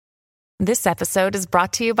This episode is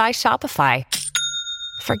brought to you by Shopify.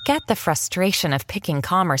 Forget the frustration of picking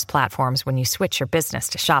commerce platforms when you switch your business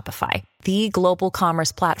to Shopify, the global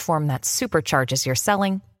commerce platform that supercharges your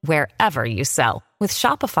selling wherever you sell. With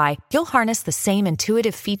Shopify, you'll harness the same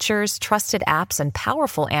intuitive features, trusted apps, and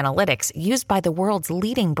powerful analytics used by the world's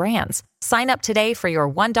leading brands. Sign up today for your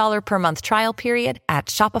 $1 per month trial period at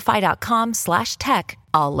shopify.com/tech,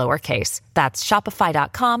 all lowercase. That's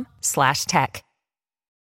shopify.com/tech.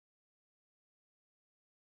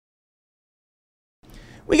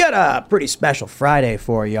 We got a pretty special Friday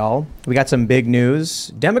for y'all. We got some big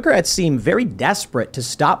news. Democrats seem very desperate to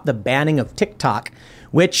stop the banning of TikTok,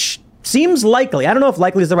 which seems likely. I don't know if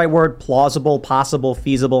likely is the right word, plausible, possible,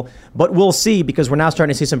 feasible, but we'll see because we're now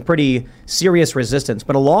starting to see some pretty serious resistance.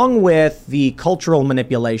 But along with the cultural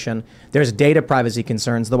manipulation, there's data privacy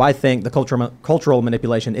concerns, though I think the cultural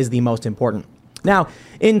manipulation is the most important. Now,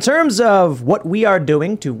 in terms of what we are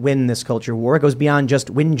doing to win this culture war, it goes beyond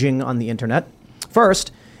just whinging on the internet.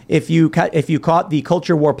 First, if you caught the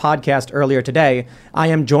Culture War podcast earlier today, I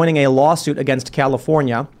am joining a lawsuit against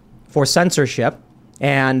California for censorship.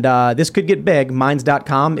 And this could get big.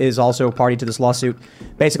 Minds.com is also a party to this lawsuit.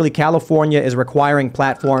 Basically, California is requiring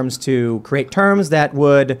platforms to create terms that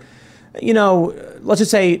would, let's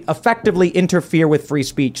just say effectively interfere with free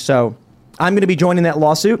speech. So I'm going to be joining that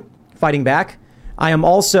lawsuit, fighting back. I am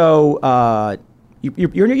also,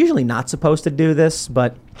 you're usually not supposed to do this,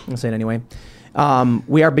 but I'll say it anyway.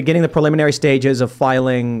 We are beginning the preliminary stages of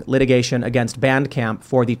filing litigation against Bandcamp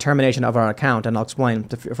for the termination of our account, and I'll explain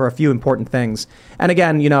for a few important things. And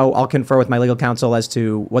again, I'll confer with my legal counsel as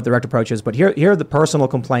to what the correct approach is, but here are the personal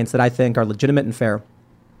complaints that I think are legitimate and fair.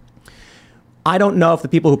 I don't know if the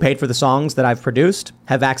people who paid for the songs that I've produced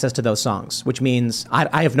have access to those songs, which means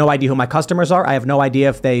I have no idea who my customers are. I have no idea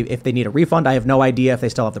if they need a refund. I have no idea if they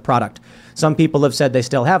still have the product. Some people have said they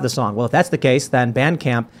still have the song. Well, if that's the case, then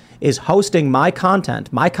Bandcamp is hosting my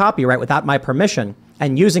content, my copyright without my permission,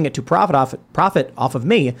 and using it to profit off of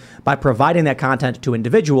me by providing that content to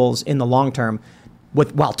individuals in the long term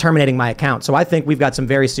while terminating my account. So I think we've got some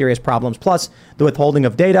very serious problems. Plus the withholding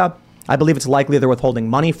of data. I believe it's likely they're withholding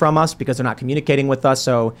money from us because they're not communicating with us.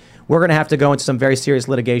 So we're going to have to go into some very serious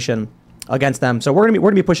litigation against them. So we're going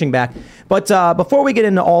to be pushing back. But before we get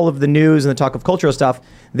into all of the news and the talk of cultural stuff,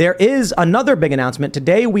 there is another big announcement.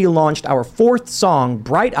 Today, we launched our 4th song,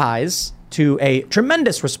 Bright Eyes, to a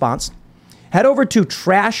tremendous response. Head over to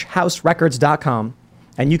trashhouserecords.com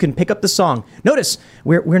and you can pick up the song. Notice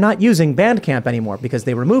we're not using Bandcamp anymore because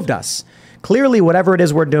they removed us. Clearly, whatever it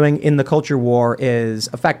is we're doing in the culture war is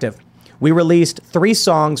effective. We released 3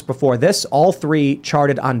 songs before this. All 3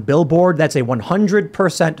 charted on Billboard. That's a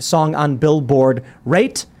 100% song on Billboard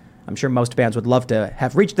rate. I'm sure most bands would love to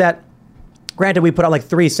have reached that. Granted, we put out like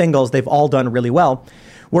 3 singles. They've all done really well.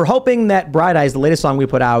 We're hoping that Bright Eyes, the latest song we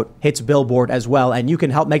put out, hits Billboard as well. And you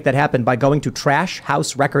can help make that happen by going to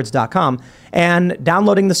trashhouserecords.com and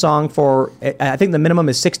downloading the song for, I think the minimum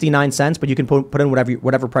is 69 cents, but you can put in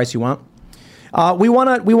whatever price you want. We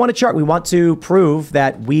want to chart. We want to prove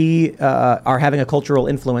that we are having a cultural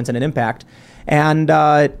influence and an impact. And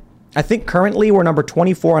I think currently we're number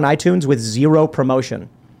 24 on iTunes with 0 promotion.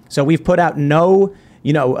 So we've put out no,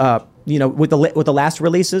 with the last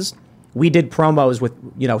releases, we did promos with,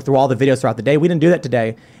 through all the videos throughout the day. We didn't do that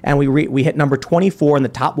today. And we hit number 24 in the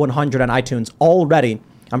top 100 on iTunes already.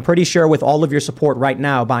 I'm pretty sure with all of your support right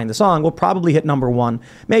now buying the song, we'll probably hit number 1.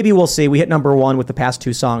 Maybe we'll see. We hit number 1 with the past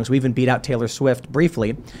 2 songs. We even beat out Taylor Swift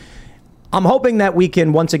briefly. I'm hoping that we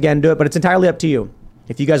can once again do it, but it's entirely up to you.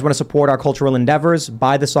 If you guys want to support our cultural endeavors,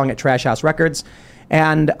 buy the song at Trash House Records.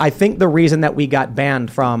 And I think the reason that we got banned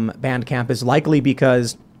from Bandcamp is likely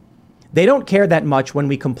because they don't care that much when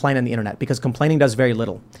we complain on the internet, because complaining does very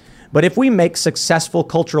little. But if we make successful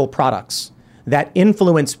cultural products that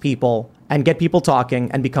influence people and get people talking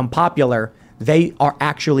and become popular, they are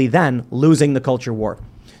actually then losing the culture war.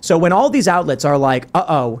 So when all these outlets are like,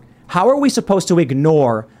 how are we supposed to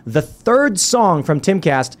ignore the 3rd song from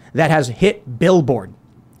Timcast that has hit Billboard?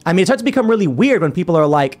 I mean, it starts to become really weird when people are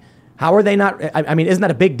like, how are they not? I mean, isn't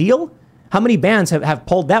that a big deal? How many bands have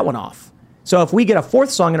pulled that one off? So if we get a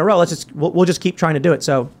 4th song in a row, we'll just keep trying to do it.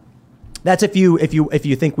 So that's if you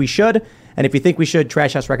think we should. And if you think we should,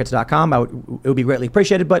 trashhouserecords.com. It would be greatly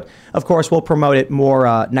appreciated. But of course, we'll promote it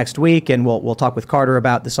more next week, and we'll talk with Carter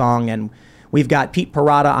about the song. And we've got Pete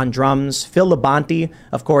Parada on drums, Phil Labonte.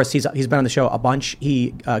 Of course, he's been on the show a bunch.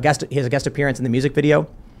 He has a guest appearance in the music video.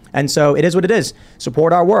 And so it is what it is.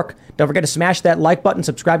 Support our work. Don't forget to smash that like button,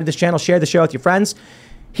 subscribe to this channel, share the show with your friends.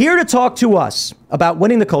 Here to talk to us about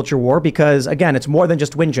winning the culture war, because again, it's more than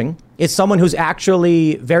just whinging. It's someone who's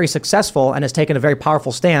actually very successful and has taken a very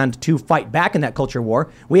powerful stand to fight back in that culture war.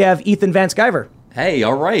 We have Ethan Van Sciver. Hey,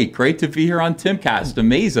 all right. Great to be here on Timcast.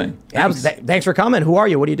 Amazing. Thanks for coming. Who are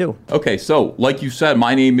you? What do you do? Okay, so like you said,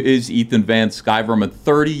 my name is Ethan Van Sciver. I'm a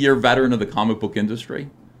 30-year veteran of the comic book industry.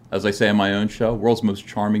 As I say on my own show, world's most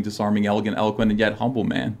charming, disarming, elegant, eloquent, and yet humble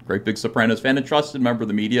man. Great big Sopranos fan and trusted member of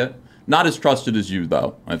the media. Not as trusted as you,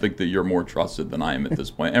 though. I think that you're more trusted than I am at this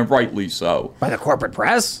point, and rightly so. By the corporate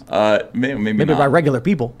press? Maybe not. By regular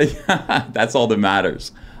people. That's all that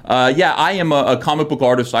matters. I am a comic book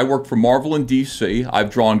artist. I work for Marvel and DC. I've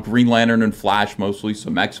drawn Green Lantern and Flash mostly,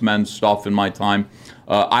 some X-Men stuff in my time.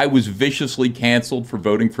 I was viciously canceled for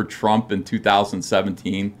voting for Trump in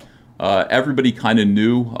 2017. Everybody kind of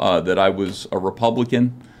knew that I was a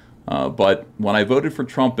Republican, but when I voted for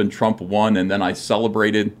Trump and Trump won and then I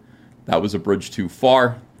celebrated, that was a bridge too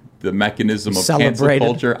far. The mechanism of cancel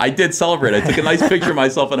culture. I did celebrate. I took a nice picture of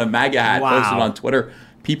myself in a MAGA hat, posted on Twitter.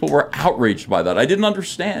 People were outraged by that. I didn't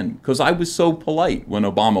understand because I was so polite when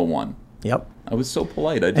Obama won. Yep. I was so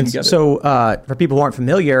polite. I didn't get it. So for people who aren't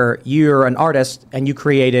familiar, you're an artist and you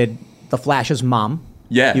created The Flash's mom.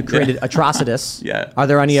 Yeah. You created Atrocitus. Yeah. Are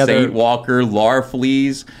there any other? Saint Walker, Lara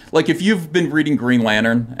Flees. Like if you've been reading Green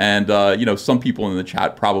Lantern, and some people in the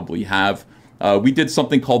chat probably have, we did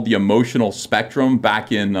something called the Emotional Spectrum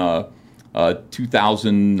back in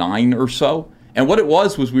 2009 or so. And what it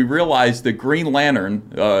was we realized that Green Lantern,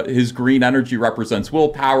 his green energy represents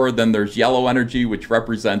willpower. Then there's yellow energy, which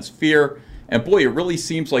represents fear. And boy, it really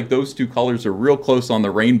seems like those two colors are real close on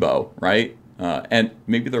the rainbow, right? And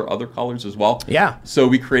maybe there are other colors as well. Yeah. So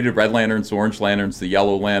we created red lanterns, orange lanterns, the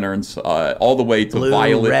yellow lanterns, all the way to blue,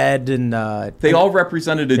 violet. Red, and they all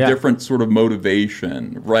represented a different sort of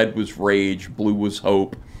motivation. Red was rage, blue was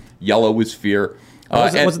hope, yellow was fear.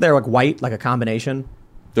 Wasn't there like white, like a combination?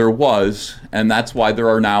 There was, and that's why there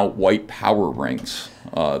are now white power rings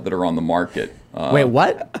that are on the market. Wait,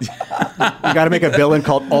 what? You got to make a villain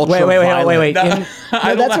called Ultraviolet. Wait. No,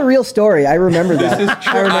 that's a real story. I remember that. This is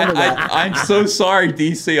true. I remember that. I'm so sorry,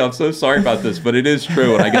 DC. I'm so sorry about this, but it is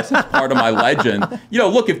true, and I guess it's part of my legend.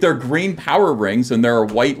 Look, if they're green power rings and there are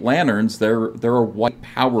white lanterns, there are white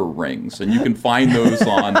power rings, and you can find those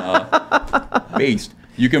on Based.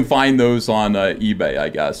 You can find those on eBay, I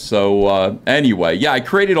guess. So anyway, I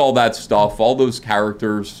created all that stuff. All those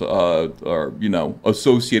characters are,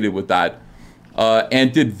 associated with that,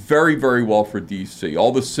 and did very, very well for DC.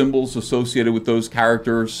 All the symbols associated with those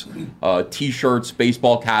characters, T-shirts,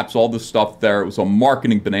 baseball caps, all the stuff there. It was a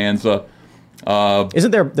marketing bonanza.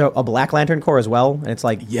 Isn't there a Black Lantern Corps as well? And it's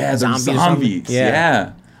like zombies.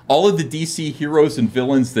 Yeah. All of the DC heroes and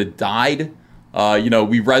villains that died.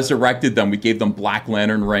 We resurrected them. We gave them Black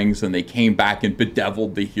Lantern rings, and they came back and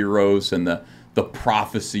bedeviled the heroes and the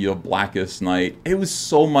prophecy of Blackest Night. It was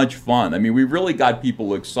so much fun. I mean, we really got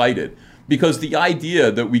people excited because the idea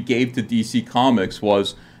that we gave to DC Comics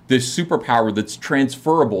was this superpower that's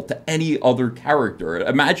transferable to any other character.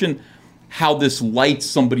 Imagine how this lights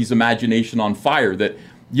somebody's imagination on fire. That,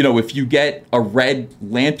 if you get a red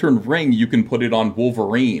lantern ring, you can put it on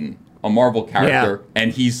Wolverine, a Marvel character,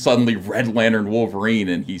 and he's suddenly Red Lantern Wolverine,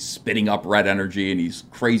 and he's spitting up red energy, and he's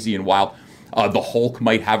crazy and wild. The Hulk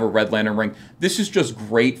might have a Red Lantern ring. This is just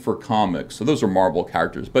great for comics. So those are Marvel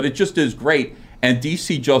characters, but it just is great. And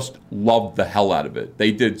DC just loved the hell out of it.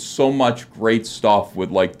 They did so much great stuff with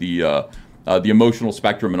like the emotional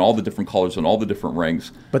spectrum and all the different colors and all the different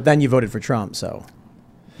rings. But then you voted for Trump, so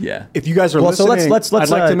yeah. If you guys are listening, so let's I'd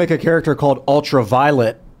like to make a character called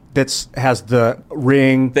Ultraviolet that has the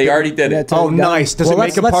ring. They already did it. Oh, nice. Does it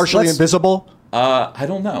make him partially invisible? I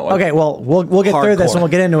don't know. Okay, well, we'll get through this and we'll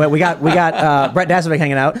get into it. We got Brett Dasovic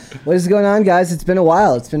hanging out. What is going on, guys? It's been a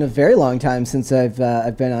while. It's been a very long time since I've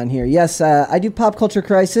been on here. Yes, I do Pop Culture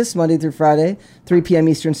Crisis Monday through Friday, 3 p.m.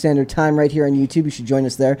 Eastern Standard Time, right here on YouTube. You should join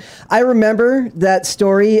us there. I remember that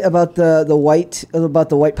story about the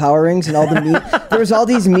white power rings and all the there was all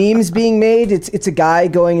these memes being made. It's a guy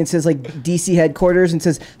going and says like DC headquarters and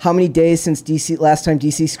says how many days since last time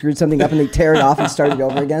DC screwed something up, and they tear it off and start it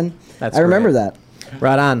over again. I remember that.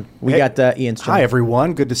 Right on. We got Ian's turn. Hi,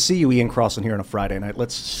 everyone. Good to see you, Ian Crossan, here on a Friday night.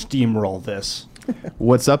 Let's steamroll this.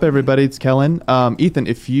 What's up, everybody? It's Kellen. Ethan,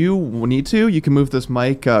 if you need to, you can move this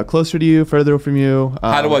mic closer to you, further from you.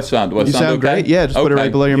 How do I sound? Do I sound okay? Great. Yeah, just put it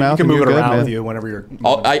right below your mouth. You can move it good, around man. with you whenever you're...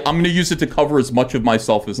 I'm going to use it to cover as much of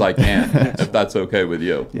myself as I can, if that's okay with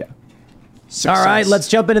you. Yeah. Success. All right, let's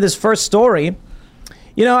jump into this first story.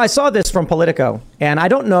 I saw this from Politico, and I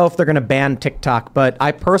don't know if they're going to ban TikTok, but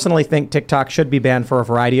I personally think TikTok should be banned for a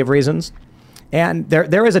variety of reasons. And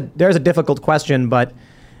there is a difficult question, but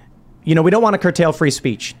we don't want to curtail free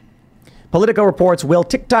speech. Politico reports, will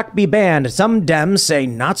TikTok be banned? Some Dems say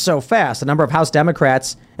not so fast. A number of House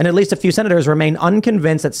Democrats and at least a few senators remain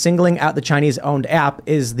unconvinced that singling out the Chinese-owned app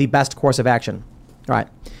is the best course of action. All right.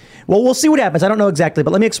 Well, we'll see what happens. I don't know exactly,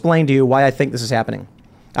 but let me explain to you why I think this is happening.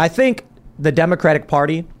 I think the Democratic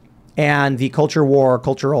Party and the culture war,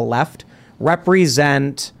 cultural left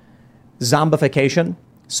represent zombification,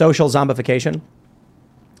 social zombification.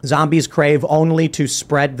 Zombies crave only to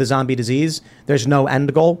spread the zombie disease. There's no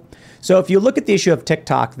end goal. So if you look at the issue of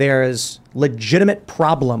TikTok, there's legitimate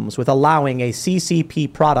problems with allowing a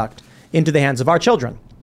CCP product into the hands of our children.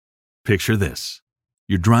 Picture this.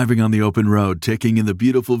 You're driving on the open road, taking in the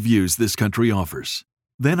beautiful views this country offers.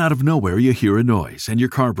 Then out of nowhere, you hear a noise and your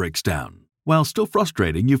car breaks down. While still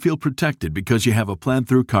frustrating, you feel protected because you have a plan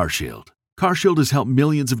through CarShield. CarShield has helped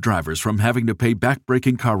millions of drivers from having to pay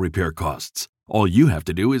back-breaking car repair costs. All you have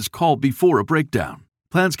to do is call before a breakdown.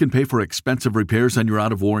 Plans can pay for expensive repairs on your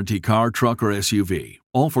out-of-warranty car, truck, or SUV.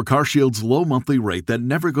 All for CarShield's low monthly rate that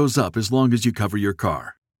never goes up as long as you cover your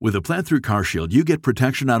car. With a plan through CarShield, you get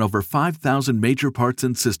protection on over 5,000 major parts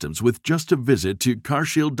and systems with just a visit to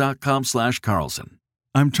carshield.com/Carlson.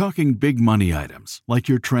 I'm talking big money items like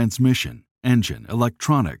your transmission, engine,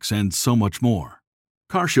 electronics, and so much more.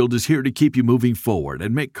 CarShield is here to keep you moving forward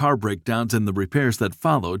and make car breakdowns and the repairs that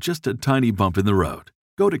follow just a tiny bump in the road.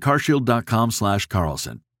 Go to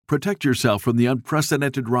carshield.com/Carlson. Protect yourself from the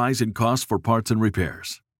unprecedented rise in costs for parts and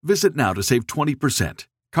repairs. Visit now to save 20%.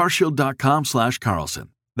 carshield.com/Carlson.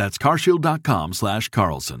 That's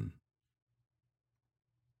carshield.com/Carlson.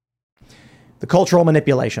 The cultural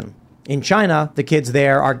manipulation. In China, the kids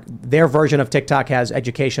there their version of TikTok has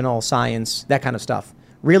educational, science, that kind of stuff.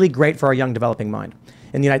 Really great for a young developing mind.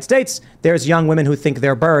 In the United States, there's young women who think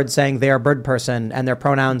they're birds saying they're a bird person and their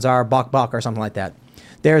pronouns are bok bok or something like that.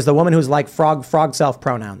 There's the woman who's like frog self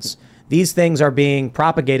pronouns. These things are being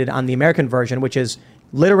propagated on the American version, which is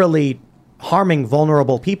literally harming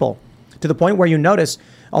vulnerable people to the point where you notice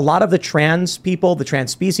a lot of the trans people, the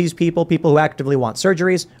trans species people who actively want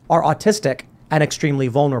surgeries are autistic and extremely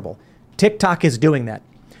vulnerable. TikTok is doing that.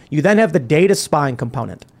 You then have the data spying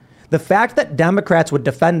component. The fact that Democrats would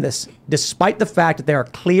defend this, despite the fact that there are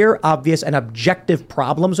clear, obvious, and objective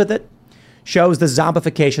problems with it, shows the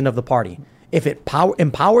zombification of the party. If it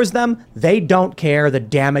empowers them, they don't care the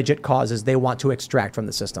damage it causes. They want to extract from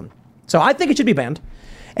the system. So I think it should be banned.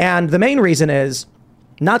 And the main reason is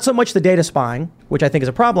not so much the data spying, which I think is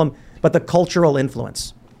a problem, but the cultural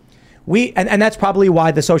influence. And that's probably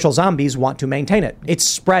why the social zombies want to maintain it. It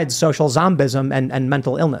spreads social zombism and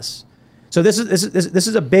mental illness. So this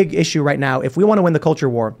is a big issue right now. If we want to win the culture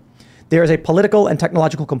war, there is a political and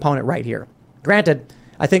technological component right here. Granted,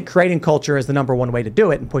 I think creating culture is the number one way to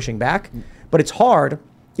do it and pushing back, but it's hard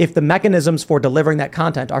if the mechanisms for delivering that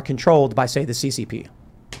content are controlled by, say, the CCP.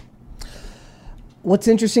 What's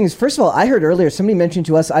interesting is, first of all, I heard earlier, somebody mentioned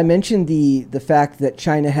to us, I mentioned the fact that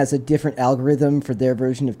China has a different algorithm for their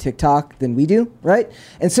version of TikTok than we do, right?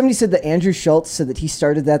 And somebody said that Andrew Schultz said that he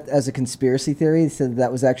started that as a conspiracy theory. He said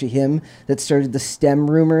that was actually him that started the STEM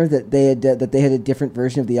rumor that they had a different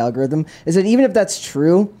version of the algorithm. Is that even if that's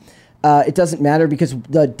true, it doesn't matter because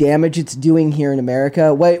the damage it's doing here in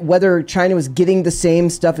America, whether China was getting the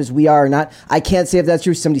same stuff as we are or not, I can't say if that's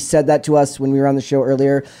true. Somebody said that to us when we were on the show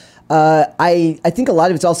earlier. I think a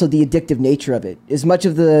lot of it's also the addictive nature of it. As much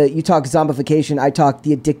of you talk zombification, I talk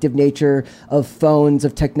the addictive nature of phones,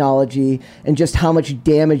 of technology, and just how much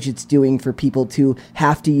damage it's doing for people to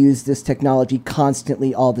have to use this technology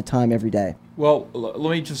constantly, all the time, every day. Well, let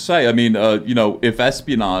me just say, I mean, if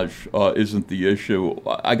espionage isn't the issue,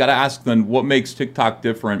 I got to ask then, what makes TikTok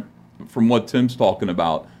different from what Tim's talking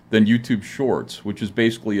about than YouTube Shorts, which is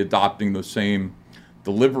basically adopting the same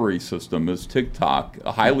delivery system as TikTok,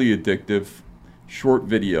 highly addictive, short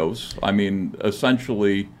videos. I mean,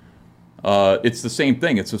 essentially, it's the same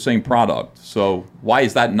thing. It's the same product. So why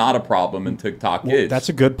is that not a problem and TikTok is? That's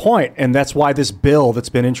a good point. And that's why this bill that's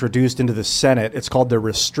been introduced into the Senate, it's called the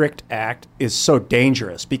Restrict Act, is so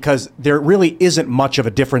dangerous because there really isn't much of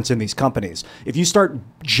a difference in these companies. If you start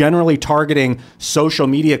generally targeting social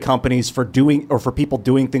media companies for people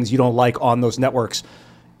doing things you don't like on those networks,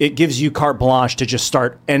 it gives you carte blanche to just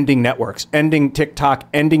start ending networks, ending TikTok,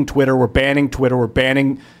 ending Twitter. We're banning Twitter. We're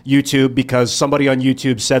banning YouTube because somebody on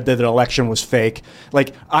YouTube said that an election was fake.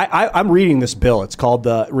 Like, I'm reading this bill. It's called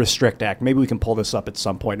the Restrict Act. Maybe we can pull this up at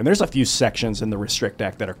some point. And there's a few sections in the Restrict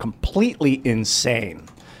Act that are completely insane.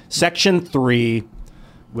 Section 3,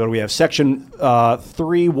 what do we have? Section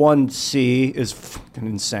 3(1)(c) is fucking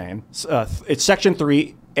insane. It's Section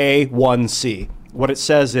 3(a)(1)(c). What it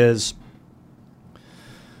says is,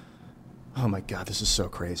 Oh my God, this is so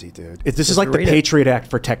crazy, dude. This is like the Patriot Act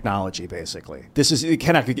for technology, basically. We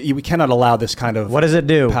cannot allow this kind of What does it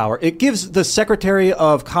do? Power. It gives the Secretary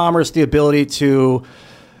of Commerce the ability to.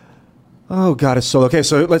 Oh God, it's so okay.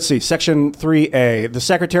 So let's see, Section 3A. The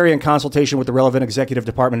Secretary, in consultation with the relevant executive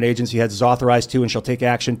department and agency heads, is authorized to and shall take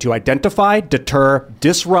action to identify, deter,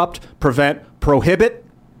 disrupt, prevent, prohibit,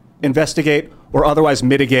 investigate, or otherwise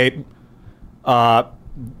mitigate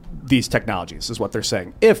these technologies, is what they're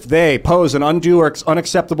saying. If they pose an undue or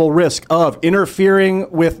unacceptable risk of interfering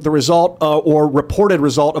with the result or reported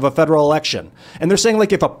result of a federal election. And they're saying,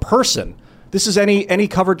 like, if a person, this is any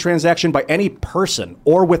covered transaction by any person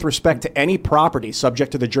or with respect to any property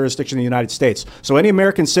subject to the jurisdiction of the United States. So any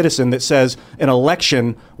American citizen that says an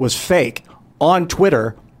election was fake on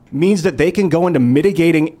Twitter means that they can go into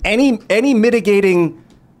mitigating any mitigating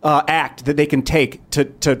act that they can take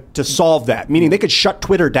to solve that, meaning they could shut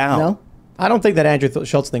Twitter down. No? I don't think that Andrew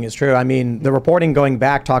Schultz thing is true. I mean, the reporting going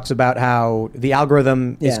back talks about how the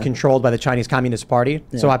algorithm is controlled by the Chinese Communist Party.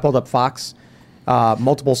 Yeah. So I pulled up Fox,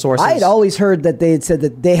 multiple sources. I had always heard that they had said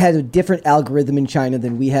that they had a different algorithm in China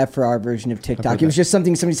than we have for our version of TikTok. It was just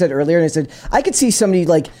something somebody said earlier, and I said, I could see somebody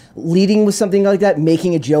like leading with something like that,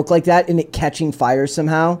 making a joke like that, and it catching fire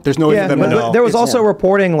somehow. There's no way for them to know. There was also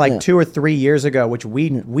reporting like 2 or 3 years ago, which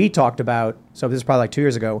we talked about, so this is probably like 2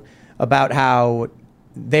 years ago, about how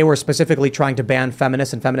they were specifically trying to ban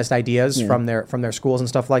feminists and feminist ideas from their schools and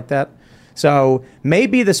stuff like that. So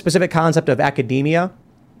maybe the specific concept of academia,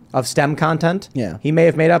 of STEM content, he may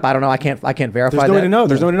have made up. I don't know. I can't verify that. There's no way to know.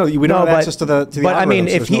 There's no way to know. We don't have access to the but I mean,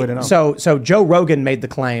 if so Joe Rogan made the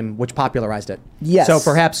claim, which popularized it. Yes. So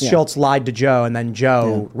perhaps Schultz lied to Joe, and then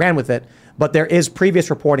Joe ran with it. But there is previous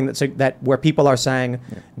reporting that where people are saying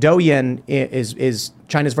Douyin is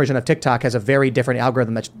China's version of TikTok has a very different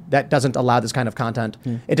algorithm that doesn't allow this kind of content.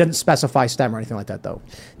 It doesn't specify STEM or anything like that, though.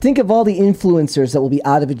 Think of all the influencers that will be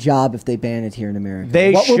out of a job if they ban it here in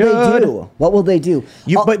America. What will they do? What will they do?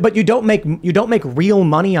 But you don't make real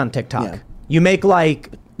money on TikTok. Yeah. You make like.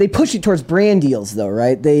 They push it towards brand deals, though,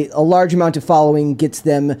 right? A large amount of following gets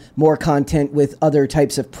them more content with other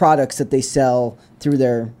types of products that they sell through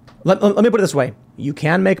their. Let me put it this way. You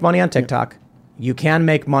can make money on TikTok. You can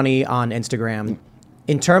make money on Instagram.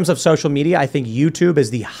 In terms of social media, I think YouTube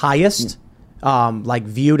is the highest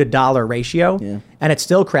view to dollar ratio. And it's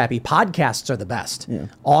still crappy. Podcasts are the best.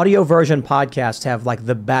 Audio version podcasts have like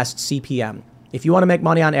the best CPM. If you want to make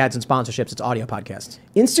money on ads and sponsorships, it's audio podcasts.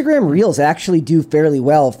 Instagram Reels actually do fairly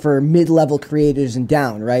well for mid-level creators and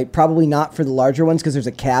down, right? Probably not for the larger ones because there's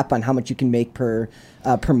a cap on how much you can make per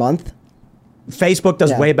month. Facebook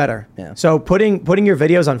does way better. So putting your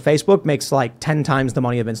videos on Facebook makes like 10 times the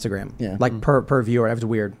money of Instagram, like per viewer. That was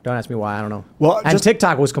weird. Don't ask me why. I don't know. Well, and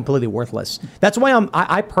TikTok was completely worthless. That's why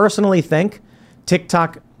I personally think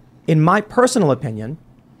TikTok, in my personal opinion,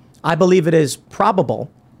 I believe it is probable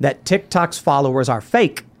that TikTok's followers are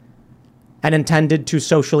fake and intended to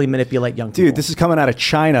socially manipulate young people. Dude, this is coming out of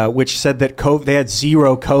China, which said that they had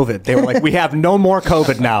zero COVID. They were like, we have no more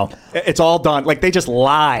COVID now. It's all done. Like, they just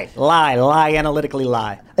lie, analytically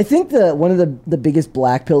lie. I think one of the biggest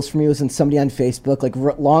black pills for me was when somebody on Facebook, like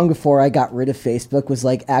long before I got rid of Facebook, was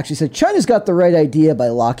like actually said, China's got the right idea by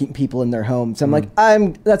locking people in their homes. I'm like,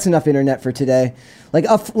 that's enough internet for today.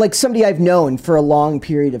 Like somebody I've known for a long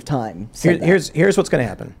period of time. Here's what's going to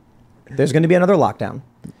happen. There's going to be another lockdown.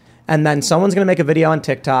 And then someone's going to make a video on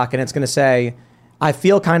TikTok and it's going to say, I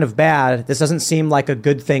feel kind of bad. This doesn't seem like a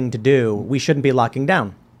good thing to do. We shouldn't be locking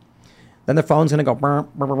down. Then their phone's going to go, and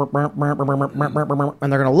they're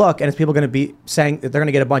going to look, and it's people going to be saying, they're going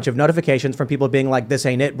to get a bunch of notifications from people being like, this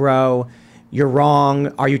ain't it, bro. You're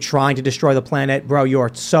wrong. Are you trying to destroy the planet? Bro,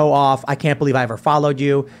 you're so off. I can't believe I ever followed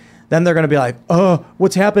you. Then they're going to be like, oh,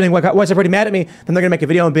 what's happening? Why is everybody mad at me? Then they're going to make a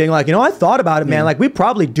video and being like, I thought about it, man. Like, we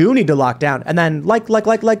probably do need to lock down. And then like,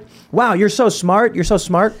 wow, you're so smart. You're so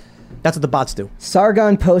smart. That's what the bots do.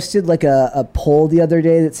 Sargon posted like a poll the other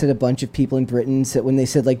day that said a bunch of people in Britain said, when they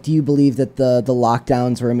said, like, do you believe that the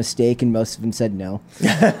lockdowns were a mistake? And most of them said no.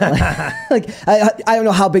 I don't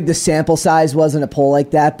know how big the sample size was in a poll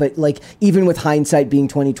like that, but like even with hindsight being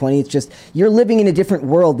 2020, it's just you're living in a different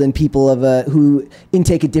world than people who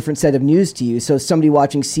intake a different set of news to you. So somebody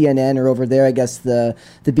watching CNN or over there, I guess the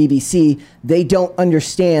BBC, they don't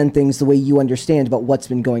understand things the way you understand about what's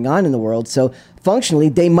been going on in the world. So functionally,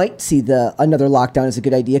 they might see another lockdown as a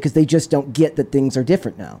good idea because they just don't get that things are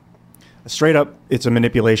different now. Straight up, it's a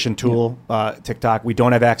manipulation tool, TikTok. We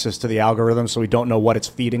don't have access to the algorithm, so we don't know what it's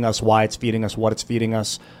feeding us, why it's feeding us, what it's feeding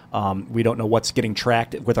us. We don't know what's getting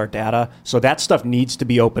tracked with our data. So that stuff needs to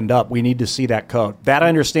be opened up. We need to see that code. That I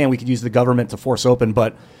understand we could use the government to force open,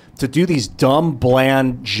 but to do these dumb,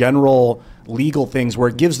 bland, general legal things where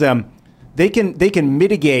it gives them, they can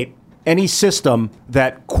mitigate any system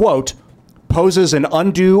that, quote, poses an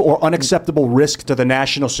undue or unacceptable risk to the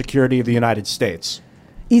national security of the United States.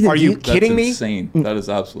 Ethan, are you kidding me? Insane. That is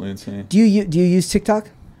absolutely insane. Do you use TikTok?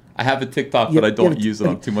 I have a TikTok, but I don't use it.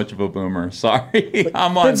 I'm too much of a boomer. Sorry.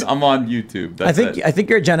 I'm on YouTube. That's I think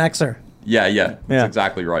you're a Gen Xer. Yeah. That's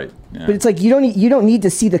exactly right. Yeah. But it's like you don't need to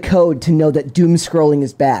see the code to know that doom scrolling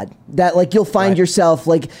is bad. That like you'll find yourself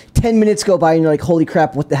like 10 minutes go by and you're like, holy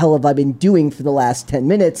crap, what the hell have I been doing for the last 10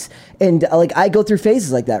 minutes? And like I go through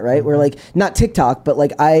phases like that, right? Mm-hmm. Where like not TikTok, but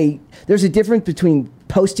like there's a difference between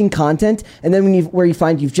posting content and then where you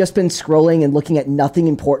find you've just been scrolling and looking at nothing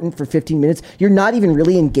important for 15 minutes. You're not even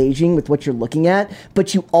really engaging with what you're looking at,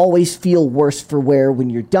 but you always feel worse for wear when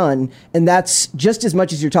you're done. And that's just as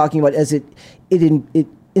much as you're talking about as it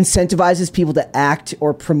incentivizes people to act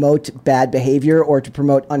or promote bad behavior or to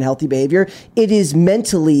promote unhealthy behavior. It is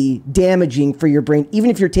mentally damaging for your brain, even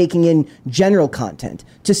if you're taking in general content,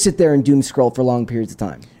 to sit there and doom scroll for long periods of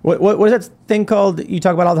time. What is that thing called you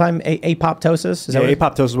talk about all the time? Apoptosis?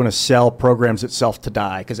 Apoptosis is when a cell programs itself to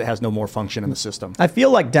die because it has no more function in the system. I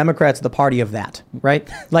feel like Democrats are the party of that, right?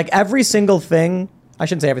 Like every single thing, I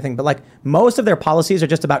shouldn't say everything, but like most of their policies are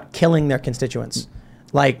just about killing their constituents.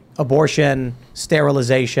 Like abortion,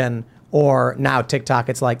 sterilization, or now TikTok.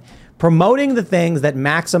 It's like promoting the things that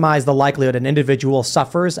maximize the likelihood an individual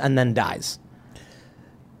suffers and then dies.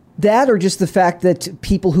 That or just the fact that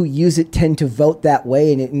people who use it tend to vote that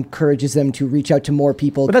way and it encourages them to reach out to more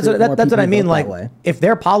people. But that's what I mean. Like if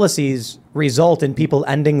their policies result in people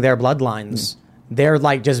ending their bloodlines, they're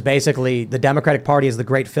like just basically the Democratic Party is the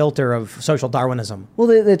great filter of social Darwinism.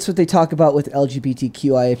 Well, that's what they talk about with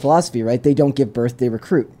LGBTQIA philosophy, right? They don't give birth, they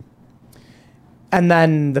recruit. And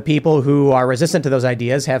then the people who are resistant to those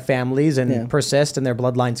ideas have families and persist and their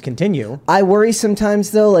bloodlines continue. I worry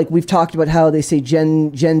sometimes, though, like we've talked about how they say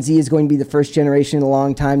Gen Z is going to be the first generation in a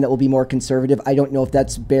long time that will be more conservative. I don't know if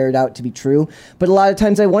that's bared out to be true. But a lot of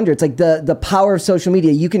times I wonder, it's like the power of social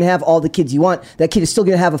media. You can have all the kids you want. That kid is still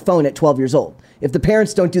going to have a phone at 12 years old. If the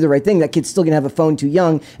parents don't do the right thing, that kid's still going to have a phone too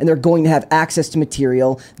young, and they're going to have access to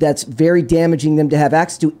material that's very damaging them to have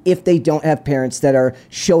access to if they don't have parents that are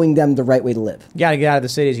showing them the right way to live. You got to get out of the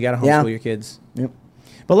cities. You got to homeschool your kids. Yep.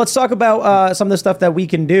 But let's talk about some of the stuff that we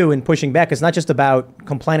can do in pushing back. It's not just about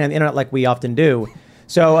complaining on the internet like we often do.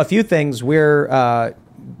 So a few things. We did a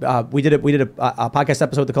podcast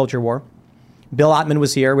episode, The Culture War. Bill Ottman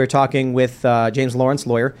was here. We were talking with James Lawrence,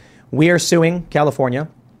 lawyer. We are suing California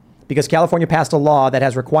because California passed a law that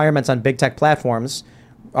has requirements on big tech platforms,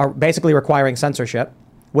 are basically requiring censorship,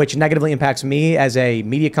 which negatively impacts me as a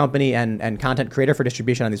media company and content creator for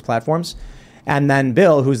distribution on these platforms. And then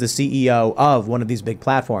Bill, who's the CEO of one of these big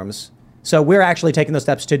platforms. So we're actually taking those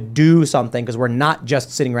steps to do something because we're not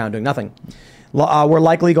just sitting around doing nothing. We're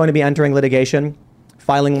likely going to be entering litigation,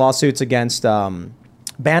 filing lawsuits against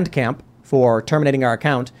Bandcamp for terminating our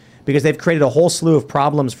account because they've created a whole slew of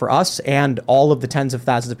problems for us and all of the tens of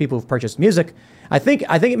thousands of people who've purchased music. I think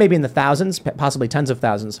it may be in the thousands, possibly tens of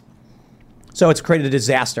thousands. So it's created a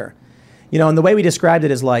disaster. You know, and the way we described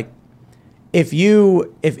it is like, if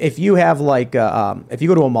you have like, if you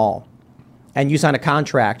go to a mall and you sign a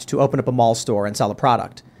contract to open up a mall store and sell a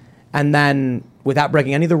product, and then without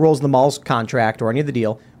breaking any of the rules of the mall's contract or any of the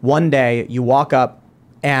deal, one day you walk up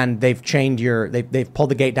and they've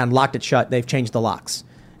pulled the gate down, locked it shut, they've changed the locks.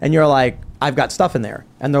 And you're like, I've got stuff in there.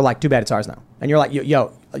 And they're like, too bad, it's ours now. And you're like,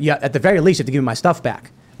 yo, at the very least, you have to give me my stuff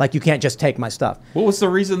back. Like, you can't just take my stuff. What was the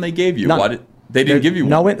reason they gave you? They didn't give you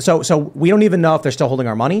one? So we don't even know if they're still holding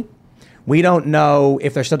our money. We don't know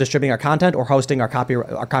if they're still distributing our content or hosting our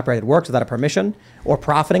copyrighted works without a permission or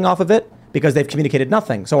profiting off of it because they've communicated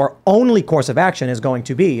nothing. So our only course of action is going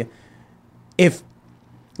to be that's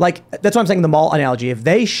what I'm saying in the mall analogy. If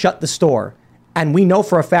they shut the store and we know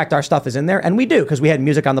for a fact our stuff is in there, and we do because we had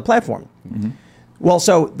music on the platform. Mm-hmm. Well,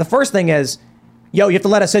 so the first thing is, you have to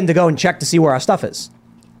let us in to go and check to see where our stuff is.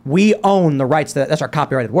 We own the rights that's our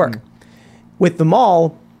copyrighted work. Mm-hmm. With the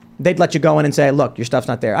mall, they'd let you go in and say, look, your stuff's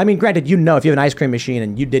not there. I mean, granted, if you have an ice cream machine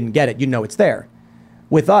and you didn't get it, it's there.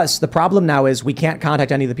 With us, the problem now is we can't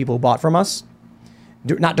contact any of the people who bought from us,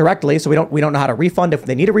 not directly, so we don't know how to refund if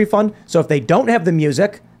they need a refund. So if they don't have the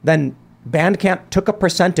music, then Bandcamp took a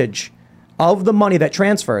percentage of the money that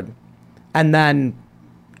transferred and then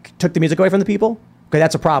took the music away from the people. Okay,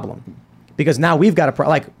 that's a problem. Because now we've got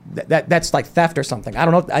that's like theft or something. I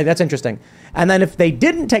don't know. That's interesting. And then if they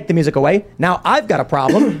didn't take the music away, now I've got a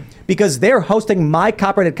problem because they're hosting my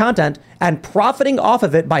copyrighted content and profiting off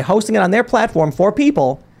of it by hosting it on their platform for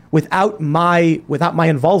people without my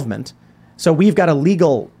involvement. So we've got a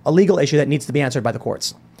legal issue that needs to be answered by the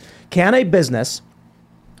courts. Can a business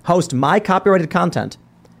host my copyrighted content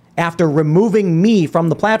after removing me from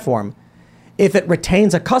the platform if it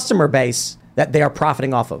retains a customer base that they are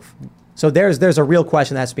profiting off of? So there's a real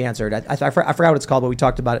question that has to be answered. I forgot what it's called, but we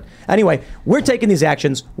talked about it. Anyway, we're taking these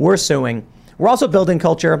actions. We're suing. We're also building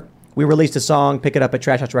culture. We released a song. Pick it up at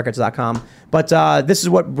trashhouserecords.com. But this is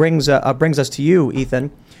what brings us to you, Ethan.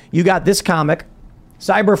 You got this comic,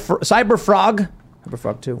 Cyber Frog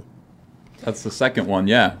 2. That's the second one,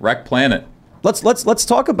 yeah. Wreck Planet. Let's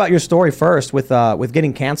talk about your story first with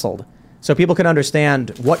getting canceled, so people can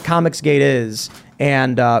understand what Comicsgate is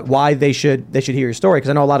and why they should hear your story. Because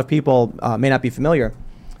I know a lot of people may not be familiar.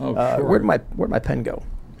 Oh, sure. Where'd my pen go?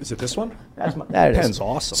 Is it this one? That pen's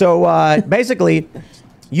awesome. So basically,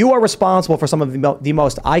 you are responsible for some of the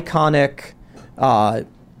most iconic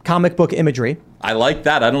comic book imagery. I like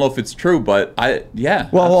that. I don't know if it's true, but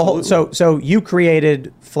Well, so you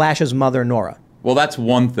created Flash's mother, Nora. Well, that's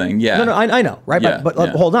one thing, yeah. No, I know, right? Yeah, but yeah.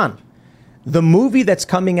 Hold on. The movie that's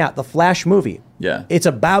coming out, the Flash movie, yeah, it's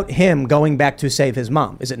about him going back to save his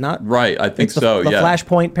mom, is it not? Right, I think so, The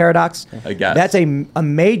Flashpoint paradox. I guess. That's a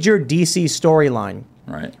major DC storyline.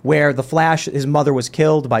 Right. Where the Flash, his mother was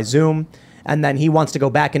killed by Zoom, and then he wants to go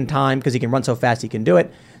back in time because he can run so fast he can do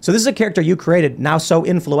it. So this is a character you created, now so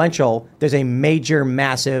influential, there's a major,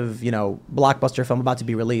 massive, blockbuster film about to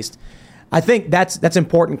be released. I think that's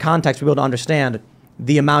important context for people to understand.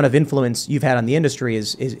 The amount of influence you've had on the industry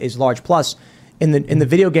is large. Plus, in the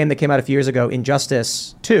video game that came out a few years ago,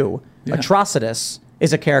 Injustice 2, Atrocitus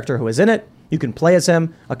is a character who is in it. You can play as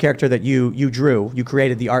him, a character that you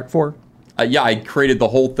created the art for. I created the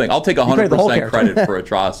whole thing. I'll take 100% credit for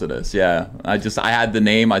Atrocitus. Yeah, I had the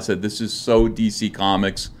name. I said, this is so DC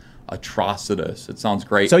Comics, Atrocitus. It sounds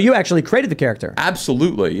great. So you actually created the character.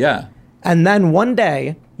 Absolutely, yeah. And then one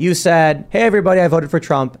day you said, "Hey, everybody, I voted for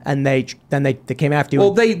Trump," and they came after you.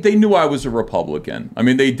 Well, they knew I was a Republican. I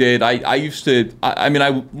mean, they did. I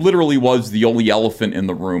literally was the only elephant in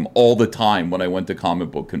the room all the time when I went to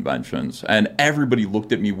comic book conventions, and everybody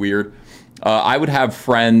looked at me weird. I would have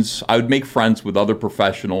friends. I would make friends with other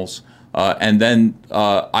professionals, and then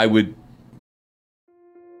I would.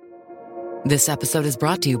 This episode is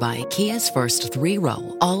brought to you by Kia's first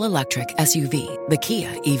 3-row, all-electric SUV, the Kia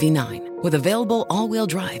EV9, with available all-wheel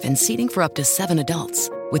drive and seating for up to 7 adults,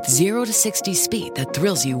 with 0 to 60 speed that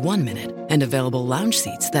thrills you 1 minute, and available lounge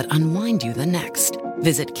seats that unwind you the next.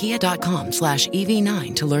 Visit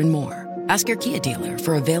kia.com/EV9 to learn more. Ask your Kia dealer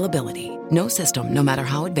for availability. No system, no matter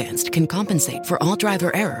how advanced, can compensate for all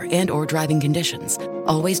driver error and or driving conditions.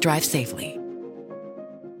 Always drive safely.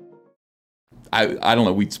 I don't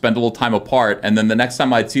know, we'd spend a little time apart, and then the next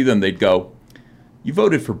time I'd see them, they'd go, "You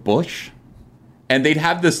voted for Bush?" And they'd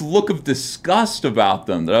have this look of disgust about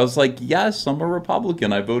them that I was like, yes, I'm a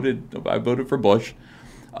Republican. I voted for Bush.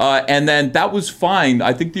 And then that was fine.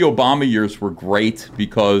 I think the Obama years were great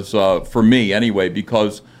because, for me anyway,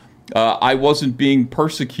 because I wasn't being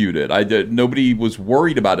persecuted. Nobody was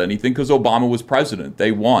worried about anything because Obama was president.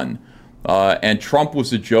 They won. And Trump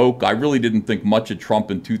was a joke. I really didn't think much of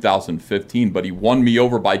Trump in 2015, but he won me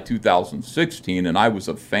over by 2016, and I was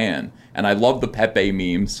a fan. And I loved the Pepe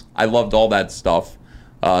memes. I loved all that stuff.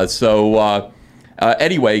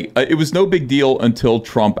 Anyway, it was no big deal until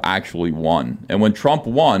Trump actually won. And when Trump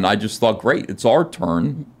won, I just thought, great, it's our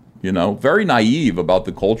turn. Very naive about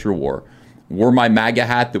the culture war. Wore my MAGA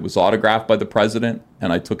hat that was autographed by the president,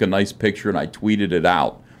 and I took a nice picture and I tweeted it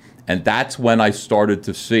out. And that's when I started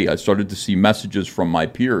to see messages from my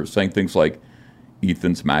peers saying things like,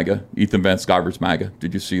 Ethan's MAGA, Ethan Van Sciver's MAGA.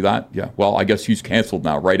 Did you see that? Yeah. Well, I guess he's canceled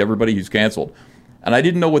now, right? Everybody, he's canceled. And I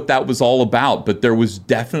didn't know what that was all about, but there was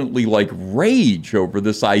definitely rage over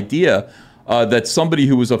this idea that somebody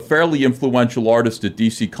who was a fairly influential artist at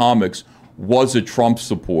DC Comics was a Trump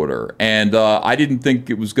supporter. And I didn't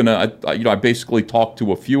think it was going to, I basically talked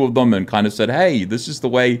to a few of them and kind of said, hey, this is the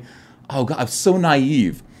way, oh God, I'm so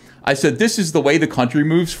naive. I said, this is the way the country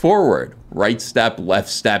moves forward. Right step, left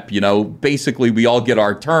step, basically we all get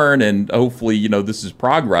our turn and hopefully, this is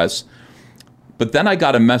progress. But then I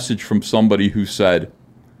got a message from somebody who said,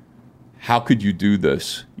 how could you do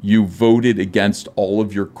this? You voted against all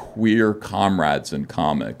of your queer comrades in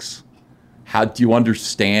comics. How do you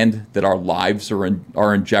understand that our lives are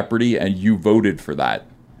in jeopardy and you voted for that?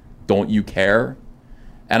 Don't you care?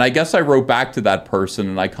 And I guess I wrote back to that person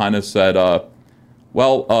and I kind of said,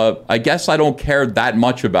 I guess I don't care that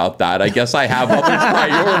much about that. I guess I have other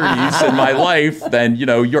priorities in my life than,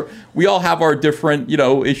 we all have our different,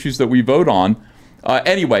 issues that we vote on.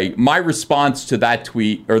 Anyway, my response to that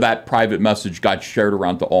tweet or that private message got shared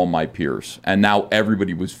around to all my peers. And now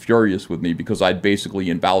everybody was furious with me because I'd basically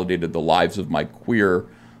invalidated the lives of my queer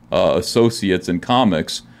associates in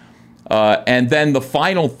comics. And then the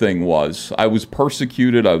final thing was I was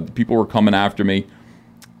persecuted. People were coming after me.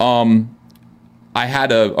 I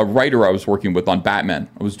had a writer I was working with on Batman.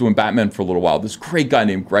 I was doing Batman for a little while. This great guy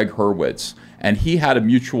named Greg Hurwitz. And he had a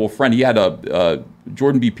mutual friend. He had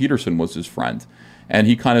Jordan B. Peterson was his friend. And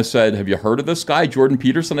he kind of said, have you heard of this guy, Jordan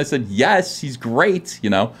Peterson? I said, yes, he's great,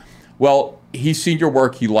 Well, he's seen your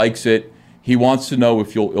work. He likes it. He wants to know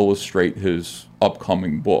if you'll illustrate his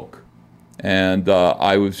upcoming book. And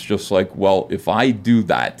I was just like, well, if I do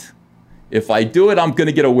that, if I do it, I'm going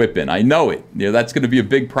to get a whipping. I know it. That's going to be a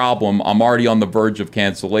big problem. I'm already on the verge of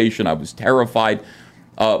cancellation. I was terrified.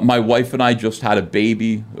 My wife and I just had a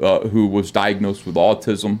baby who was diagnosed with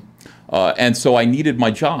autism. And so I needed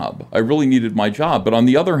my job. I really needed my job. But on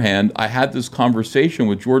the other hand, I had this conversation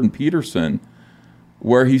with Jordan Peterson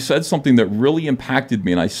where he said something that really impacted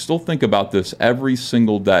me. And I still think about this every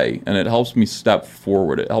single day. And it helps me step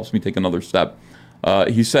forward. It helps me take another step.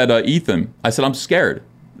 He said, Ethan, I said, I'm scared.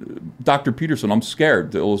 Dr. Peterson, I'm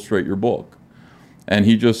scared to illustrate your book. And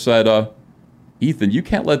he just said, Ethan, you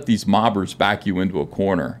can't let these mobbers back you into a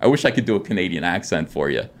corner. I wish I could do a Canadian accent for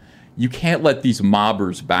you. You can't let these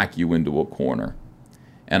mobbers back you into a corner.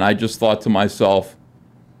 And I just thought to myself,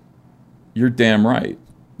 you're damn right.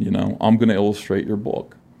 I'm going to illustrate your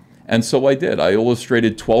book. And so I did. I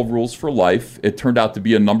illustrated 12 Rules for Life. It turned out to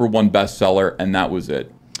be a #1 bestseller, and that was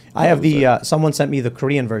it. I have someone sent me the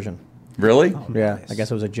Korean version. Really? Oh, yeah, nice. I guess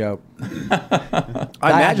it was a joke.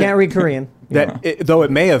 I can't read Korean. Though it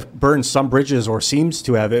may have burned some bridges or seems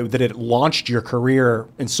to have, that it launched your career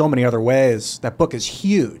in so many other ways. That book is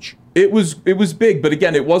huge. It was big, but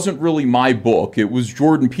again, it wasn't really my book. It was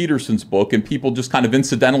Jordan Peterson's book, and people just kind of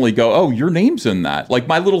incidentally go, oh, your name's in that. Like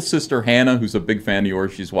my little sister, Hannah, who's a big fan of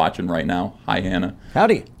yours, she's watching right now. Hi, Hannah.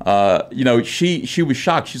 Howdy. She was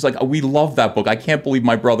shocked. She's like, oh, we love that book. I can't believe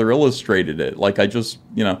my brother illustrated it. Like I just,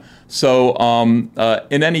 So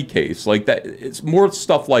in any case, like that, it's more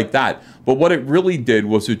stuff like that. But what it really did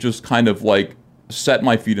was it just kind of like set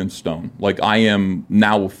my feet in stone. Like I am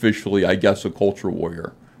now officially, I guess, a culture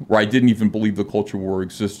warrior. Where I didn't even believe the culture war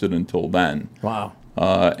existed until then. Wow.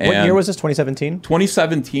 What year was this, 2017?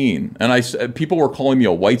 2017. And people were calling me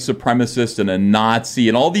a white supremacist and a Nazi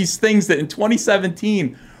and all these things that in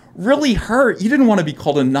 2017 really hurt. You didn't want to be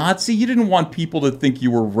called a Nazi. You didn't want people to think you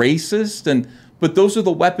were racist. But those are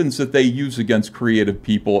the weapons that they use against creative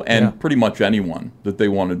people and pretty much anyone that they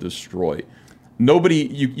want to destroy. Nobody,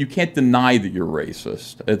 you can't deny that you're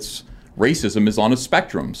racist. Racism is on a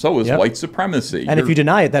spectrum. So is white supremacy. And if you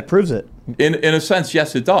deny it, that proves it. In a sense,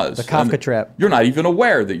 yes, it does. The Kafka trap. You're not even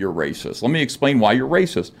aware that you're racist. Let me explain why you're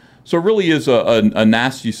racist. So it really is a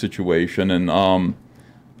nasty situation. And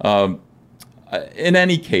in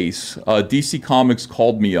any case, DC Comics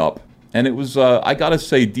called me up. And it was, I got to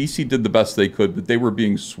say, DC did the best they could, but they were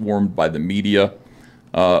being swarmed by the media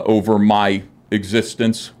over my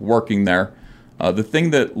existence working there. The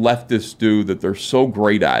thing that leftists do that they're so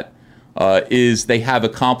great at is they have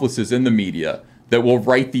accomplices in the media that will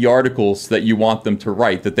write the articles that you want them to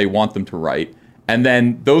write, that they want them to write. And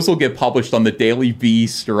then those will get published on the Daily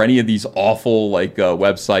Beast or any of these awful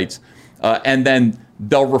websites. And then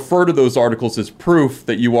they'll refer to those articles as proof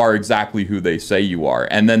that you are exactly who they say you are.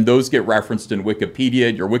 And then those get referenced in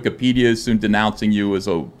Wikipedia. Your Wikipedia is soon denouncing you as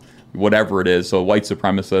a whatever it is, a white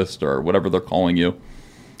supremacist or whatever they're calling you.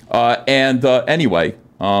 Anyway,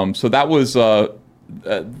 so that was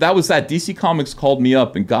that. DC Comics called me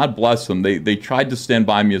up, and God bless them. They tried to stand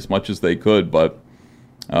by me as much as they could, but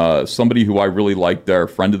somebody who I really liked there, a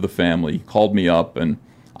friend of the family, called me up, and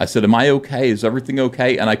I said, am I okay? Is everything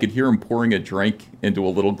okay? And I could hear him pouring a drink into a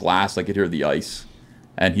little glass. I could hear the ice.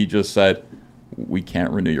 And he just said, we can't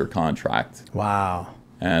renew your contract. Wow.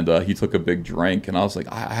 And he took a big drink, and I was like,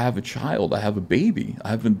 I have a child. I have a baby. I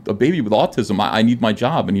have a baby with autism. I need my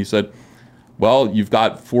job. And he said, well, you've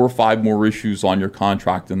got 4 or 5 more issues on your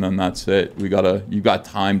contract, and then that's it. You've got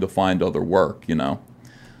time to find other work,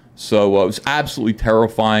 So it was absolutely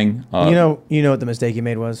terrifying. You know what the mistake you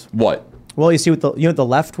made was? What? Well, you see what the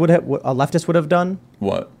left would have, what a leftist would have done?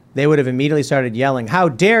 What? They would have immediately started yelling, "How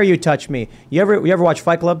dare you touch me!" You ever watch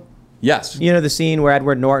Fight Club? Yes. You know the scene where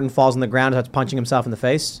Edward Norton falls on the ground and starts punching himself in the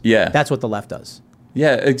face? Yeah. That's what the left does.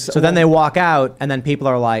 Yeah, exactly. So then they walk out, and then people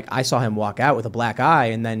are like, I saw him walk out with a black eye,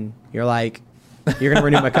 and then you're like, you're going to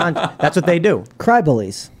renew my contract. That's what they do. Cry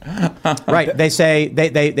bullies. Right. They say,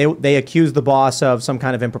 they accuse the boss of some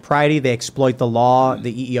kind of impropriety. They exploit the law,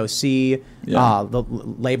 the EEOC, the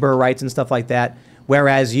labor rights and stuff like that.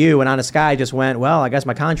 Whereas you and Honest Sky just went, well, I guess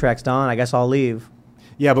my contract's done. I guess I'll leave.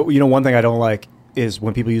 Yeah, but one thing I don't like is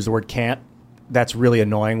when people use the word can't. That's really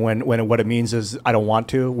annoying when what it means is I don't want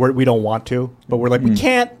to. We don't want to, but we're like, we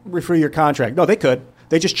can't refer your contract. No, they could.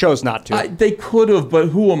 They just chose not to. They could have, but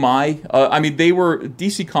who am I?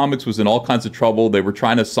 DC Comics was in all kinds of trouble. They were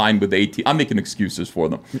trying to sign with AT. I'm making excuses for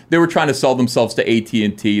them. They were trying to sell themselves to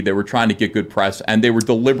AT&T. They were trying to get good press, and the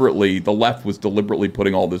left was deliberately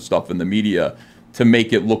putting all this stuff in the media to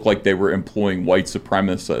make it look like they were employing white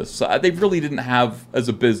supremacists. They really didn't have, as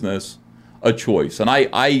a business, a choice, and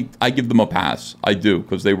I give them a pass. I do,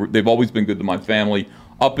 because they've always been good to my family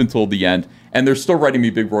up until the end, and they're still writing me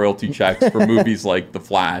big royalty checks for movies like The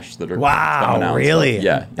Flash that are coming out. Really? So,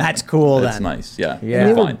 yeah, that's cool. That's then. Nice. Yeah,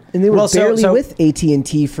 And they were barely with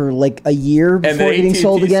AT&T for like a year before getting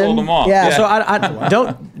sold again. Sold them off. Yeah. So I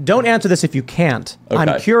don't answer this if you can't. Okay.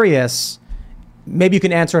 I'm curious. Maybe you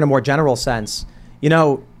can answer in a more general sense.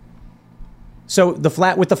 So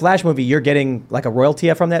with the Flash movie, you're getting like a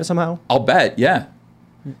royalty from that somehow? I'll bet, yeah.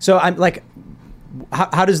 So I'm like,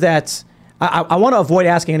 how does that? I want to avoid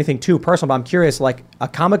asking anything too personal, but I'm curious. Like a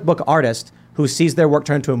comic book artist who sees their work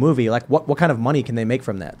turned into a movie, like what kind of money can they make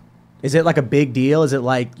from that? Is it like a big deal? Is it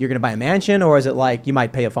like you're going to buy a mansion, or is it like you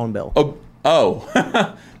might pay a phone bill?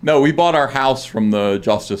 Oh. No, we bought our house from the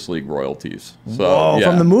Justice League royalties. So,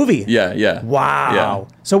 from the movie? Yeah. Wow.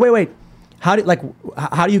 Yeah. So wait. How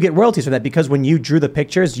do you get royalties from that? Because when you drew the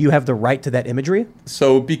pictures, you have the right to that imagery?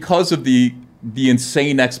 So because of the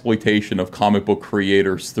insane exploitation of comic book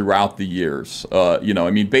creators throughout the years,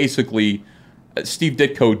 basically, Steve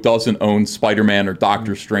Ditko doesn't own Spider-Man or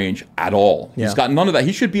Doctor Strange at all. Yeah. He's got none of that.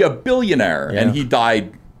 He should be a billionaire, and he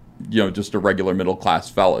died, just a regular middle-class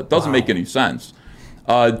fella. It doesn't make any sense.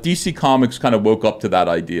 DC Comics kind of woke up to that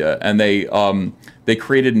idea, and they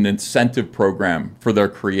created an incentive program for their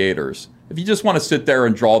creators. If you just want to sit there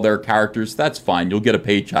and draw their characters, that's fine. You'll get a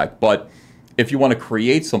paycheck. But if you want to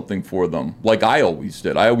create something for them, like I always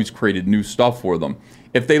did, I always created new stuff for them.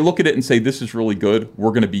 If they look at it and say, this is really good,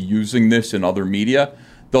 we're going to be using this in other media,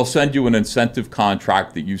 they'll send you an incentive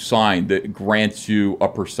contract that you sign that grants you a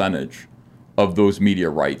percentage of those media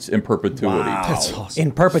rights in perpetuity. Wow. That's awesome.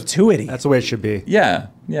 In perpetuity. That's the way it should be. Yeah.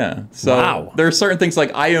 So there are certain things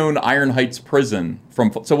like I own Iron Heights Prison.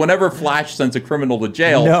 So whenever Flash sends a criminal to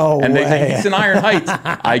jail he's in Iron Heights,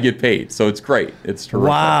 I get paid. So it's great. It's terrific.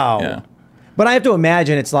 Wow. Yeah. But I have to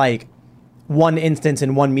imagine it's like one instance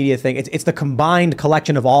in one media thing. It's the combined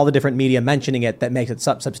collection of all the different media mentioning it that makes it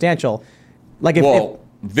substantial. Like if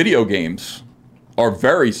video games are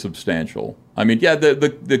very substantial. I mean, yeah,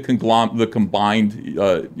 the combined,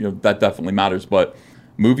 that definitely matters. But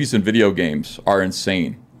movies and video games are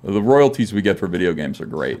insane. The royalties we get for video games are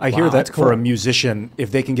great. I hear that for a musician,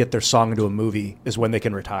 if they can get their song into a movie, is when they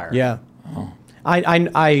can retire. Yeah. Oh.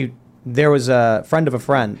 There was a friend of a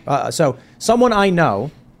friend. So someone I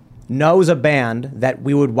know knows a band that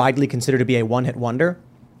we would widely consider to be a one-hit wonder.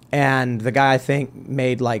 And the guy, I think,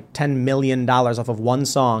 made like $10 million off of one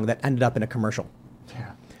song that ended up in a commercial.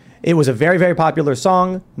 Yeah. It was a very, very popular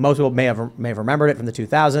song. Most people may have remembered it from the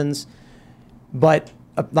 2000s. But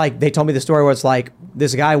like they told me the story where it's like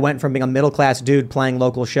this guy went from being a middle-class dude playing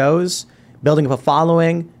local shows, building up a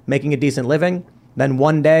following, making a decent living. Then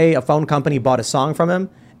one day a phone company bought a song from him,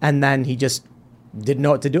 and then he just didn't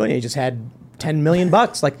know what to do, and he just had $10 million.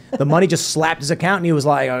 Like the money just slapped his account, and he was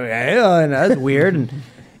like, okay, that's weird. And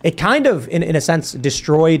it kind of, in a sense,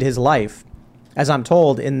 destroyed his life, as I'm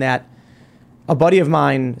told, in that a buddy of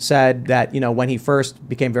mine said that, when he first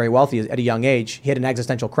became very wealthy at a young age, he had an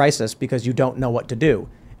existential crisis because you don't know what to do.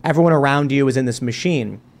 Everyone around you is in this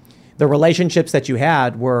machine. The relationships that you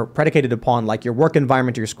had were predicated upon like your work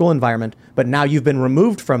environment or your school environment, but now you've been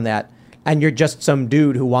removed from that, and you're just some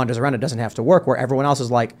dude who wanders around and doesn't have to work, where everyone else is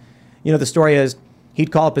like, the story is,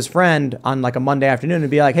 he'd call up his friend on like a Monday afternoon and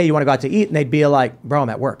be like, hey, you want to go out to eat? And they'd be like, bro, I'm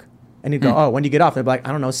at work. And he'd go, oh, when do you get off? And they'd be like,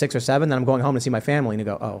 I don't know, 6 or 7. Then I'm going home to see my family. And he'd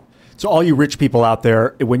go, oh. So all you rich people out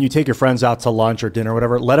there, when you take your friends out to lunch or dinner or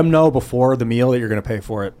whatever, let them know before the meal that you're going to pay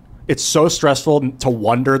for it. It's so stressful to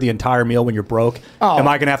wonder the entire meal when you're broke. Oh. Am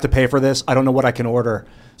I going to have to pay for this? I don't know what I can order.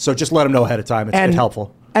 So just let them know ahead of time. It's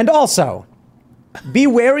helpful. And also, be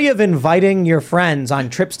wary of inviting your friends on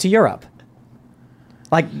trips to Europe.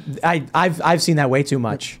 Like I've seen that way too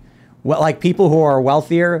much. Well, like people who are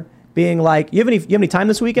wealthier being like, you have any time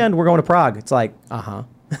this weekend? We're going to Prague. It's like,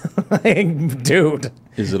 like, dude.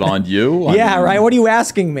 Is it on you? Right. What are you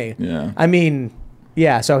asking me? Yeah. I mean,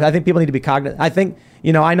 yeah. So I think people need to be cognizant. I think,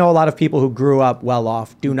 I know a lot of people who grew up well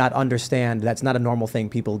off do not understand that's not a normal thing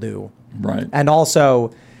people do. Right. And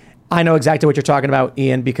also, I know exactly what you're talking about,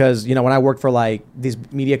 Ian, because, when I worked for like these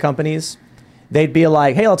media companies, they'd be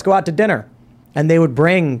like, "Hey, let's go out to dinner," and they would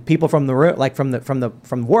bring people from the room, like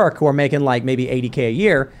from work, who are making like maybe $80K a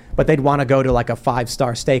year, but they'd want to go to like a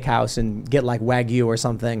 5-star steakhouse and get like Wagyu or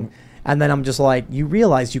something. And then I'm just like, you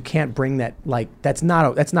realize you can't bring that. Like that's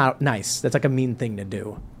not nice. That's like a mean thing to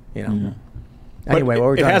do, you know. Yeah. Anyway, what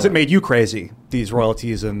were we it hasn't about? made you crazy, these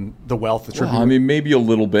royalties and the wealth attributed. Well, I mean, maybe a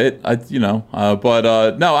little bit, no.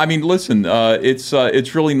 I mean, listen,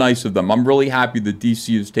 it's really nice of them. I'm really happy that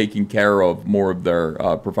DC is taking care of more of their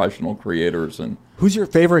professional creators. And who's your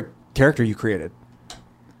favorite character you created?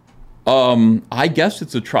 I guess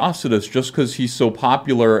it's Atrocitus, just because he's so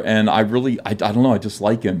popular, and I don't know, I just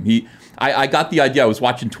like him. I got the idea. I was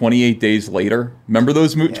watching 28 Days Later. Remember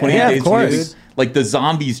those movies? 28 Yeah, Days of course. movies? Like the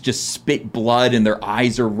zombies just spit blood and their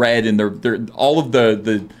eyes are red and they're all of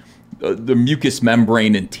the mucous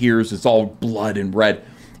membrane and tears. It's all blood and red.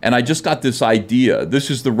 And I just got this idea. This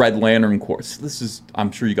is the Red Lantern Corps.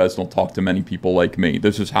 I'm sure you guys don't talk to many people like me.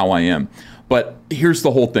 This is how I am. But here's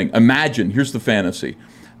the whole thing. Here's the fantasy.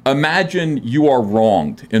 Imagine you are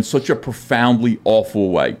wronged in such a profoundly awful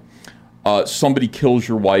way. Somebody kills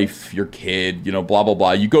your wife, your kid, blah, blah,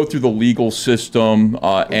 blah. You go through the legal system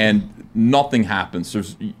and nothing happens.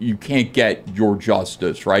 You can't get your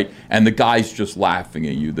justice, right? And the guy's just laughing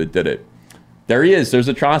at you that did it. There he is. There's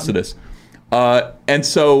Atrocitus. And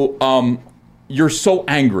so you're so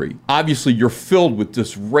angry. Obviously, you're filled with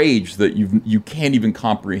this rage that you can't even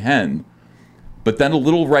comprehend. But then a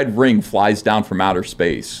little red ring flies down from outer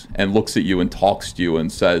space and looks at you and talks to you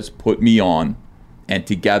and says, "Put me on, and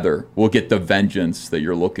together we'll get the vengeance that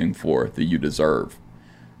you're looking for, that you deserve."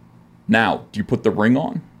 Now, do you put the ring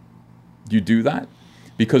on? Do you do that?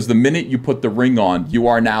 Because the minute you put the ring on, you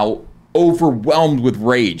are now overwhelmed with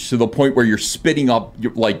rage to the point where you're spitting up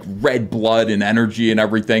like red blood and energy and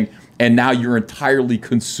everything, and now you're entirely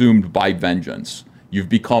consumed by vengeance. You've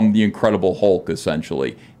become the Incredible Hulk,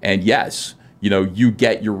 essentially. And yes, you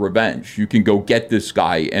get your revenge. You can go get this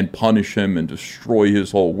guy and punish him and destroy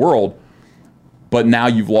his whole world, but now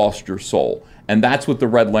you've lost your soul. And that's what the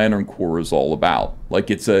Red Lantern Corps is all about.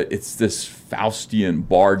 Like it's this Faustian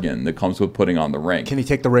bargain that comes with putting on the ring. Can you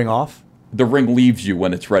take the ring off? The ring leaves you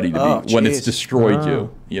when it's ready to be, when it's destroyed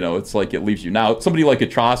you. It's like it leaves you. Now, somebody like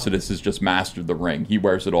Atrocitus has just mastered the ring. He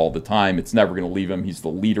wears it all the time. It's never going to leave him. He's the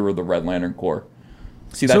leader of the Red Lantern Corps.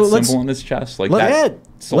 See that symbol on his chest? Like that.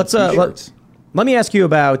 Let me ask you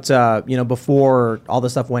about, before all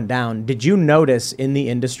this stuff went down, did you notice in the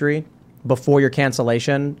industry, before your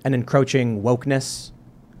cancellation, an encroaching wokeness,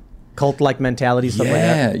 cult-like mentality, stuff like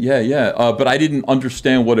that? Yeah. But I didn't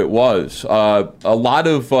understand what it was. A lot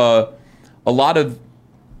of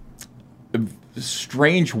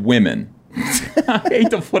strange women. I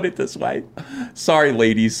hate to put it this way. Sorry,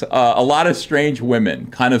 ladies. A lot of strange women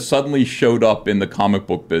kind of suddenly showed up in the comic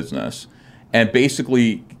book business and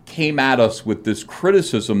basically came at us with this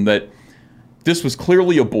criticism that this was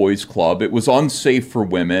clearly a boys' club. It was unsafe for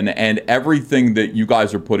women, and everything that you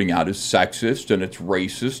guys are putting out is sexist, and it's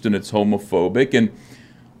racist, and it's homophobic. And,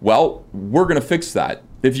 well, we're going to fix that.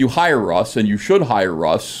 If you hire us, and you should hire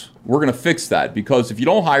us, we're going to fix that. Because if you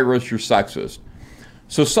don't hire us, you're sexist.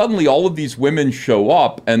 So suddenly all of these women show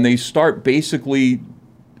up, and they start basically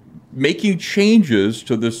making changes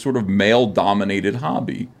to this sort of male-dominated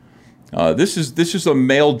hobby. This is a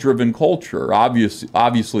male-driven culture.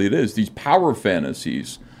 Obviously it is. These power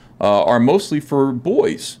fantasies are mostly for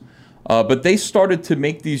boys. But they started to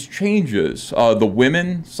make these changes. The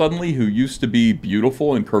women, suddenly, who used to be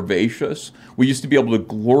beautiful and curvaceous, we used to be able to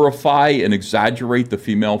glorify and exaggerate the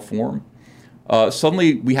female form.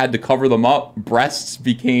 Suddenly, we had to cover them up. Breasts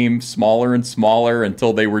became smaller and smaller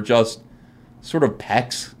until they were just sort of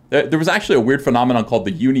pecs. There was actually a weird phenomenon called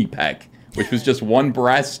the uni-pec, which was just one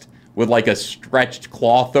breast with like a stretched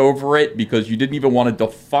cloth over it because you didn't even want to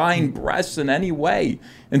define breasts in any way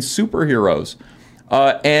in superheroes.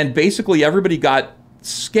 And basically everybody got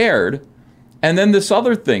scared. And then this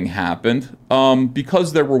other thing happened.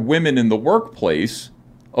 Because there were women in the workplace,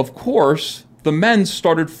 of course, the men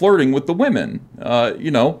started flirting with the women.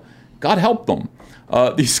 God help them.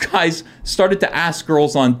 These guys started to ask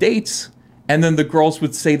girls on dates, and then the girls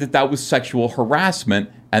would say that was sexual harassment.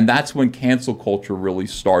 And that's when cancel culture really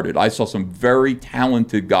started. I saw some very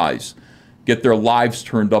talented guys get their lives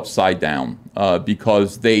turned upside down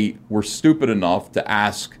because they were stupid enough to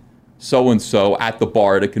ask so-and-so at the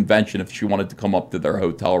bar at a convention if she wanted to come up to their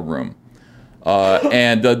hotel room.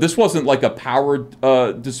 And this wasn't like a power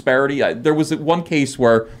disparity. There was one case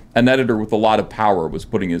where an editor with a lot of power was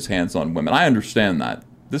putting his hands on women. I understand that.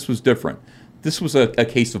 This was different. This was a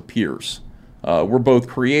case of peers. We're both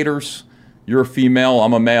creators. You're a female,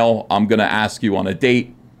 I'm a male, I'm going to ask you on a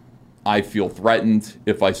date. I feel threatened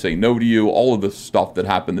if I say no to you, all of the stuff that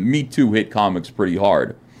happened. The Me Too hit comics pretty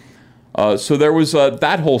hard. So there was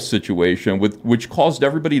that whole situation which caused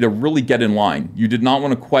everybody to really get in line. You did not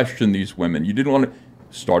want to question these women. You didn't want to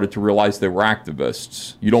started to realize they were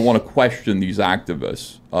activists. You don't want to question these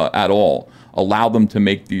activists at all. Allow them to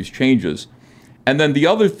make these changes. And then the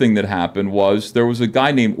other thing that happened was there was a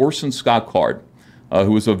guy named Orson Scott Card,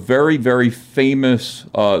 who was a very, very famous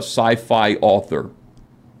sci-fi author.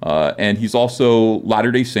 And he's also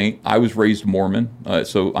Latter-day Saint. I was raised Mormon,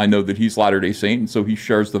 so I know that he's Latter-day Saint, and so he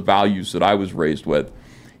shares the values that I was raised with.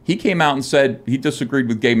 He came out and said he disagreed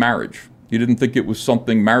with gay marriage. He didn't think it was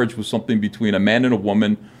something, marriage was something between a man and a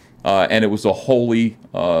woman, and it was a holy,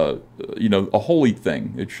 a holy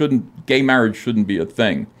thing. Gay marriage shouldn't be a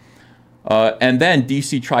thing. And then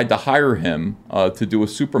DC tried to hire him to do a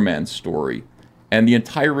Superman story, and the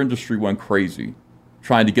entire industry went crazy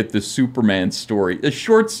trying to get this Superman story, a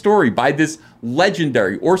short story by this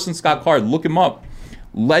legendary Orson Scott Card, look him up,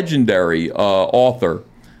 legendary author,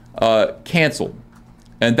 canceled.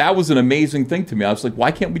 And that was an amazing thing to me. I was like,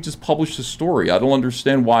 why can't we just publish the story? I don't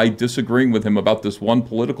understand why disagreeing with him about this one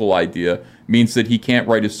political idea means that he can't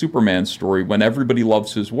write a Superman story when everybody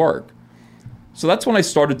loves his work. So that's when I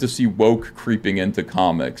started to see woke creeping into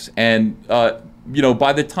comics. And,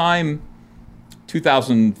 by the time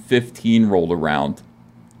 2015 rolled around,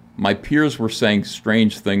 my peers were saying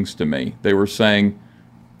strange things to me. They were saying,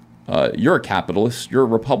 you're a capitalist. You're a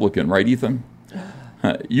Republican, right, Ethan?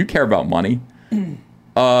 You care about money.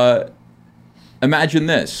 Imagine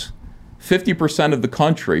this. 50% of the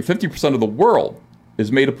country, 50% of the world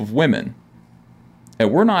is made up of women.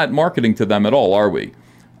 And we're not marketing to them at all, are we?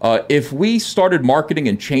 If we started marketing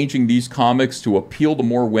and changing these comics to appeal to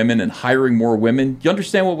more women and hiring more women, do you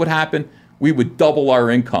understand what would happen? We would double our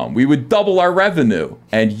income. We would double our revenue.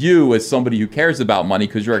 And you, as somebody who cares about money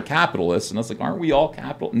because you're a capitalist, and I was like, aren't we all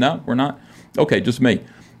capital? No, we're not. Okay, just me.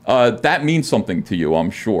 That means something to you, I'm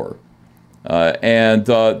sure. And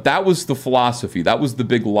that was the philosophy. That was the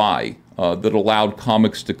big lie that allowed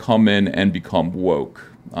comics to come in and become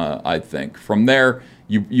woke, I think. From there,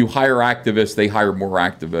 you hire activists, they hire more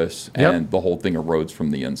activists, and the whole thing erodes from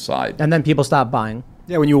the inside. And then people stop buying.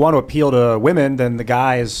 Yeah, when you want to appeal to women, then the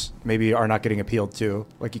guys maybe are not getting appealed to.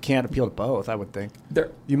 Like, you can't appeal to both, I would think.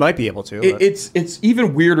 You might be able to. It's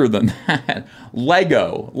even weirder than that.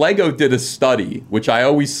 Lego did a study, which I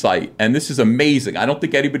always cite, and this is amazing. I don't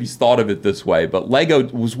think anybody's thought of it this way, but Lego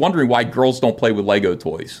was wondering why girls don't play with Lego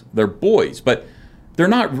toys. They're boys, but they're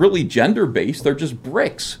not really gender-based. They're just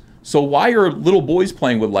bricks. So why are little boys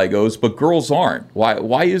playing with Legos, but girls aren't?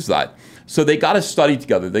 Why is that? So they got a study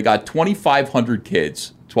together. They got 2,500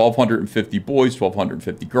 kids, 1,250 boys,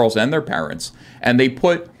 1,250 girls, and their parents. And they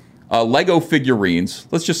put Lego figurines,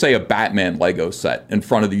 let's just say a Batman Lego set, in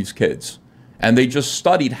front of these kids. And they just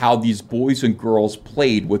studied how these boys and girls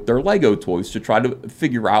played with their Lego toys to try to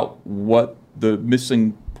figure out what the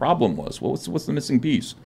missing problem was. What's the missing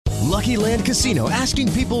piece? Lucky Land Casino,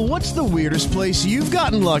 asking people, what's the weirdest place you've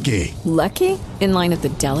gotten lucky? Lucky? In line at the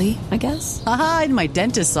deli, I guess? Aha, in my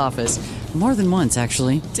dentist's office. More than once,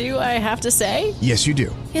 actually. Do I have to say? Yes, you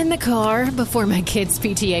do. In the car before my kids'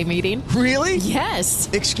 PTA meeting. Really? Yes.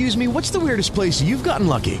 Excuse me, what's the weirdest place you've gotten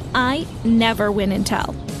lucky? I never win and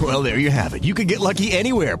tell. Well, there you have it. You can get lucky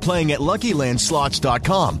anywhere, playing at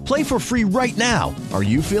LuckyLandSlots.com. Play for free right now. Are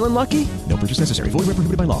you feeling lucky? No purchase necessary. Void where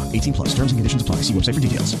prohibited by law. 18 plus. Terms and conditions apply. See website for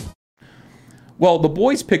details. Well, the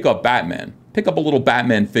boys pick up Batman, pick up a little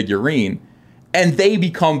Batman figurine, and they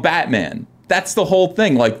become Batman. That's the whole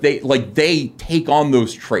thing. They take on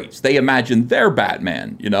those traits. They imagine they're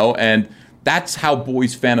Batman, and that's how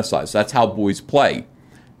boys fantasize. That's how boys play.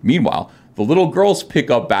 Meanwhile, the little girls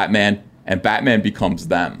pick up Batman, and Batman becomes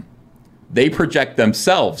them. They project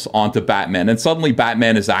themselves onto Batman, and suddenly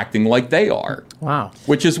Batman is acting like they are. Wow.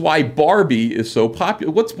 Which is why Barbie is so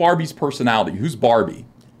popular. What's Barbie's personality? Who's Barbie?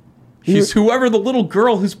 She's whoever the little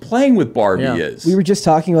girl who's playing with Barbie is. We were just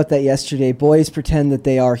talking about that yesterday. Boys pretend that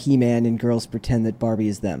they are He-Man and girls pretend that Barbie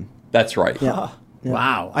is them. That's right. Yeah. Yeah.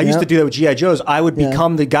 Wow. I used to do that with G.I. Joes. I would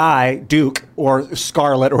become the guy, Duke or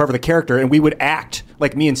Scarlet or whoever the character, and we would act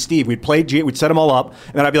like me and Steve. We'd play we'd set them all up,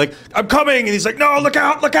 and then I'd be like, I'm coming! And he's like, no, look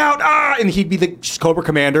out, ah! And he'd be the Cobra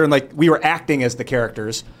Commander, and we were acting as the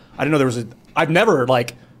characters. I didn't know I've never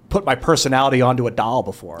put my personality onto a doll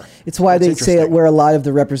before. It's why they say it where a lot of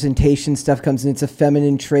the representation stuff comes in. It's a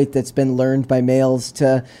feminine trait that's been learned by males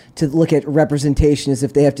to look at representation as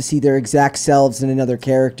if they have to see their exact selves in another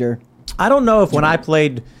character. I don't know if when I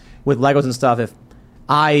played with Legos and stuff, if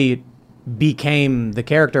I became the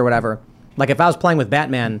character or whatever. Like if I was playing with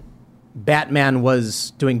Batman, Batman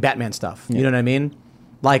was doing Batman stuff. You know what I mean?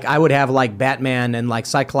 Like I would have like Batman and like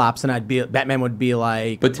Cyclops, and Batman would be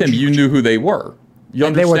like. But Tim, you knew who they were. You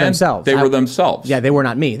understand? They were themselves. They were themselves. Yeah, they were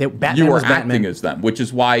not me. Batman you were was acting Batman. as them, which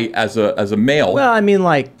is why, as a male. Well, I mean,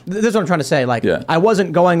 like this is what I'm trying to say. Like, I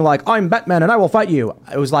wasn't going like I'm Batman and I will fight you.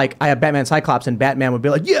 It was like I have Batman, Cyclops, and Batman would be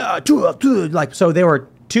like, yeah, like so. They were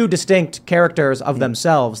two distinct characters of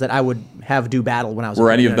themselves that I would have do battle when I was.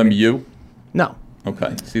 Were any of them you? No.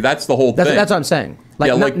 Okay. See, that's the whole thing. That's what I'm saying.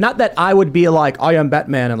 Like, not that I would be like I am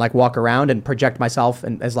Batman and like walk around and project myself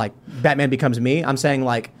and as like Batman becomes me. I'm saying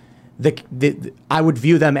like. I would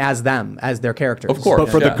view them as their characters. Of course. But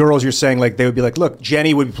for the girls, you're saying like they would be like, look,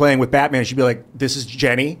 Jenny would be playing with Batman. She'd be like, this is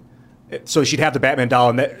Jenny. So she'd have the Batman doll,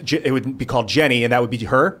 and it would be called Jenny, and that would be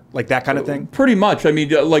her, like that kind of thing. Pretty much. I mean,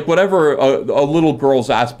 like whatever a little girl's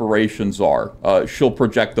aspirations are, she'll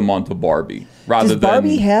project them onto Barbie. Does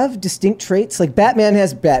Barbie have distinct traits? Like Batman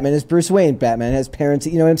has Bruce Wayne. Batman has parents.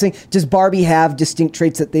 You know what I'm saying? Does Barbie have distinct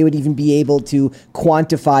traits that they would even be able to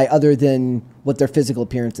quantify other than what their physical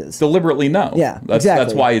appearance is? Deliberately, no. Yeah, exactly.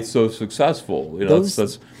 That's why it's so successful. You know,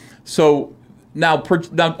 so now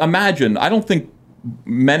imagine. I don't think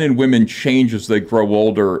men and women change as they grow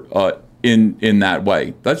older in that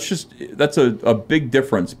way. That's a big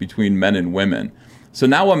difference between men and women. So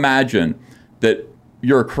now imagine that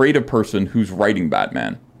you're a creative person who's writing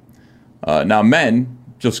Batman. Now men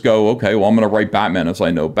just go, okay, well, I'm going to write Batman as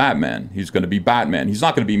I know Batman. He's going to be Batman. He's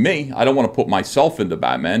not going to be me. I don't want to put myself into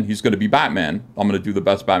Batman. He's going to be Batman. I'm going to do the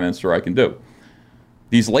best Batman story I can do.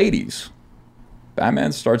 These ladies,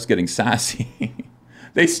 Batman starts getting sassy.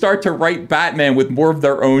 They start to write Batman with more of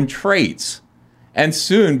their own traits. And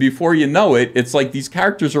soon, before you know it, it's like these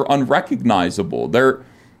characters are unrecognizable. They're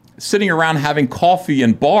sitting around having coffee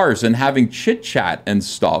in bars and having chit-chat and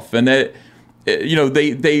stuff. And they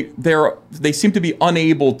seem to be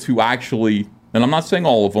unable to actually, and I'm not saying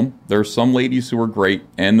all of them. There are some ladies who are great.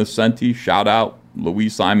 Ann Nocenti, shout out,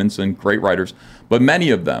 Louise Simonson, great writers. But many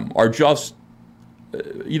of them are just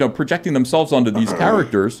projecting themselves onto these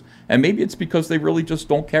characters, and maybe it's because they really just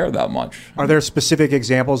don't care that much. Are there specific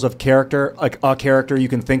examples of character, like a character you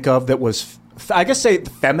can think of that was, I guess, say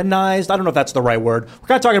feminized? I don't know if that's the right word. We're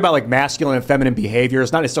kind of talking about like masculine and feminine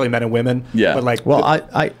behaviors, not necessarily men and women. Yeah. But like, well,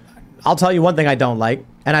 I'll tell you one thing I don't like,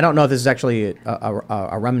 and I don't know if this is actually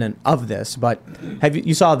a remnant of this, but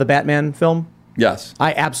you saw the Batman film? Yes.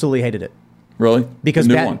 I absolutely hated it. Really? Because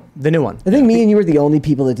the new one. I think me and you were the only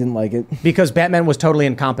people that didn't like it. Because Batman was totally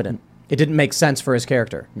incompetent. It didn't make sense for his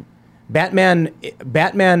character. Batman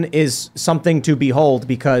is something to behold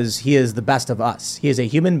because he is the best of us. He is a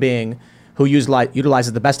human being who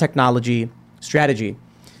utilizes the best technology, strategy.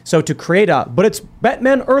 So to create but it's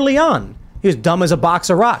Batman early on. He was dumb as a box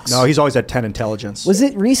of rocks. No, he's always had 10 intelligence. Was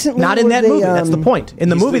it recently? Not in that movie. That's the point. In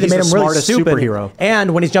the movie, they made him really stupid. Superhero.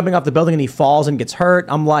 And when he's jumping off the building and he falls and gets hurt,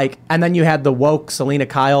 I'm like, and then you had the woke Selena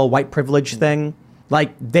Kyle white privilege thing.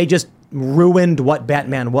 Like, they just ruined what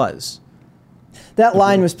Batman was. That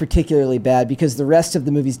line was particularly bad because the rest of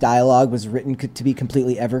the movie's dialogue was written to be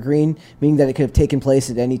completely evergreen, meaning that it could have taken place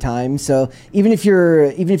at any time. So even if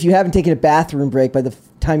you haven't taken a bathroom break by the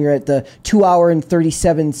time you're at the 2 hour and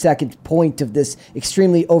 37 second point of this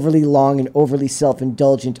extremely overly long and overly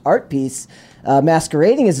self-indulgent art piece,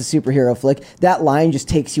 masquerading as a superhero flick, that line just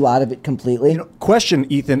takes you out of it completely. Question,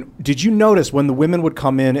 Ethan, did you notice when the women would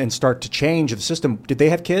come in and start to change the system, did they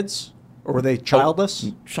have kids? Or were they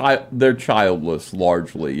childless? They're childless,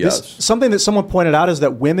 largely, yes. Something that someone pointed out is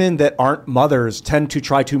that women that aren't mothers tend to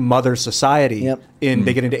try to mother society. Yep.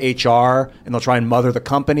 They get into HR, and they'll try and mother the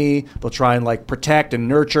company. They'll try and like protect and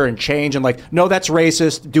nurture and change. And like, no, that's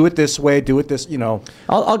racist. Do it this way. Do it this.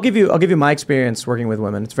 I'll give you my experience working with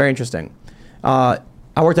women. It's very interesting. I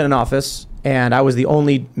worked in an office, and I was the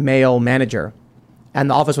only male manager,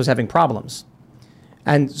 and the office was having problems,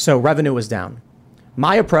 and so revenue was down.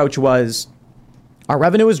 My approach was, our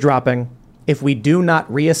revenue is dropping. If we do not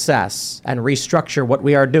reassess and restructure what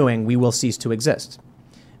we are doing, we will cease to exist.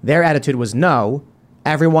 Their attitude was, no,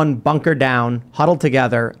 everyone bunker down, huddle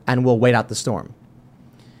together, and we'll wait out the storm.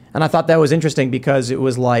 And I thought that was interesting because it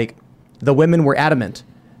was like the women were adamant.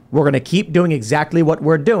 We're going to keep doing exactly what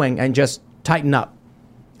we're doing and just tighten up.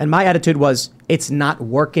 And my attitude was, it's not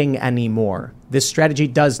working anymore. This strategy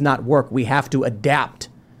does not work. We have to adapt.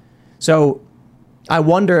 So I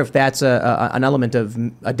wonder if that's an element of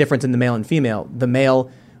a difference in the male and female. The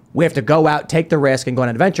male, we have to go out, take the risk, and go on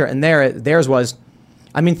an adventure. And theirs was,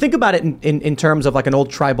 I mean, think about it in terms of like an old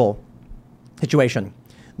tribal situation.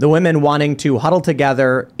 The women wanting to huddle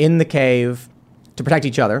together in the cave to protect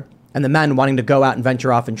each other, and the men wanting to go out and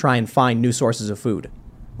venture off and try and find new sources of food,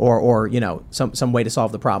 or some way to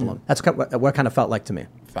solve the problem. That's what it kind of felt like to me.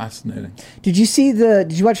 Fascinating. Did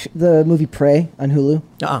you watch the movie Prey on Hulu?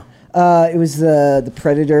 It was the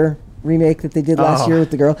Predator remake that they did last year with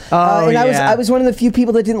the girl. And I was one of the few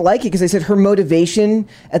people that didn't like it because I said her motivation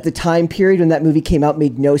at the time period when that movie came out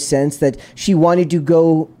made no sense, that she wanted to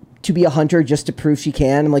go to be a hunter just to prove she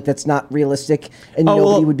can. I'm like, that's not realistic, and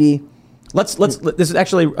nobody would be. Let's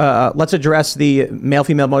address the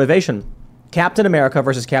male-female motivation. Captain America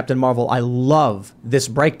versus Captain Marvel. I love this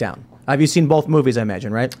breakdown. Have you seen both movies, I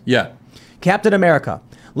imagine, right? Yeah. Captain America.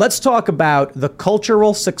 Let's talk about the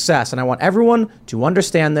cultural success. And I want everyone to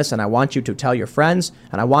understand this, and I want you to tell your friends,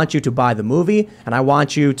 and I want you to buy the movie, and I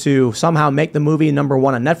want you to somehow make the movie number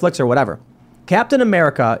one on Netflix or whatever. Captain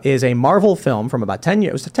America is a Marvel film from about 10 years.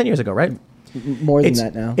 It was 10 years ago, right? More than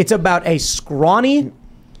that now. It's about a scrawny,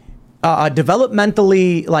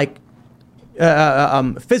 developmentally,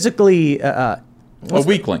 physically... a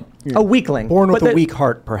weakling. A weakling. Born with a weak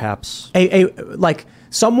heart, perhaps.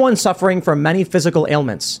 Someone suffering from many physical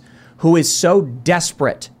ailments who is so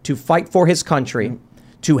desperate to fight for his country,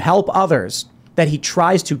 to help others, that he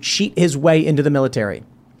tries to cheat his way into the military.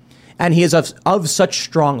 And he is of such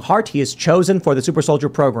strong heart, he is chosen for the Super Soldier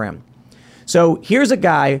program. So here's a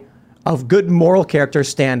guy of good moral character,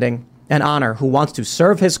 standing, and honor who wants to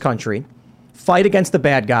serve his country, fight against the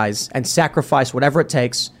bad guys, and sacrifice whatever it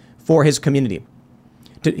takes for his community.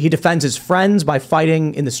 He defends his friends by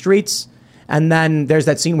fighting in the streets, and then there's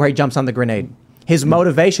that scene where he jumps on the grenade. His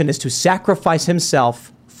motivation is to sacrifice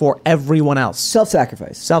himself for everyone else.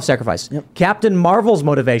 Self-sacrifice. Yep. Captain Marvel's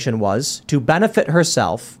motivation was to benefit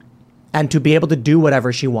herself and to be able to do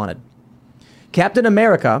whatever she wanted. Captain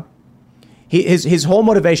America, his whole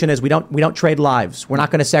motivation is we don't trade lives. We're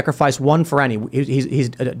not going to sacrifice one for any. He's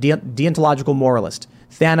a deontological moralist.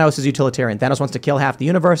 Thanos is utilitarian. Thanos wants to kill half the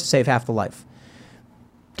universe, save half the life.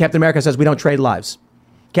 Captain America says we don't trade lives.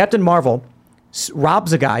 Captain Marvel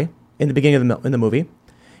robs a guy in the beginning of the movie.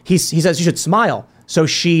 He says you should smile. So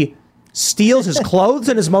she steals his clothes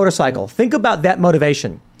and his motorcycle. Think about that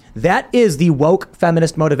motivation. That is the woke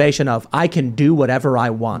feminist motivation of I can do whatever I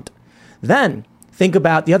want. Then think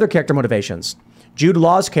about the other character motivations. Jude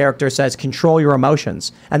Law's character says control your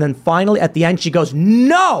emotions. And then finally at the end she goes,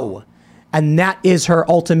 no! And that is her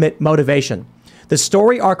ultimate motivation. The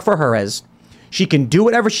story arc for her is she can do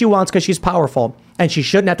whatever she wants because she's powerful, and she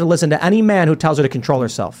shouldn't have to listen to any man who tells her to control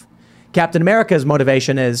herself. Captain America's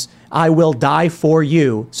motivation is, I will die for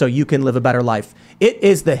you so you can live a better life. It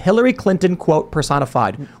is the Hillary Clinton quote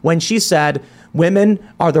personified when she said, women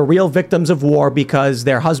are the real victims of war because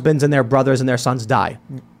their husbands and their brothers and their sons die.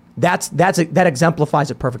 That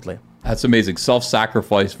exemplifies it perfectly. That's amazing.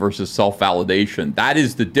 Self-sacrifice versus self-validation. That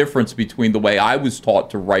is the difference between the way I was taught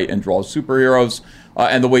to write and draw superheroes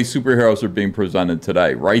and the way superheroes are being presented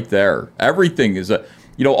today. Right there. Everything is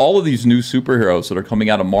all of these new superheroes that are coming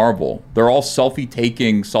out of Marvel, they're all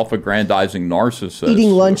selfie-taking, self-aggrandizing narcissists.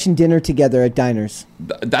 Eating lunch and dinner together at diners.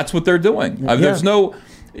 That's what they're doing. There's no...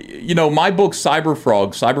 my book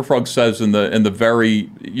Cyberfrog says in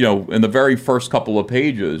the very first couple of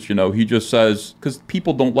pages, he just says, because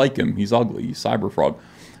people don't like him, he's ugly, he's Cyberfrog.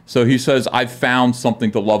 So he says, I've found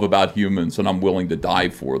something to love about humans and I'm willing to die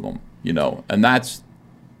for them, and that's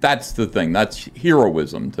the thing. That's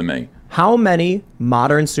heroism to me. How many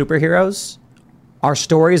modern superheroes are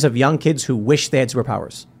stories of young kids who wish they had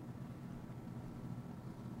superpowers?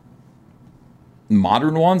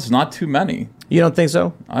 Modern ones, not too many. You don't think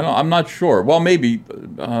so? I'm not sure. Well, maybe.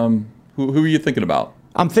 Who are you thinking about?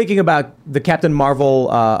 I'm thinking about the Captain Marvel.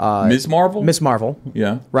 Ms. Marvel? Miss Marvel.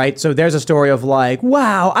 Yeah. Right? So there's a story of like,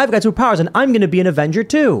 wow, I've got superpowers and I'm going to be an Avenger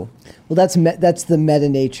too. Well, that's the meta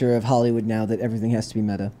nature of Hollywood now, that everything has to be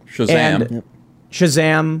meta. Shazam.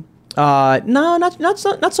 Shazam. No, not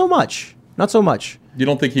so much. Not so much. You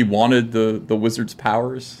don't think he wanted the wizard's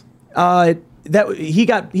powers? That he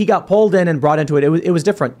got pulled in and brought into it. It was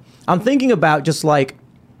different. I'm thinking about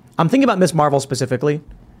Miss Marvel specifically,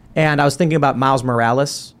 and I was thinking about Miles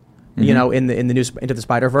Morales, in the new Into the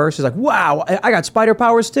Spider-Verse. He's like, wow, I got spider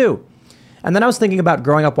powers too. And then I was thinking about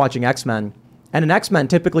growing up watching X-Men, and in X-Men,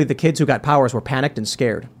 typically the kids who got powers were panicked and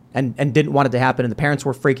scared and didn't want it to happen, and the parents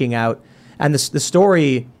were freaking out. And the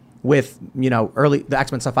story with the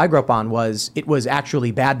X-Men stuff I grew up on was it was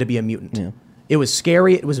actually bad to be a mutant. Yeah. It was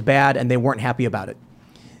scary, it was bad, and they weren't happy about it.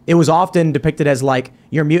 It was often depicted as like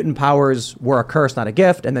your mutant powers were a curse, not a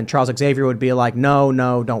gift. And then Charles Xavier would be like, no,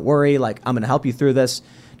 don't worry. Like, I'm going to help you through this.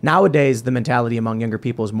 Nowadays, the mentality among younger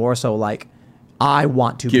people is more so like, I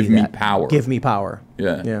want to give me power. Give me power.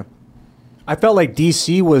 Yeah. I felt like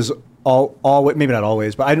DC was all maybe not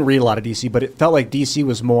always, but I didn't read a lot of DC, but it felt like DC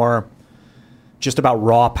was more just about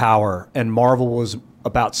raw power and Marvel was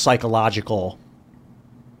about psychological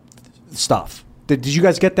stuff. Did you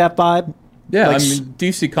guys get that vibe? Yeah, I mean,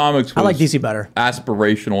 DC Comics was I like DC better.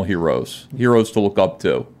 Aspirational heroes to look up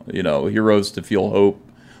to, heroes to feel hope.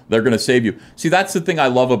 They're going to save you. See, that's the thing I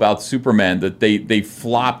love about Superman, that they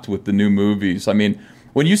flopped with the new movies. I mean,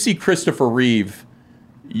 when you see Christopher Reeve,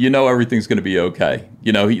 everything's going to be okay.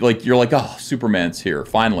 You're like, oh, Superman's here,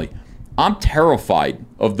 finally. I'm terrified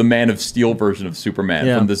of the Man of Steel version of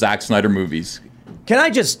Superman from the Zack Snyder movies. Can I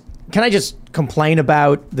just complain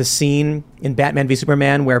about the scene in Batman v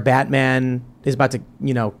Superman where Batman is about to,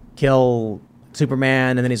 kill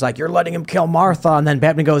Superman, and then he's like, "You're letting him kill Martha," and then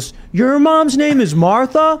Batman goes, "Your mom's name is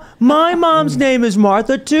Martha? My mom's name is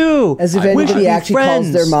Martha too." As if anybody actually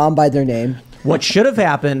calls their mom by their name. What should have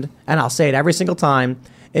happened, and I'll say it every single time,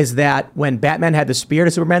 is that when Batman had the spear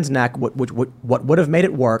to Superman's neck, what would have made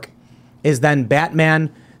it work is then Batman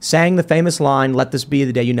sang the famous line, "Let this be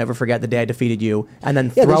the day you never forget, the day I defeated you," and then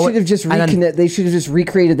they should have just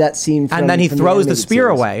recreated that scene. And then he throws the spear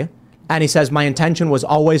away, and he says, "My intention was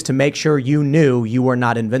always to make sure you knew you were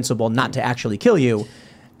not invincible, not to actually kill you."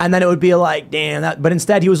 And then it would be like, damn, but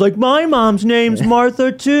instead he was like, "My mom's name's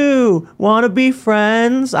Martha too. Want to be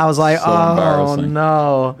friends?" I was like, oh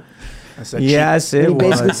no. Yes, it he was.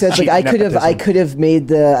 basically says, like, I could have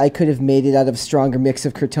made it out of stronger mix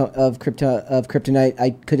of kryptonite.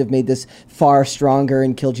 I could have made this far stronger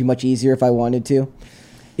and killed you much easier if I wanted to.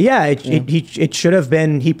 Yeah, it should have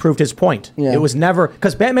been. He proved his point. Yeah. It was never,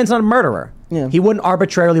 because Batman's not a murderer. Yeah. He wouldn't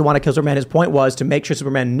arbitrarily want to kill Superman. His point was to make sure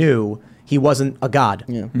Superman knew he wasn't a god.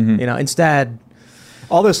 Yeah. Mm-hmm. Instead,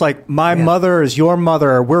 all this like my mother is your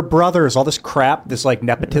mother, we're brothers. All this crap, this like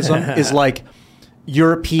nepotism is like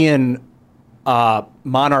European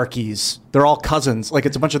monarchies. They're all cousins. Like,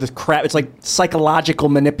 it's a bunch of this crap. It's like psychological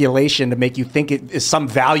manipulation to make you think it is some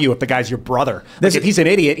value if the guy's your brother. If he's an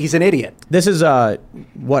idiot, he's an idiot. This is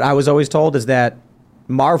what I was always told, is that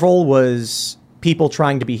Marvel was people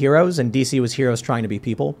trying to be heroes and DC was heroes trying to be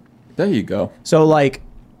people. There you go. So like,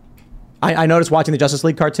 I noticed watching the Justice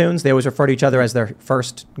League cartoons, they always refer to each other as their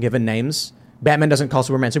first given names. Batman doesn't call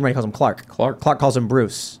Superman Superman, he calls him Clark. Clark calls him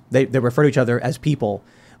Bruce. They refer to each other as people,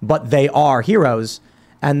 but they are heroes.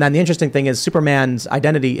 And then the interesting thing is Superman's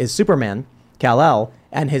identity is Superman, Kal-El,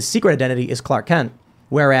 and his secret identity is Clark Kent.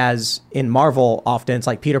 Whereas in Marvel, often it's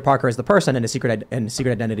like Peter Parker is the person and his secret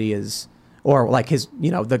identity is, or like his,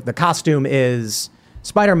 the costume is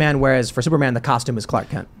Spider-Man, whereas for Superman, the costume is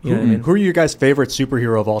Clark Kent. You know what I mean? Who are your guys' favorite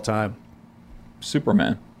superhero of all time?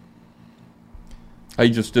 Superman. He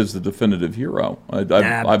just is the definitive hero. I believe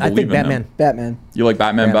I think Batman. in him. Batman. You like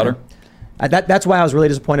Batman better? That's why I was really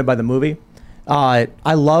disappointed by the movie. I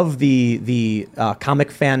love the comic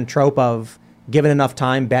fan trope of, given enough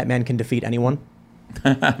time, Batman can defeat anyone.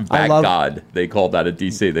 God, they called that at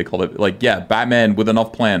DC. They called it Batman with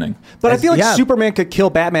enough planning. But I feel like Superman could kill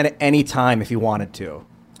Batman at any time if he wanted to.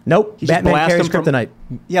 Nope, Batman carries kryptonite.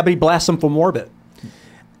 Yeah, but he blasts him from orbit.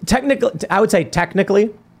 Technically, I would say technically,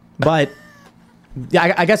 but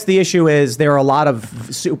I guess the issue is there are a lot of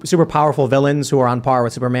super powerful villains who are on par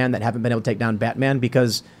with Superman that haven't been able to take down Batman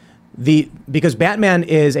because Batman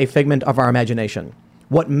is a figment of our imagination.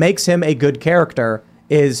 What makes him a good character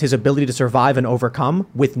is his ability to survive and overcome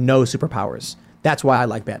with no superpowers. That's why I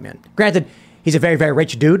like Batman. Granted, he's a very, very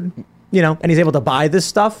rich dude, and he's able to buy this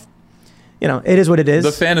stuff. It is what it is.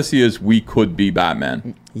 The fantasy is we could be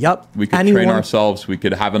Batman. Yep. We could train ourselves. We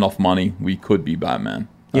could have enough money. We could be Batman.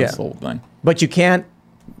 That's the whole thing. But you can't,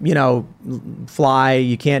 fly.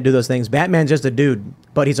 You can't do those things. Batman's just a dude,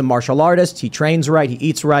 but he's a martial artist. He trains right. He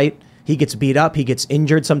eats right. He gets beat up. He gets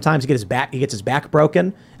injured sometimes. He gets his back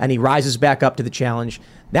broken, and he rises back up to the challenge.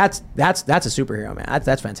 That's a superhero, man.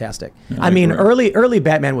 That's fantastic. Yeah, I mean, early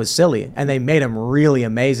Batman was silly, and they made him really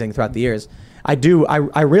amazing throughout the years.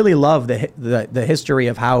 I really love the history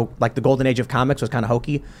of how, like, the golden age of comics was kind of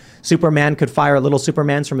hokey. Superman could fire little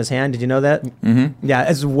Supermans from his hand. Did you know that? Mm-hmm.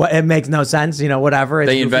 Yeah, it makes no sense. Whatever.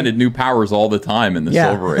 They invented new powers all the time in the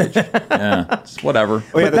Silver Age. Yeah, it's whatever.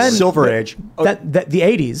 Oh yeah, the Silver Age. The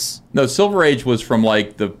 80s. No, Silver Age was from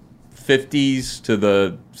like the 50s to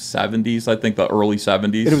the 70s. I think the early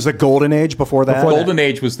 70s. It was the Golden Age before that. Golden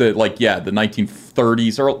Age was the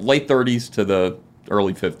 1930s or late 30s to the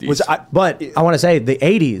early 50s. But I want to say the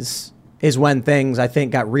 80s is when things, I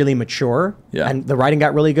think, got really mature and the writing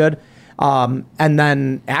got really good. And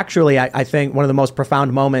then actually, I think one of the most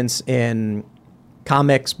profound moments in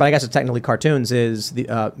comics, but I guess it's technically cartoons, is the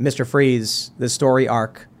Mr. Freeze, the story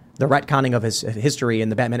arc, the retconning of his history in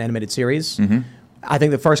the Batman animated series. Mm-hmm. I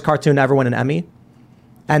think the first cartoon to ever win an Emmy.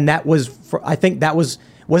 And that was,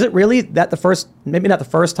 was it really that the first, maybe not the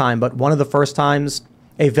first time, but one of the first times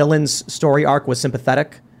a villain's story arc was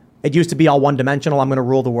sympathetic It used to be all one-dimensional. I'm going to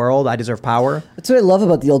rule the world. I deserve power. That's what I love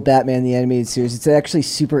about the old Batman, the animated series. It's actually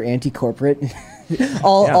super anti-corporate.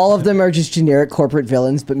 All of them are just generic corporate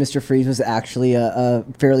villains, but Mr. Freeze was actually a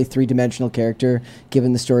fairly three-dimensional character,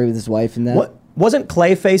 given the story with his wife and that. Wasn't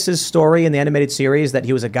Clayface's story in the animated series that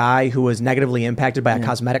he was a guy who was negatively impacted by a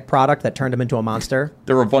cosmetic product that turned him into a monster?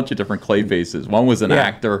 There were a bunch of different Clayfaces. One was an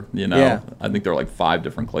actor, I think there were like 5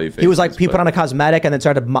 different Clayfaces. He was like, he put on a cosmetic and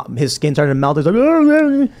then his skin started to melt. He was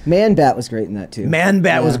like, Man-Bat was great in that too.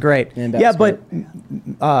 Man-Bat was great. Man-Bat was but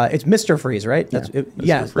it's Mr. Freeze, right?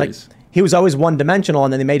 Mr. Freeze. Like, he was always one-dimensional,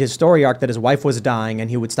 and then they made his story arc that his wife was dying, and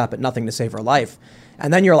he would stop at nothing to save her life.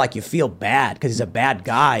 And then you're like, you feel bad because he's a bad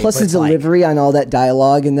guy. Plus, his delivery on all that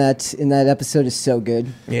dialogue in that episode is so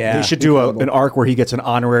good. Yeah, they should do an arc where he gets an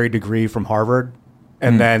honorary degree from Harvard,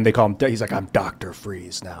 and then they call him. He's like, I'm Dr.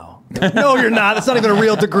 Freeze now. No, you're not. That's not even a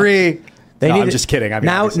real degree. I'm just kidding. I mean,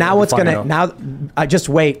 now what's gonna just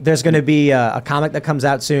wait. There's gonna be a comic that comes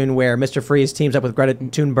out soon where Mr. Freeze teams up with Greta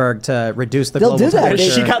Thunberg to reduce the global temperature.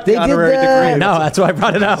 She got the honorary degree. No, that's why I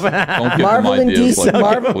brought it up. Don't give Marvel them and ideas DC.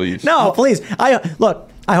 like that, please. No, please.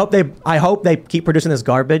 I hope they keep producing this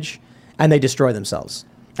garbage and they destroy themselves.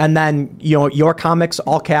 And then, your comics,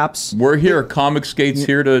 all caps. We're here. Comicsgate's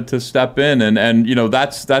here to step in. And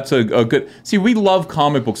that's a good... See, we love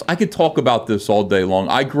comic books. I could talk about this all day long.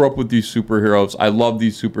 I grew up with these superheroes. I love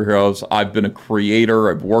these superheroes. I've been a creator.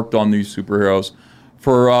 I've worked on these superheroes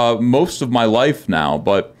for most of my life now.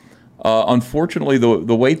 But unfortunately,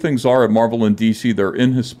 the way things are at Marvel and DC, they're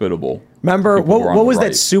inhospitable. Remember, what was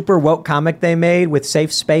that super woke comic they made with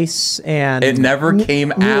Safe Space? And it never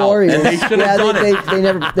came out. Warriors. And they should have done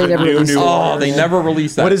it. They never released it. Oh, they never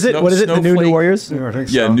released that. What is it? The New Warriors?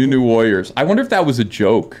 Yeah, New Warriors. I wonder if that was a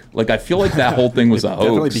joke. Like, I feel like that whole thing was a hoax.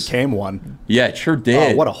 Definitely became one. Yeah, it sure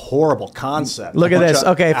did. Oh, what a horrible concept. Look at this.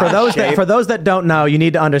 Okay, for those that don't know, you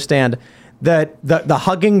need to understand that the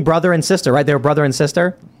hugging brother and sister, right? They were brother and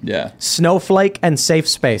sister. Yeah. Snowflake and Safe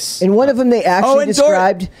Space. And one of them they actually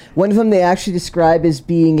describe as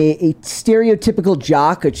being a stereotypical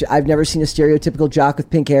jock, which I've never seen a stereotypical jock with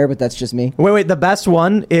pink hair, but that's just me. Wait. The best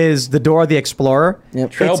one is the Dora the Explorer. Yep.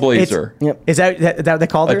 Trailblazer. Yep. Is that they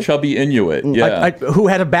called her? A chubby Inuit. Yeah. Who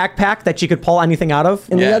had a backpack that she could pull anything out of.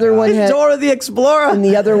 And the other one had Dora the Explorer. And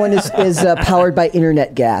the other one is powered by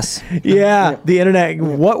internet gas. Yeah, the internet.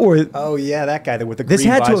 What were? Oh yeah, that guy with the This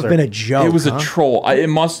green had to visor. have been a joke. It was a troll. It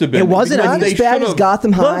must have been. It wasn't. Not as bad as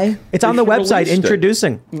Gotham High. Look, it's on the website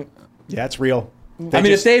introducing. Yeah, it's real.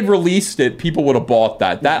 If they had released it, people would have bought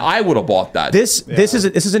that. I would have bought that. This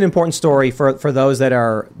is an important story for those that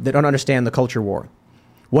don't understand the culture war.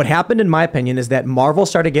 What happened, in my opinion, is that Marvel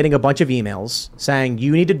started getting a bunch of emails saying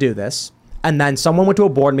you need to do this, and then someone went to a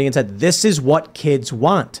board meeting and said this is what kids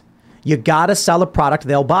want. You got to sell a product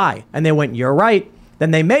they'll buy, and they went, you're right.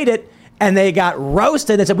 Then they made it, and they got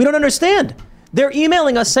roasted and said we don't understand. They're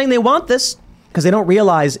emailing us saying they want this because they don't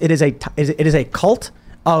realize it is a cult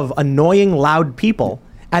of annoying, loud people,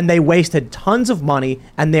 and they wasted tons of money,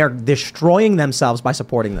 and they're destroying themselves by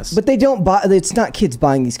supporting this. But they don't buy. It's not kids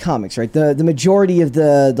buying these comics, right? The majority of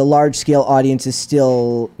the large scale audience is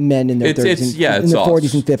still men in their 30s, in their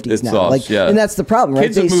 40s and 50s it's now. us, yeah. And that's the problem, right?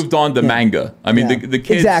 Kids have moved on to manga. I mean, the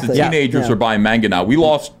kids, the teenagers are buying manga now. We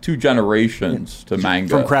lost 2 generations to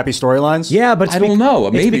manga from crappy storylines. Yeah, but I don't know.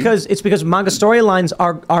 Maybe it's because manga storylines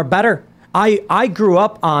are better. I grew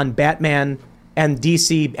up on Batman and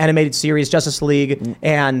DC animated series, Justice League,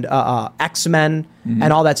 and X-Men,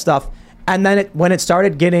 and all that stuff. And then when it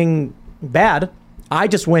started getting bad, I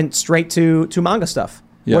just went straight to manga stuff,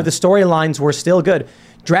 where the storylines were still good.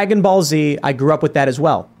 Dragon Ball Z, I grew up with that as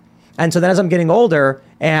well. And so then as I'm getting older,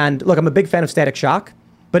 and look, I'm a big fan of Static Shock,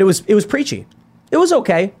 but it was preachy. It was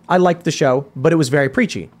okay. I liked the show, but it was very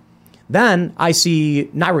preachy. Then I see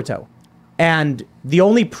Naruto, and the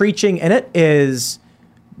only preaching in it is,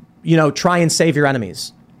 try and save your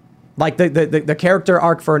enemies. Like the character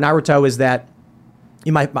arc for Naruto is that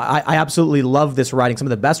I absolutely love this writing. Some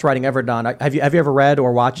of the best writing ever done. Have you ever read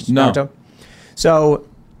or watched Naruto? So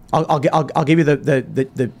I'll give you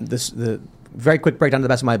the very quick breakdown to the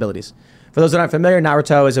best of my abilities. For those that aren't familiar,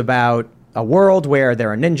 Naruto is about a world where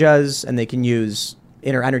there are ninjas and they can use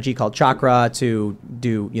inner energy called chakra to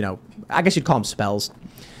do, I guess you'd call them spells.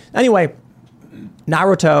 Anyway,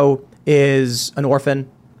 Naruto is an orphan.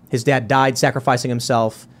 His dad died sacrificing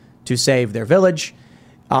himself to save their village.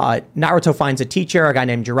 Naruto finds a teacher, a guy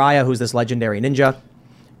named Jiraiya, who's this legendary ninja.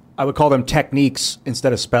 I would call them techniques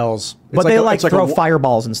instead of spells. But they throw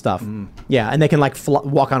fireballs and stuff. Yeah, and they can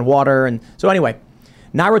walk on water. And so anyway,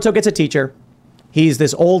 Naruto gets a teacher. He's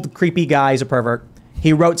this old creepy guy. He's a pervert.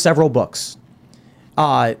 He wrote several books.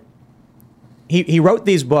 he wrote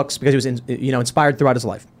these books because he was inspired throughout his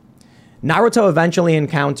life. Naruto eventually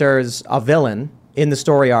encounters a villain in the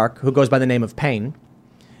story arc who goes by the name of Pain,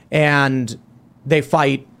 and they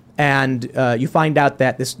fight, and you find out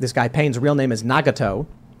that this guy Pain's real name is Nagato,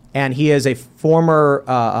 and he is a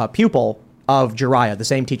former pupil of Jiraiya, the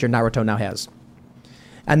same teacher Naruto now has.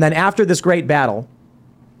 And then after this great battle,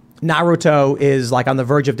 Naruto is like on the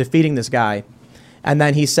verge of defeating this guy. And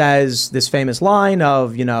then he says this famous line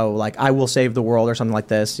of, like, I will save the world or something like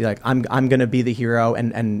this. He's like, I'm going to be the hero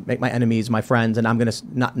and make my enemies my friends, and I'm going to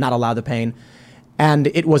not allow the pain. And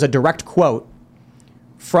it was a direct quote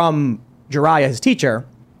from Jiraiya, his teacher,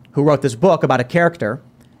 who wrote this book about a character,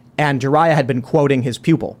 and Jiraiya had been quoting his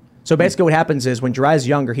pupil. So basically what happens is when Jiraiya's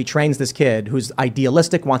younger, he trains this kid who's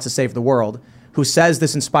idealistic, wants to save the world, who says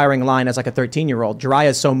this inspiring line as like a 13-year-old. Jiraiya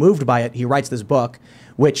is so moved by it, he writes this book,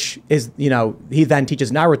 which is, he then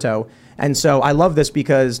teaches Naruto. And so I love this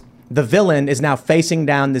because the villain is now facing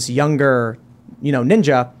down this younger,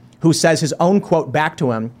 ninja who says his own quote back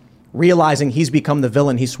to him, realizing he's become the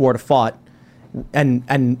villain he swore to fight. And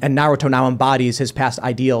Naruto now embodies his past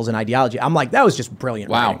ideals and ideology. I'm like, that was just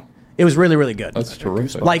brilliant. Wow. Writing. It was really, really good. That's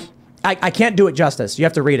terrific. Like, I can't do it justice. You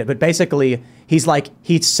have to read it. But basically, he's like,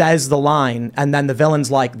 he says the line, and then the villain's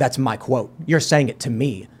like, that's my quote. You're saying it to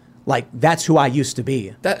me. Like, that's who I used to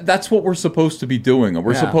be. That's what we're supposed to be doing.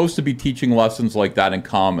 We're supposed to be teaching lessons like that in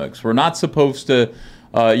comics. We're not supposed to,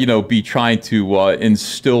 be trying to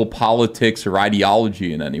instill politics or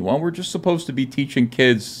ideology in anyone. We're just supposed to be teaching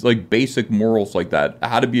kids, like, basic morals like that.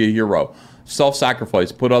 How to be a hero.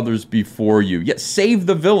 Self-sacrifice, put others before you. Yet save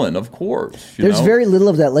the villain, of course. There's very little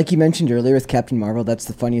of that. Like you mentioned earlier with Captain Marvel, that's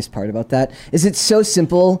the funniest part about that. Is it's so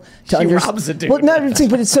simple to understand. Well, not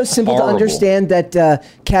but it's so simple to understand that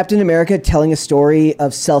Captain America telling a story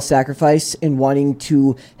of self-sacrifice and wanting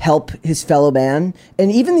to help his fellow man,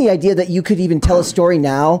 and even the idea that you could even tell a story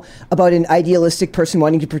now about an idealistic person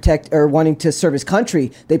wanting to protect or wanting to serve his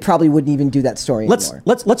country, they probably wouldn't even do that story anymore.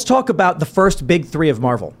 Let's talk about the first big three of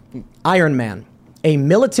Marvel. Iron Man, a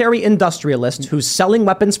military industrialist who's selling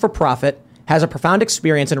weapons for profit, has a profound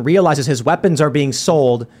experience and realizes his weapons are being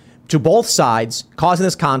sold to both sides, causing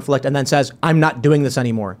this conflict, and then says, I'm not doing this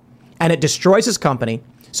anymore. And it destroys his company.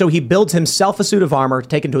 So he builds himself a suit of armor to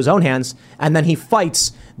take into his own hands, and then he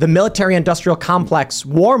fights the military industrial complex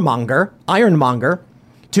warmonger, Ironmonger,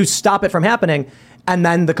 to stop it from happening. And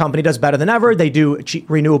then the company does better than ever. They do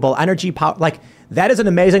renewable energy power. Like, that is an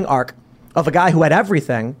amazing arc of a guy who had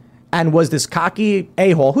everything and was this cocky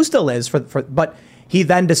a-hole, who still is, but he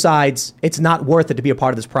then decides it's not worth it to be a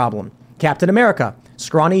part of this problem. Captain America,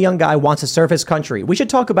 scrawny young guy, wants to serve his country. We should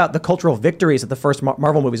talk about the cultural victories that the first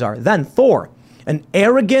Marvel movies are. Then Thor, an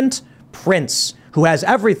arrogant prince who has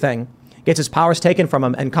everything, gets his powers taken from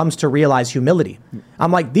him and comes to realize humility.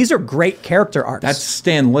 I'm like, these are great character arcs. That's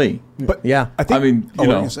Stan Lee. But yeah,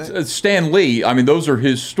 Stan Lee, those are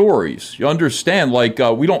his stories. You understand,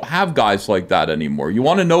 we don't have guys like that anymore. You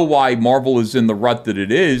want to know why Marvel is in the rut that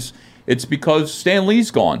it is? It's because Stan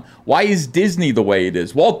Lee's gone. Why is Disney the way it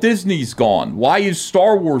is? Walt Disney's gone. Why is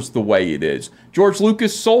Star Wars the way it is? George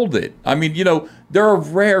Lucas sold it. There are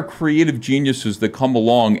rare creative geniuses that come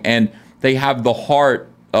along and they have the heart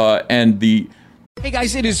and the... Hey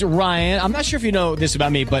guys, it is Ryan. I'm not sure if you know this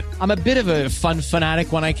about me, but I'm a bit of a fun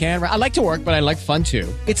fanatic when I can. I like to work, but I like fun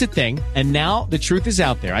too. It's a thing. And now the truth is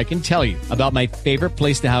out there. I can tell you about my favorite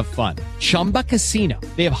place to have fun. Chumba Casino.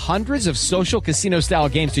 They have hundreds of social casino style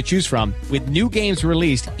games to choose from with new games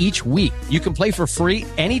released each week. You can play for free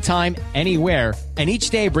anytime, anywhere. And each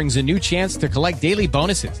day brings a new chance to collect daily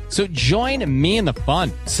bonuses. So join me in the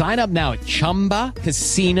fun. Sign up now at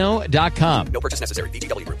ChumbaCasino.com. No purchase necessary.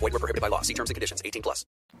 VGW. Void where prohibited by law. See terms and conditions. 18+.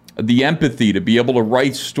 The empathy to be able to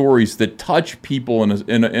write stories that touch people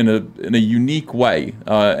in a unique way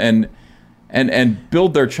and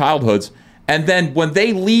build their childhoods. And then when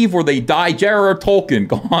they leave or they die, J.R.R. Tolkien,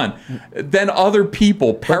 gone, then other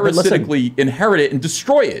people parasitically inherit it and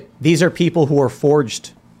destroy it. These are people who are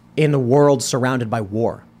forged in a world surrounded by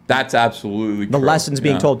war. That's absolutely the true. Lessons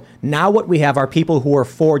being told. Now what we have are people who are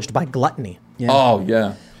forged by gluttony. Yeah. Oh,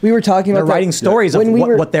 yeah. We were talking about writing stories of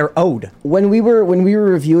what they're owed. When we were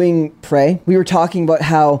reviewing Prey, we were talking about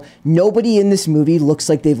how nobody in this movie looks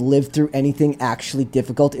like they've lived through anything actually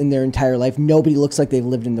difficult in their entire life. Nobody looks like they've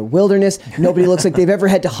lived in the wilderness. Nobody looks like they've ever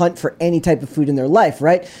had to hunt for any type of food in their life,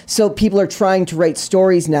 right? So people are trying to write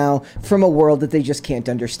stories now from a world that they just can't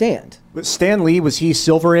understand. But Stan Lee, was he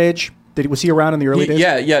Silver Age? Was he around in the early days?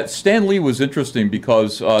 Yeah. Stan Lee was interesting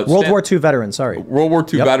because... World War II veteran, sorry. World War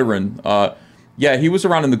II veteran. Yeah, he was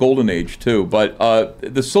around in the Golden Age, too. But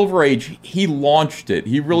the Silver Age, he launched it.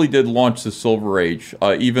 He really did launch the Silver Age,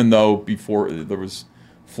 even though before there was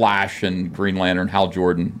Flash and Green Lantern, Hal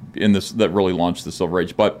Jordan in this that really launched the Silver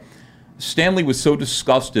Age. But Stanley was so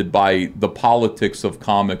disgusted by the politics of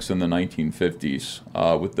comics in the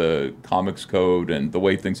 1950s with the Comics Code and the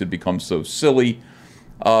way things had become so silly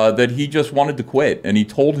that he just wanted to quit. And he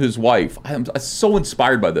told his wife, I'm so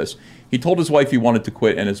inspired by this. He told his wife he wanted to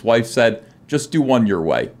quit, and his wife said, just do one your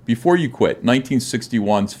way. Before you quit,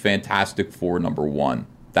 1961's Fantastic Four #1.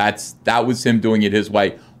 That was him doing it his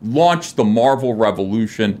way. Launched the Marvel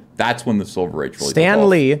Revolution. That's when the Silver Age really Stan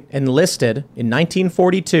Lee enlisted in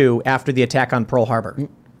 1942 after the attack on Pearl Harbor.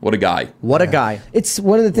 What a guy. What a guy. It's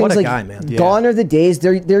one of the things, What a like, guy, man. gone are the days.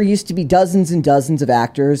 There used to be dozens and dozens of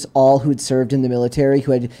actors, all who had served in the military,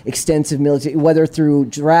 who had extensive military, whether through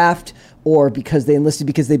draft or because they enlisted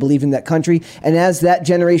because they believed in that country. And as that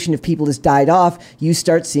generation of people has died off, you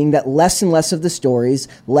start seeing that less and less of the stories,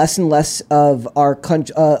 less and less of our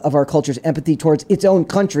culture's empathy towards its own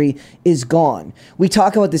country is gone. We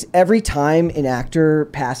talk about this every time an actor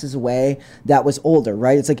passes away that was older,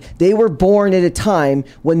 right? It's like they were born at a time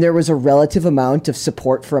when there was a relative amount of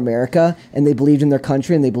support for America and they believed in their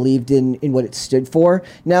country and they believed in what it stood for.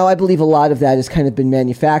 Now, I believe a lot of that has kind of been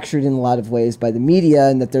manufactured in a lot of ways by the media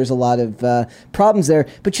and that there's a lot of problems there,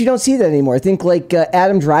 but you don't see that anymore. I think like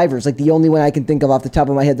Adam Driver's like the only one I can think of off the top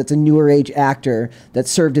of my head that's a newer age actor that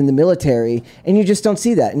served in the military, and you just don't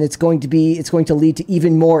see that. And it's going to lead to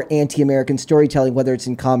even more anti-American storytelling, whether it's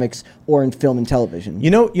in comics or in film and television.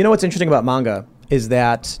 You know what's interesting about manga is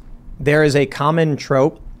that there is a common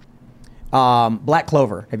trope. Black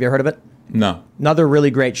Clover. Have you ever heard of it? No. Another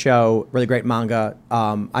really great show, really great manga.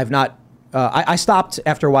 I stopped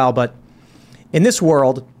after a while, but in this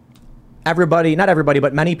world, not everybody,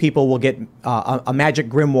 but many people will get a magic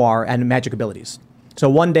grimoire and magic abilities. So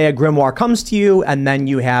one day a grimoire comes to you, and then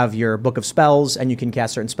you have your book of spells, and you can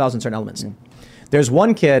cast certain spells and certain elements. There's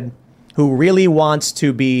one kid who really wants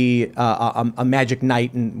to be a magic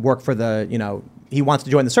knight and work for he wants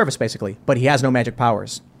to join the service, basically, but he has no magic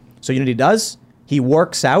powers. So you know what he does? He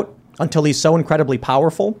works out until he's so incredibly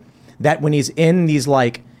powerful that when he's in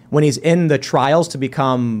the trials to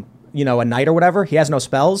become, a knight or whatever, he has no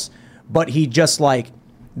spells. But he just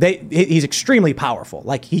he's extremely powerful.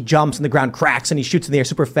 Like he jumps and the ground cracks and he shoots in the air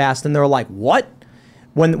super fast. And they're like, what?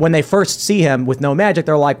 When they first see him with no magic,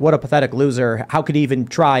 they're like, what a pathetic loser. How could he even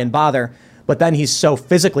try and bother? But then he's so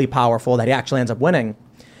physically powerful that he actually ends up winning.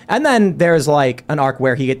 And then there's like an arc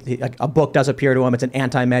where a book does appear to him. It's an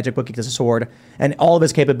anti-magic book. He gets a sword. And all of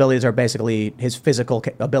his capabilities are basically his physical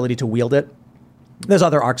ability to wield it. There's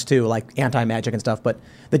other arcs too, like anti-magic and stuff. But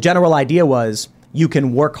the general idea was, you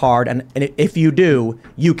can work hard, and if you do,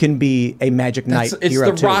 you can be a magic knight hero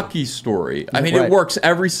It's the Rocky story. I mean, It works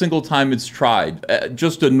every single time it's tried.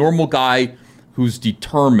 Just a normal guy who's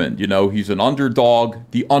determined. He's an underdog.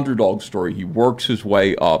 The underdog story. He works his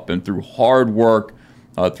way up, and through hard work,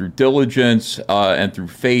 through diligence, and through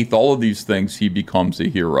faith, all of these things, he becomes a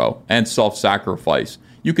hero, and self-sacrifice.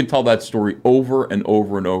 You can tell that story over and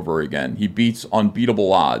over and over again. He beats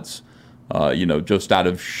unbeatable odds. Just out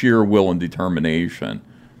of sheer will and determination.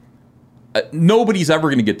 Nobody's ever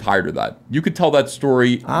going to get tired of that. You could tell that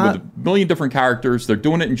story with a million different characters. They're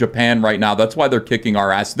doing it in Japan right now. That's why they're kicking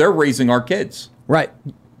our ass. They're raising our kids. Right.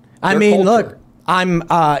 I mean, look,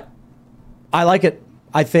 I like it.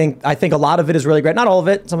 I think a lot of it is really great. Not all of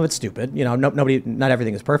it. Some of it's stupid. Not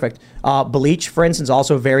everything is perfect. Bleach, for instance,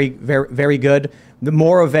 also very, very, very good. The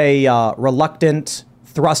more of a reluctant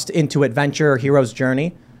thrust into adventure hero's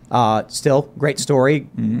journey. Still great story,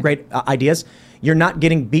 great ideas. You're not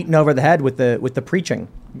getting beaten over the head with the preaching.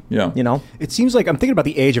 Yeah. It seems like I'm thinking about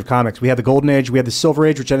the age of comics. We had the Golden Age, we had the Silver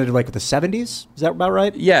Age, which ended like with the 70s. Is that about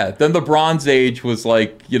right? Yeah. Then the Bronze Age was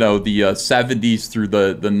like, the 70s through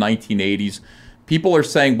the 1980s. People are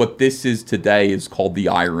saying what this is today is called the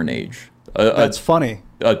Iron Age. That's funny.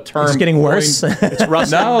 A term. It's getting worse. It's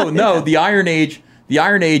rusty. No. The Iron Age. The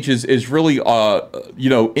Iron Age is really,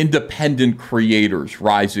 independent creators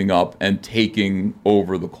rising up and taking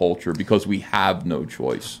over the culture because we have no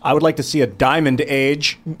choice. I would like to see a Diamond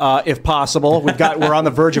Age, if possible. We're on the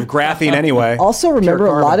verge of graphene anyway. Also, remember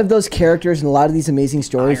a lot of those characters and a lot of these amazing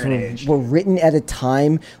stories were written at a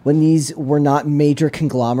time when these were not major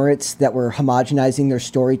conglomerates that were homogenizing their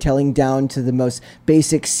storytelling down to the most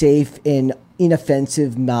basic, safe, and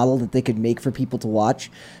inoffensive model that they could make for people to watch.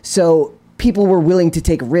 So people were willing to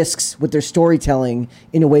take risks with their storytelling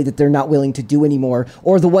in a way that they're not willing to do anymore,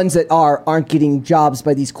 or the ones that aren't getting jobs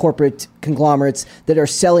by these corporate conglomerates that are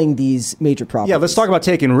selling these major properties. Yeah, let's talk about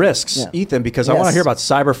taking risks, Ethan, because I want to hear about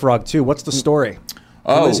Cyberfrog too. What's the story?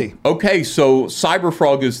 Okay. So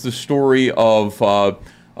Cyberfrog is the story of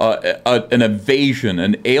an invasion,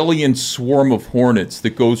 an alien swarm of hornets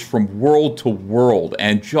that goes from world to world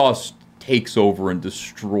and just takes over and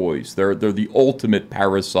destroys. They're the ultimate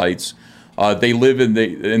parasites. They live in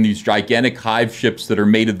these gigantic hive ships that are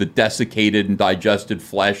made of the desiccated and digested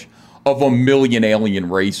flesh of 1 million alien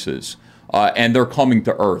races. And they're coming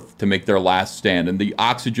to Earth to make their last stand. And the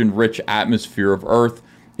oxygen-rich atmosphere of Earth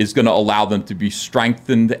is going to allow them to be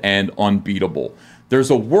strengthened and unbeatable. There's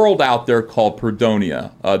a world out there called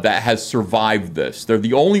Perdonia that has survived this. They're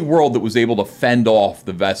the only world that was able to fend off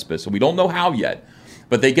the Vespis, and we don't know how yet.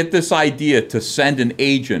 But they get this idea to send an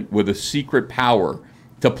agent with a secret power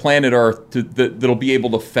to planet Earth that'll be able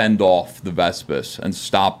to fend off the Vespis and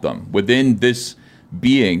stop them. Within this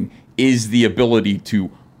being is the ability to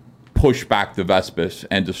push back the Vespis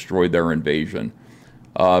and destroy their invasion.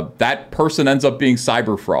 That person ends up being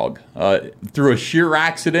Cyberfrog. Through a sheer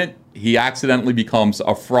accident, he accidentally becomes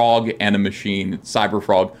a frog and a machine,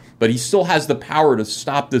 Cyberfrog, but he still has the power to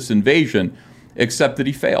stop this invasion, except that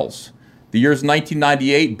he fails. The year's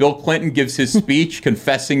 1998, Bill Clinton gives his speech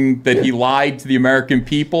confessing that he lied to the American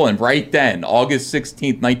people, and right then, August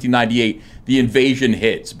 16th, 1998, the invasion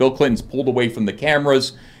hits. Bill Clinton's pulled away from the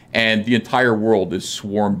cameras, and the entire world is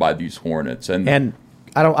swarmed by these hornets. And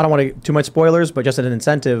I don't want to get too much spoilers, but just as an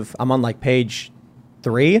incentive, I'm on like page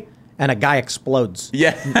 3, and a guy explodes.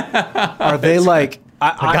 Yeah. Are they like?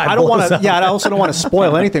 I don't want to. Yeah, I also don't want to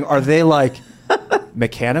spoil anything. Are they like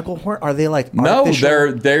mechanical hornets? Are they like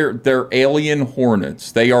artificial? No, they're alien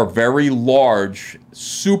hornets. They are very large,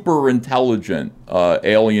 super intelligent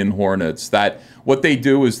alien hornets. That what they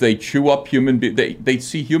do is they chew up they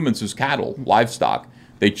see humans as cattle, livestock.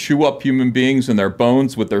 They chew up human beings and their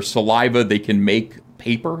bones with their saliva. They can make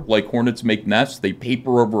paper like hornets make nests. They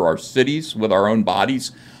paper over our cities with our own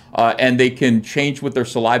bodies. And they can change with their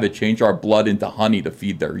saliva, change our blood into honey to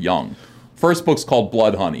feed their young. First book's called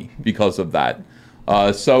Blood Honey because of that.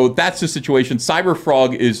 So that's the situation.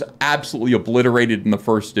 Cyberfrog is absolutely obliterated in the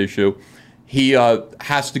first issue. He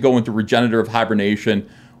has to go into regenerative hibernation,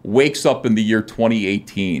 wakes up in the year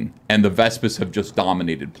 2018, and the Vespis have just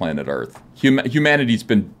dominated planet Earth. Humanity's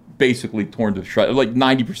been basically torn to shreds. Like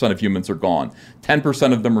 90% of humans are gone.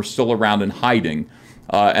 10% of them are still around and hiding.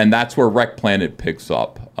 And that's where Wreck Planet picks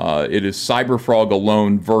up. It is Cyberfrog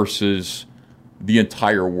alone versus the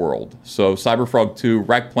entire world. So Cyberfrog 2,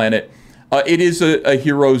 Wreck Planet. It is a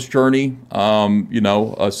hero's journey.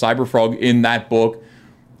 Cyberfrog in that book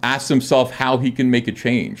asks himself how he can make a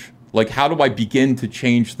change. Like, how do I begin to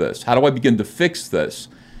change this? How do I begin to fix this?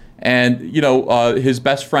 And, his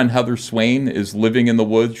best friend, Heather Swain, is living in the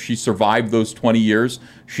woods. She survived those 20 years.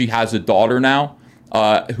 She has a daughter now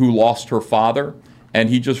who lost her father. And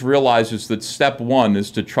he just realizes that step one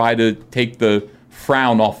is to try to take the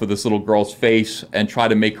frown off of this little girl's face and try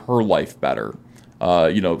to make her life better.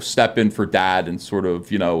 Step in for dad and sort of,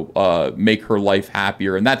 make her life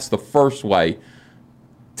happier. And that's the first way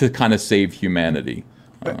to kind of save humanity.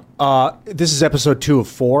 This is episode 2 of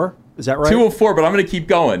 4. Is that right? 2 of 4, but I'm going to keep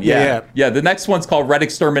going. Yeah. The next one's called Red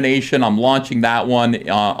Extermination. I'm launching that one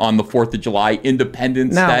on the 4th of July,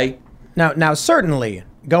 Independence Day. Now, certainly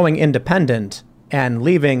going independent and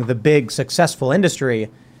leaving the big successful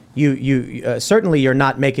industry, you certainly you're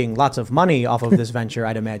not making lots of money off of this venture,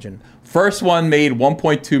 I'd imagine. First one made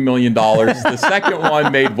 $1.2 million. The second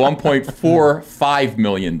one made $1.45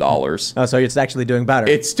 million. Oh, so it's actually doing better.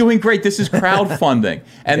 It's doing great. This is crowdfunding.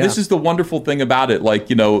 And this is the wonderful thing about it. Like,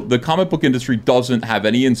 the comic book industry doesn't have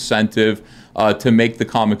any incentive to make the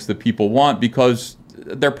comics that people want because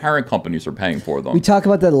their parent companies are paying for them. We talk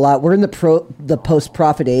about that a lot. We're in the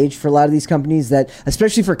post-profit age for a lot of these companies that,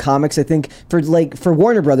 especially for comics, I think for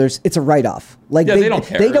Warner Brothers, it's a write-off. Like they don't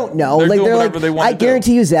care. They don't know. They're like, I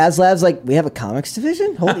guarantee you, Zaslav's like, we have a comics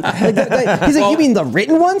division. Holy, he's like, you mean the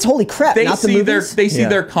written ones? Holy crap! They not the movies. They see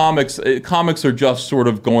their comics. Comics are just sort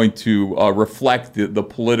of going to reflect the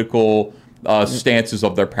political stances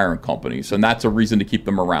of their parent companies, and that's a reason to keep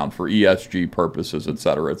them around for ESG purposes, et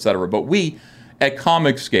cetera, et cetera. But we at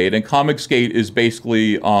Comicsgate, and Comicsgate is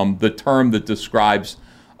basically the term that describes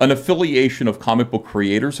an affiliation of comic book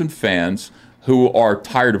creators and fans who are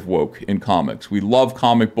tired of woke in comics. We love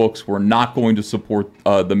comic books. We're not going to support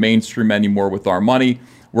the mainstream anymore with our money.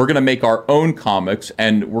 We're going to make our own comics,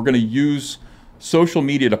 and we're going to use social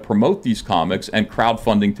media to promote these comics and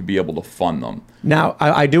crowdfunding to be able to fund them. Now,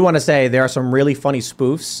 I do want to say there are some really funny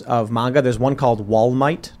spoofs of manga. There's one called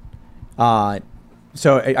Walmite.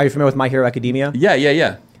 So are you familiar with My Hero Academia?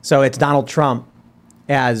 Yeah. So it's Donald Trump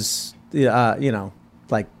as,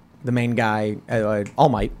 like the main guy, All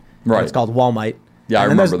Might. Right. It's called Walmite. Yeah, and I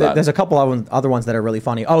remember that. There's a couple of other ones that are really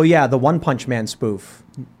funny. Oh, yeah, the One Punch Man spoof.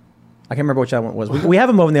 I can't remember which that one was. We have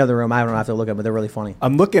them over in the other room. I don't have to look at them, but they're really funny.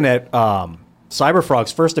 I'm looking at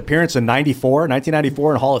Cyberfrog's first appearance in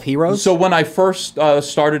 1994 in Hall of Heroes. So when I first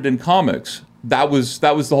started in comics, that was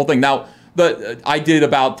the whole thing. Now, I did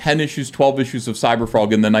about 10 issues, 12 issues of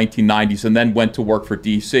Cyberfrog in the 1990s and then went to work for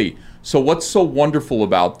DC. So what's so wonderful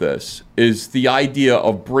about this is the idea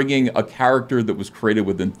of bringing a character that was created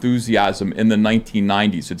with enthusiasm in the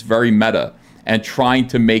 1990s. It's very meta. And trying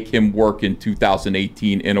to make him work in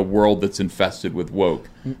 2018 in a world that's infested with woke.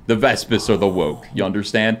 The Vespis are the woke, you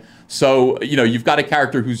understand? So, you've got a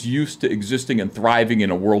character who's used to existing and thriving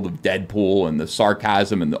in a world of Deadpool and the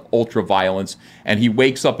sarcasm and the ultra-violence, and he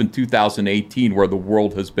wakes up in 2018 where the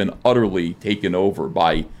world has been utterly taken over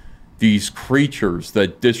by these creatures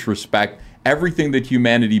that disrespect everything that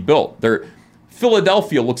humanity built.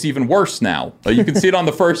 Philadelphia looks even worse now. You can see it on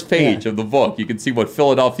the first page of the book. You can see what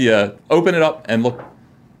Philadelphia, open it up and look,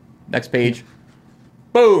 next page.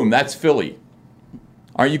 Boom, that's Philly.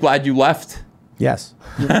 Aren't you glad you left? Yes.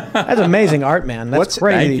 That's amazing art, man. That's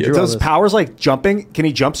crazy. He drew those powers like jumping, can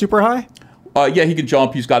he jump super high? Yeah, he can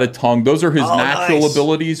jump. He's got a tongue. Those are his natural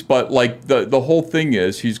abilities. But like the whole thing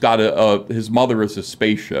is he's got his mother is a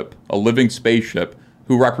spaceship, a living spaceship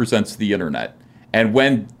who represents the internet. And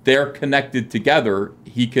when they're connected together,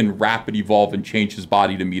 he can rapid evolve and change his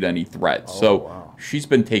body to meet any threat. She's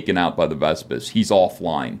been taken out by the Vespis. He's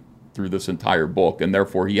offline through this entire book, and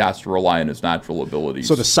therefore he has to rely on his natural abilities.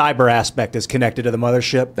 So the cyber aspect is connected to the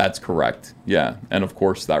mothership? That's correct, yeah. And of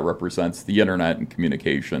course that represents the internet and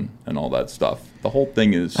communication and all that stuff. The whole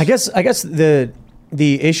thing is... I guess the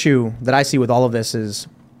issue that I see with all of this is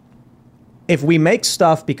if we make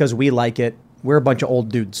stuff because we like it, we're a bunch of old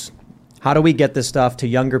dudes. How do we get this stuff to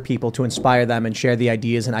younger people to inspire them and share the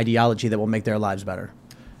ideas and ideology that will make their lives better?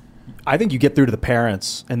 I think you get through to the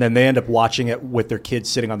parents, and then they end up watching it with their kids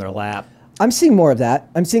sitting on their lap. I'm seeing more of that.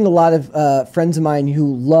 I'm seeing a lot of friends of mine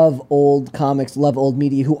who love old comics, love old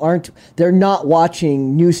media, they're not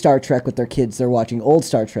watching new Star Trek with their kids. They're watching old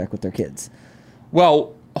Star Trek with their kids.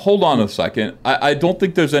 Well, hold on a second. I don't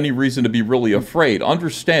think there's any reason to be really afraid.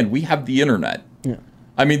 Understand, we have the internet. Yeah.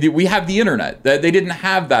 I mean, we have the internet. They didn't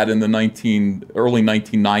have that in the early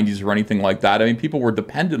 1990s or anything like that. I mean, people were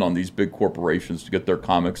dependent on these big corporations to get their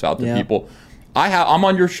comics out to people. I'm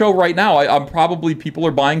on your show right now. I'm probably, people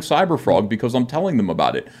are buying Cyberfrog because I'm telling them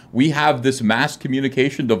about it. We have this mass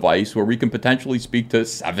communication device where we can potentially speak to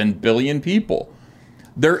 7 billion people.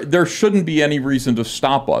 There shouldn't be any reason to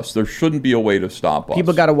stop us. There shouldn't be a way to stop us.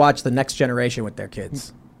 People got to watch The Next Generation with their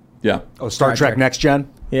kids. Yeah. Oh, Star Trek Next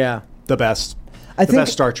Gen? Yeah. The best. The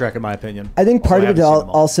best Star Trek, in my opinion. I think part of it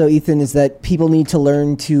also, Ethan, is that people need to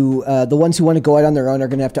learn to, the ones who want to go out on their own are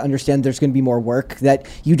going to have to understand there's going to be more work, that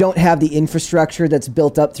you don't have the infrastructure that's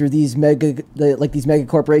built up through these mega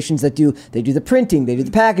corporations that do the printing, they do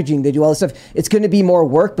the packaging, they do all this stuff. It's going to be more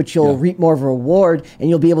work, but you'll reap more of a reward, and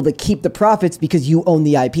you'll be able to keep the profits because you own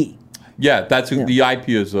the IP. Yeah, the IP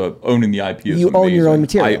is owning the IP is you amazing. own your own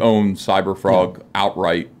material. I own Cyberfrog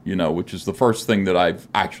outright, which is the first thing that I've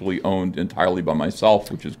actually owned entirely by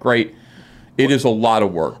myself, which is great. It is a lot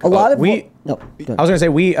of work. I was going to say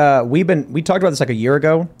we talked about this like a year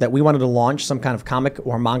ago that we wanted to launch some kind of comic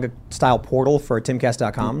or manga style portal for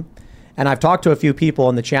timcast.com, and I've talked to a few people,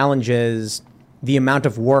 and the challenge is the amount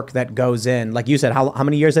of work that goes in. Like you said, how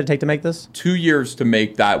many years did it take to make this? 2 years to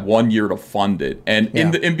make that, 1 year to fund it. And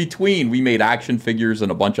in between, we made action figures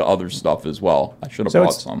and a bunch of other stuff as well. I should have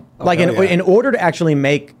bought some. Like in order to actually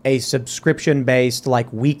make a subscription-based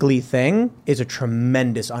like weekly thing is a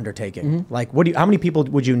tremendous undertaking. Mm-hmm. Like how many people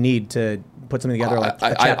would you need to put something together? Like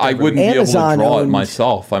I wouldn't be able to draw it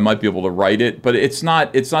myself. I might be able to write it, but it's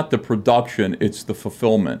not the production, it's the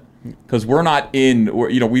fulfillment. Because we're not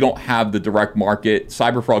we don't have the direct market.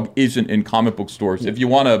 Cyberfrog isn't in comic book stores. If you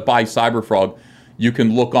want to buy Cyberfrog, you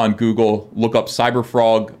can look on Google, look up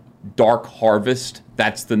Cyberfrog Dark Harvest.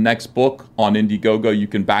 That's the next book on Indiegogo. You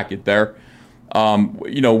can back it there.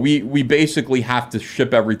 We basically have to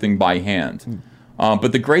ship everything by hand.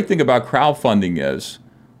 But the great thing about crowdfunding is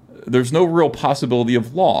there's no real possibility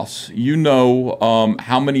of loss. You know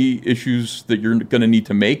how many issues that you're going to need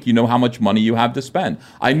to make. You know how much money you have to spend.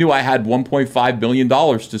 I knew I had $1.5 billion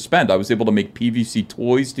to spend. I was able to make PVC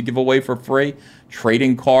toys to give away for free,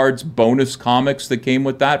 trading cards, bonus comics that came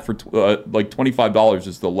with that for like $25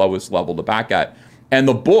 is the lowest level to back at. And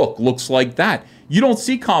the book looks like that. You don't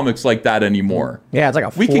see comics like that anymore. Yeah, it's like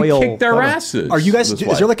a we foil can kick their asses. Are you guys? Is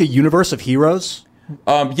there like a universe of heroes?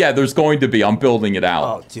 Yeah, there's going to be. I'm building it out.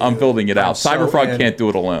 Oh, dude. I'm building it out. So Cyberfrog can't do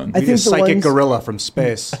it alone. I think the psychic ones- gorilla from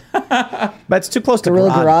space. But it's too close to Gorilla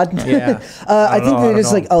Garad. Garad? Yeah. I think know, that I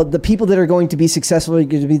it's don't like, the people that are going to be successful are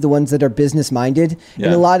going to be the ones that are business minded. And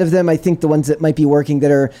Yeah. a lot of them, I think the ones that might be working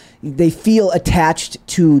they feel attached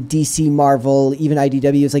to DC, Marvel, even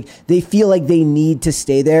IDW. It's like they feel like they need to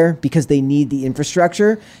stay there because they need the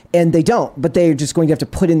infrastructure, and they don't, but they're just going to have to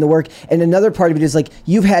put in the work. And another part of it is like,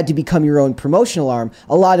 you've had to become your own promotional arm.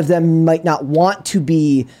 A lot of them might not want to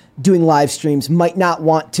be doing live streams, might not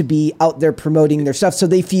want to be out there promoting their stuff. So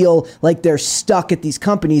they feel like they're stuck at these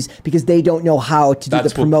companies because they don't know how to do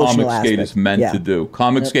the promotional That's what Comicsgate aspect. is meant to do.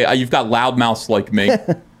 Comicsgate, you've got loudmouths like me.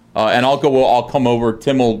 And I'll come over.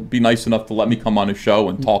 Tim will be nice enough to let me come on his show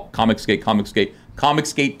and talk Comicsgate.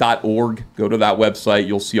 Comicsgate.org. Go to that website.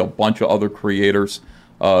 You'll see a bunch of other creators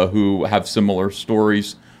who have similar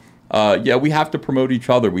stories. Yeah, we have to promote each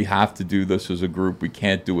other. We have to do this as a group. We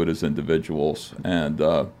can't do it as individuals. And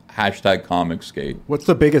hashtag Comicsgate. What's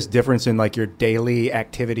the biggest difference in like your daily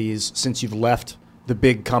activities since you've left the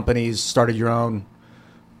big companies, started your own?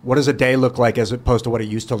 What does a day look like as opposed to what it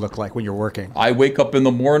used to look like when you're working? I wake up in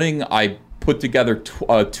the morning. I put together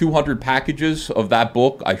 200 packages of that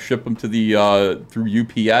book. I ship them to the through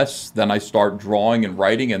UPS. Then I start drawing and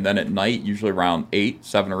writing. And then at night, usually around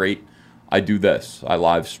 7 or 8, I do this. I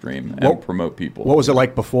live stream and promote people. What was it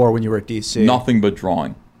like before when you were at DC? Nothing but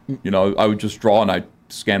drawing. You know, I would just draw and I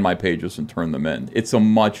scan my pages and turn them in. It's a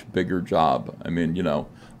much bigger job. I mean, you know,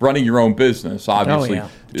 running your own business obviously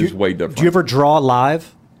is way different. Do you ever draw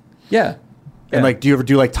live? Yeah. And like, do you ever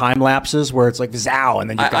do like time lapses where it's like zow and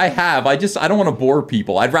then I have. I don't want to bore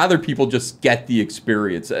people. I'd rather people just get the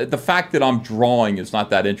experience. The fact that I'm drawing is not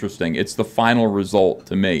that interesting. It's the final result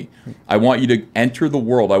to me. I want you to enter the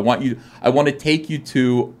world. I want to take you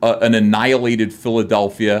to an annihilated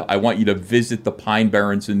Philadelphia. I want you to visit the Pine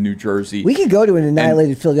Barrens in New Jersey. We could go to an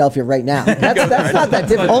annihilated Philadelphia right now. That's not that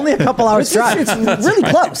different. Only a couple hours drive. It's really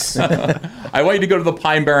close. I want you to go to the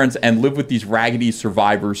Pine Barrens and live with these raggedy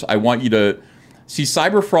survivors. I want you to see,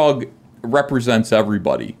 Cyberfrog represents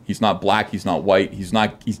everybody. He's not black. He's not white. He's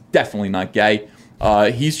definitely not gay.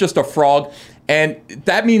 He's just a frog. And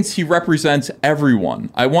that means he represents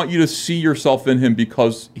everyone. I want you to see yourself in him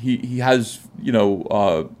because he has,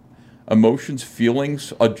 emotions,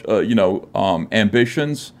 feelings,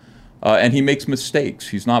 ambitions, and he makes mistakes.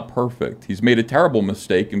 He's not perfect. He's made a terrible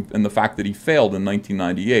mistake in the fact that he failed in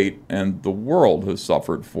 1998, and the world has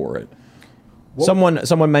suffered for it.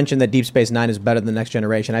 Someone mentioned that Deep Space Nine is better than Next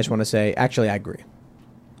Generation. I just want to say, actually, I agree.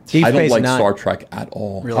 Deep I don't Space like Nine. Star Trek at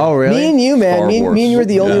all. Really? Oh, really? Me and you, man. Star Me and you are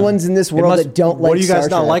the only ones in this world that don't like What do you guys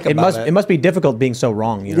Star not Trek. like about It must be difficult being so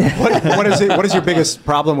wrong. You know? What is it? What is your biggest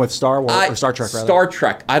problem with Star Wars or Star Trek? Rather? Star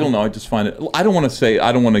Trek. I don't know. I just find it. I don't want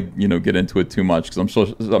to get into it too much because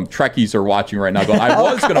some Trekkies are watching right now going, I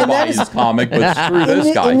was going to buy this comic, but screw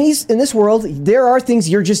this guy. In this world, there are things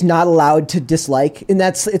you're just not allowed to dislike, and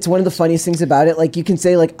it's one of the funniest things about it. Like you can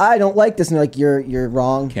say like I don't like this, and they're like you're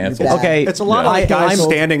wrong. Cancel. You're bad. Okay, It's a lot of like guys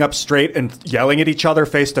standing up straight and yelling at each other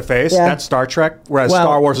face to face. Yeah. That's Star Trek. Whereas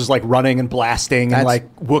Star Wars is like running and blasting and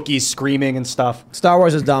like Wookiees screaming and stuff. Star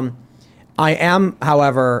Wars is dumb. I am,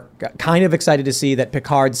 however, kind of excited to see that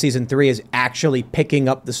Picard Season 3 is actually picking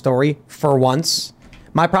up the story for once.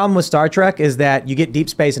 My problem with Star Trek is that you get Deep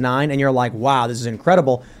Space Nine and you're like, wow, this is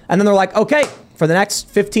incredible. And then they're like, okay, for the next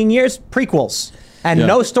 15 years, prequels. And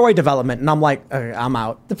no story development. And I'm like, I'm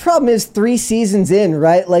out. The problem is 3 seasons in,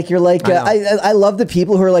 right? Like you're like, I love the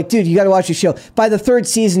people who are like, dude, you got to watch the show. By the 3rd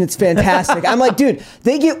season, it's fantastic. I'm like, dude,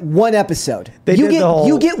 they get one episode.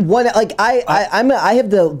 You get one. Like I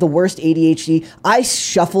have the worst ADHD. I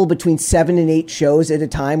shuffle between 7 and 8 shows at a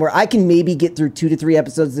time, where I can maybe get through 2 to 3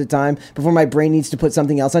 episodes at a time before my brain needs to put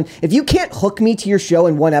something else on. If you can't hook me to your show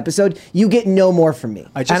in one episode, you get no more from me.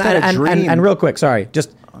 I just had a dream. And real quick, sorry,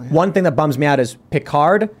 just. One thing that bums me out is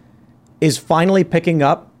Picard is finally picking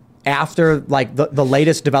up after like the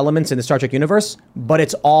latest developments in the Star Trek universe, but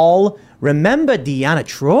it's all, remember Deanna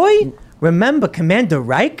Troi? remember Commander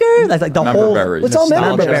Riker? Like the Member whole. berries. It's all member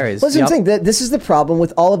Nostalgia. berries. Listen, I'm saying that this is the problem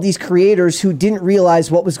with all of these creators who didn't realize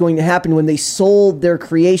what was going to happen when they sold their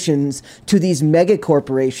creations to these mega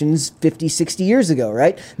corporations 50, 60 years ago,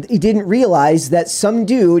 right? They didn't realize that some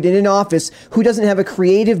dude in an office who doesn't have a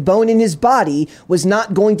creative bone in his body was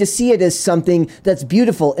not going to see it as something that's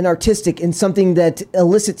beautiful and artistic and something that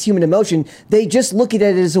elicits human emotion. They just look at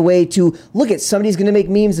it as a way to look at somebody's going to make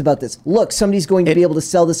memes about this. Look, somebody's going to be able to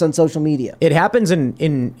sell this on social media. It happens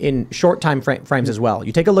in short time frames as well.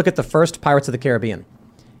 You take a look at the first Pirates of the Caribbean.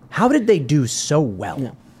 How did they do so well?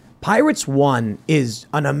 Yeah. Pirates 1 is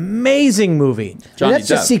an amazing movie. That's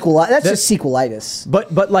just sequelitis.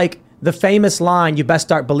 But like the famous line, "You best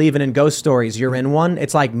start believing in ghost stories. You're in one."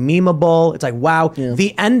 It's like memeable. It's like wow. Yeah.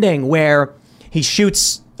 The ending where he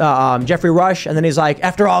shoots Jeffrey Rush, and then he's like,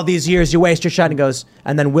 "After all these years, you waste your shot." And he goes,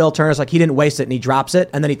 and then Will Turner's like, he didn't waste it, and he drops it,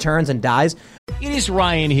 and then he turns and dies. It is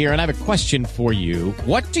Ryan here, and I have a question for you.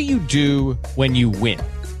 What do you do when you win?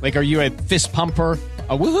 Like, are you a fist pumper,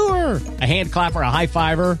 a woohooer, a hand clapper, a high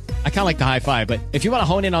fiver? I kind of like the high five, but if you want to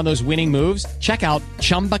hone in on those winning moves, check out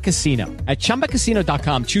Chumba Casino. At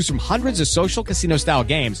ChumbaCasino.com, choose from hundreds of social casino-style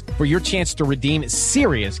games for your chance to redeem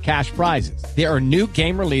serious cash prizes. There are new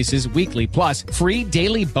game releases weekly, plus free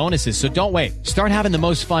daily bonuses, so don't wait. Start having the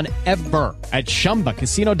most fun ever at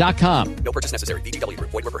ChumbaCasino.com. No purchase necessary. VGW.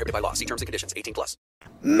 Void where prohibited by law. See terms and conditions. 18+.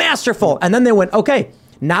 Masterful. And then they went, okay,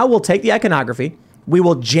 now we'll take the iconography. We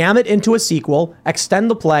will jam it into a sequel,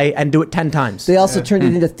 extend the play, and do it 10 times. They also turned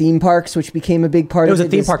it into theme parks, which became a big part of it. It was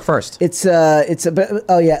a theme park first.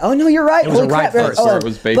 Oh yeah. Oh no, you're right. It was a ride first. It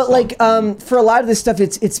was based on. For a lot of this stuff,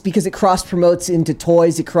 it's because it cross promotes into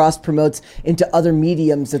toys. It cross promotes into other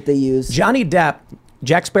mediums that they use. Johnny Depp,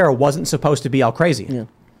 Jack Sparrow wasn't supposed to be all crazy. Yeah.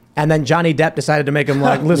 And then Johnny Depp decided to make him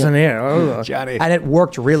like, listen here, Johnny. And it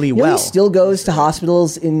worked really well. He still goes to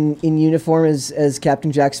hospitals in uniform as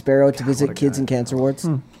Captain Jack Sparrow to visit kids in cancer wards.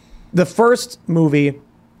 The first movie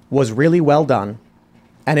was really well done,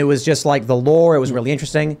 and it was just like the lore. It was really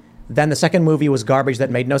interesting. Then the second movie was garbage that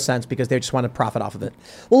made no sense because they just wanted to profit off of it.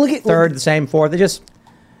 Well, look at third, the same. Fourth, they just.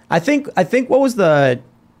 I think what was the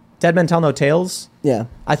Dead Men Tell No Tales? Yeah,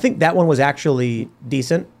 I think that one was actually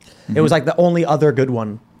decent. Mm-hmm. It was like the only other good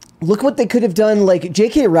one. Look what they could have done. Like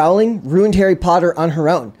J.K. Rowling ruined Harry Potter on her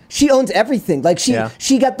own. She owns everything. Like she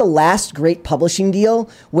got the last great publishing deal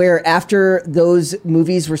where after those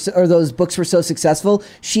movies those books were so successful,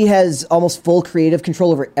 she has almost full creative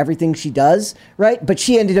control over everything she does. Right. But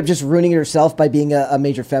she ended up just ruining it herself by being a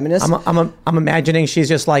major feminist. I'm imagining she's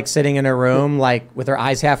just like sitting in her room, like with her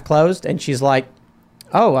eyes half closed. And she's like,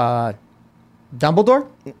 oh, Dumbledore?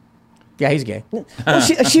 Yeah, he's gay. Well,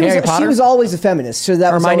 she was always a feminist. So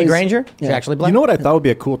that Hermione was Granger. She's actually black. You know what I thought would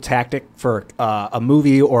be a cool tactic for a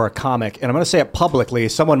movie or a comic, and I'm going to say it publicly.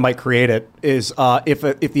 Someone might create it. Is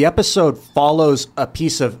if the episode follows a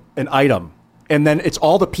piece of an item, and then it's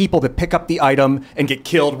all the people that pick up the item and get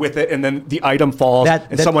killed with it, and then the item falls,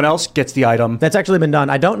 and someone else gets the item. That's actually been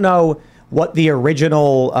done. I don't know what the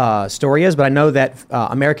original story is, but I know that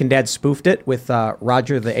American Dad spoofed it with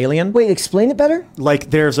Roger the Alien. Wait, explain it better. Like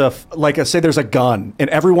there's a gun, and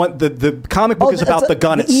everyone the comic book is about the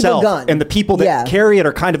gun itself, gun. And the people that carry it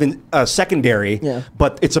are kind of in secondary. Yeah.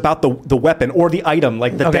 But it's about the weapon or the item,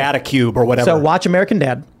 like the data cube or whatever. So watch American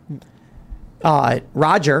Dad.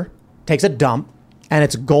 Roger takes a dump, and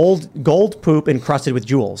it's gold poop encrusted with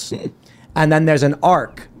jewels, and then there's an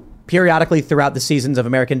arc periodically throughout the seasons of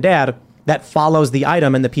American Dad that follows the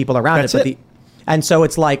item and the people around it. And so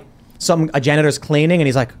it's like a janitor's cleaning and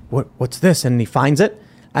he's like, what's this? And he finds it.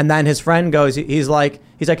 And then his friend goes, he's like,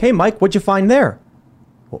 hey, Mike, what'd you find there?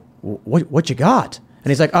 What you got?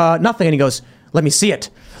 And he's like, nothing. And he goes, let me see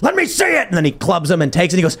it. Let me see it. And then he clubs him and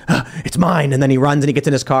takes it. He goes, it's mine. And then he runs and he gets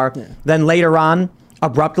in his car. Yeah. Then later on,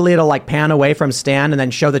 abruptly, it'll like pan away from Stan and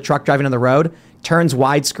then show the truck driving on the road. Turns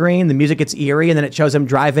widescreen, the music gets eerie, and then it shows him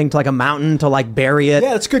driving to like a mountain to like bury it.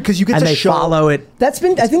 Yeah, that's good because you get and to they follow it. I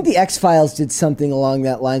think the X-Files did something along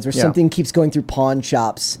that lines where something keeps going through pawn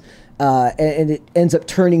shops. And it ends up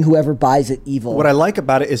turning whoever buys it evil. What I like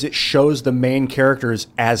about it is it shows the main characters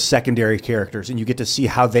as secondary characters, and you get to see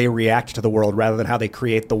how they react to the world rather than how they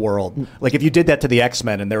create the world. Like if you did that to the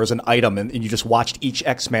X-Men and there was an item and you just watched each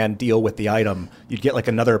X-Man deal with the item, you'd get like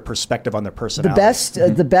another perspective on their personality.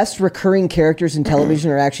 The best recurring characters in television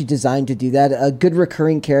are actually designed to do that. A good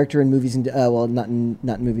recurring character in movies, not in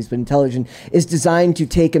movies, but in television, is designed to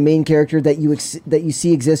take a main character that you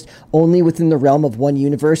see exist only within the realm of one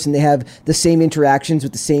universe, and they have have the same interactions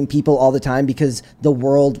with the same people all the time because the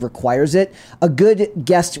world requires it. A good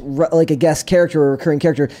guest, like a guest character or a recurring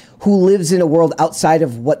character who lives in a world outside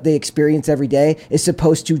of what they experience every day, is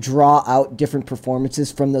supposed to draw out different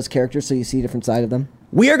performances from those characters so you see a different side of them.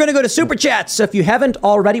 We are going to go to Super Chats. So if you haven't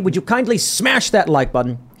already, would you kindly smash that like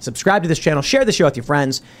button, subscribe to this channel, share the show with your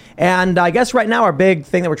friends. And I guess right now our big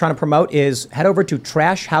thing that we're trying to promote is head over to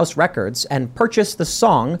Trash House Records and purchase the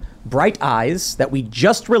song Bright Eyes that we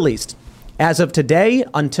just released. As of today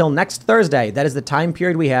until next Thursday, that is the time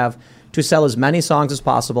period we have to sell as many songs as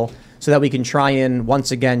possible so that we can try and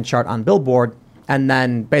once again chart on Billboard. And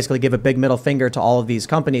then basically give a big middle finger to all of these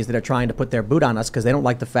companies that are trying to put their boot on us because they don't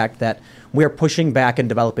like the fact that we're pushing back and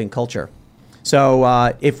developing culture.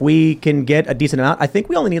 So if we can get a decent amount, I think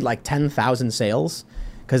we only need like 10,000 sales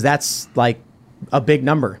because that's like a big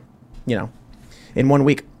number, in 1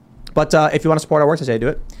 week. But if you want to support our work, I say do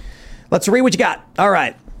it. Let's read what you got. All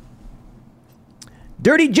right.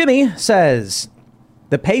 Dirty Jimmy says,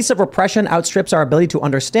 the pace of repression outstrips our ability to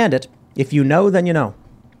understand it. If you know, then you know.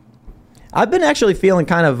 I've been actually feeling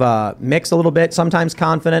kind of mixed a little bit, sometimes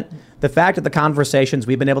confident. The fact that the conversations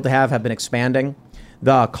we've been able to have been expanding.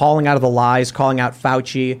 The calling out of the lies, calling out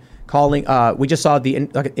Fauci, we just saw the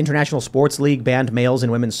International Sports League banned males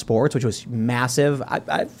in women's sports, which was massive.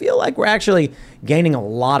 I feel like we're actually gaining a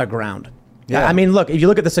lot of ground. Yeah. I mean, look, if you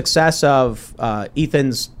look at the success of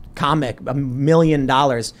Ethan's comic, $1 million,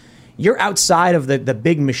 you're outside of the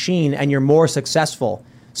big machine and you're more successful.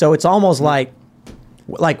 So it's almost like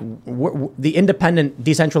the independent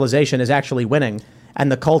decentralization is actually winning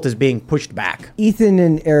and the cult is being pushed back. Ethan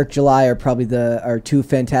and Eric July are probably are two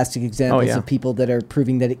fantastic examples of people that are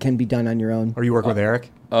proving that it can be done on your own. Are you working with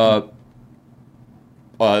Eric?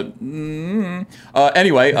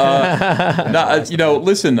 Anyway,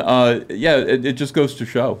 listen, it just goes to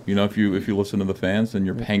show, if you listen to the fans and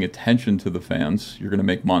you're paying attention to the fans, you're going to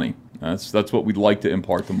make money. That's what we'd like to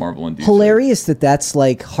impart to Marvel and DC. Hilarious that's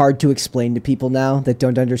like hard to explain to people now that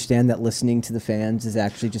don't understand that listening to the fans is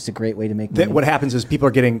actually just a great way to make money. What happens is people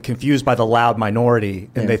are getting confused by the loud minority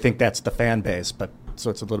and they think that's the fan base, but so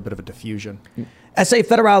it's a little bit of a diffusion. S.A.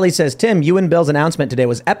 Federale says, Tim, you and Bill's announcement today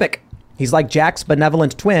was epic. He's like Jack's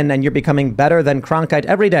benevolent twin, and you're becoming better than Cronkite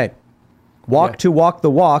every day. To walk the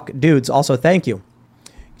walk. Dudes, also thank you.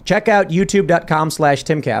 Check out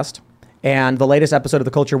youtube.com/Timcast and the latest episode of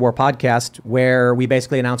the Culture War podcast, where we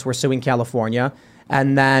basically announce we're suing California.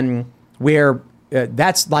 And then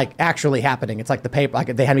that's like actually happening. It's like the paper,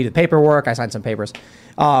 like they had me do the paperwork. I signed some papers.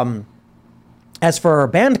 As for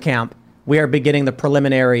Bandcamp, we are beginning the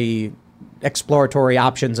preliminary exploratory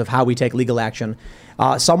options of how we take legal action.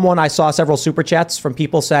 I saw several super chats from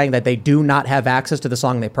people saying that they do not have access to the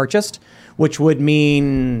song they purchased, which would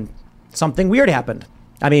mean something weird happened.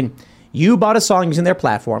 I mean, you bought a song using their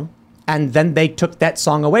platform, and then they took that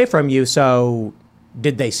song away from you. So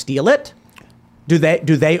did they steal it? Do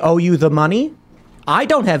they owe you the money? I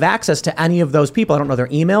don't have access to any of those people. I don't know their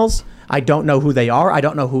emails. I don't know who they are. I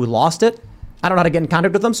don't know who lost it. I don't know how to get in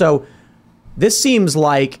contact with them. So this seems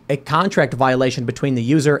like a contract violation between the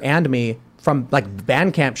user and me. From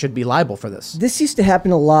Bandcamp should be liable for this. This used to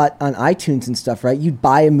happen a lot on iTunes and stuff, right? You'd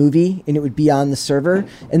buy a movie and it would be on the server.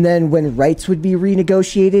 And then when rights would be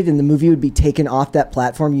renegotiated and the movie would be taken off that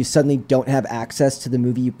platform, you suddenly don't have access to the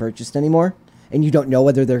movie you purchased anymore. And you don't know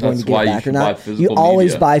whether they're going to get it back or not. You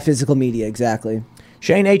always buy physical media, exactly.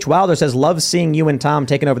 Shane H. Wilder says, love seeing you and Tom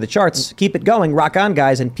taking over the charts. Keep it going. Rock on,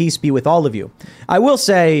 guys, and peace be with all of you. I will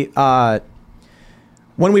say,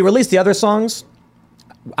 when we released the other songs,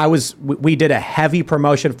 we did a heavy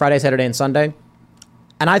promotion Friday, Saturday, and Sunday.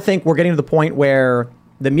 And I think we're getting to the point where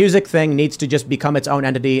the music thing needs to just become its own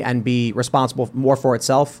entity and be responsible more for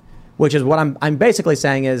itself, which is what I'm basically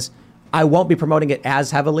saying is I won't be promoting it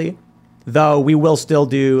as heavily, though we will still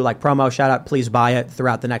do like promo, shout out, please buy it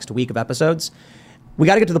throughout the next week of episodes. We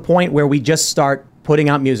got to get to the point where we just start putting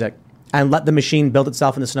out music and let the machine build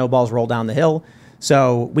itself and the snowballs roll down the hill.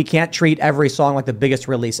 So we can't treat every song like the biggest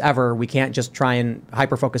release ever. We can't just try and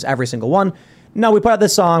hyper-focus every single one. No, we put out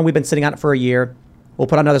this song. We've been sitting on it for a year. We'll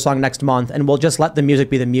put out another song next month, and we'll just let the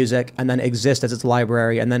music be the music and then exist as its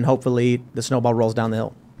library, and then hopefully the snowball rolls down the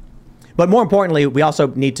hill. But more importantly, we also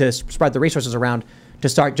need to spread the resources around to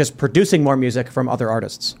start just producing more music from other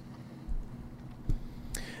artists.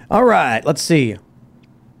 All right, let's see.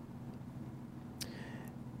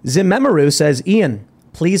 Zimemeru says, Ian,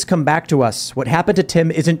 please come back to us. What happened to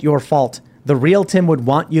Tim isn't your fault. The real Tim would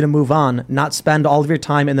want you to move on, not spend all of your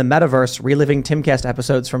time in the metaverse reliving Timcast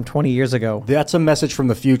episodes from 20 years ago. That's a message from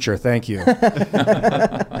the future. Thank you.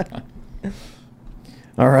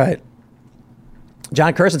 All right.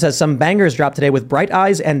 John Curson says, some bangers dropped today with Bright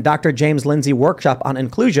Eyes and Dr. James Lindsay workshop on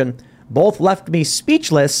inclusion. Both left me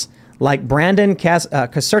speechless, like Brandon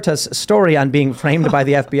Caserta's story on being framed by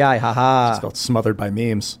the FBI. Haha. Just felt smothered by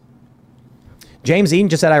memes. James Eaton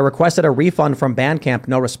just said, I requested a refund from Bandcamp.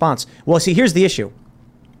 No response. Well, see, here's the issue.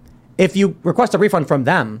 If you request a refund from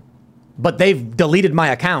them, but they've deleted my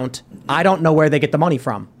account, I don't know where they get the money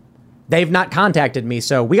from. They've not contacted me.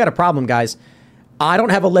 So we got a problem, guys. I don't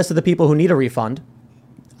have a list of the people who need a refund.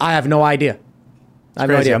 I have no idea. I have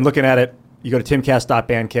no idea. I'm looking at it. You go to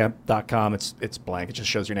timcast.bandcamp.com. It's blank. It just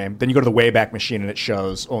shows your name. Then you go to the Wayback Machine and it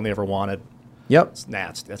shows only ever wanted. Yep. That's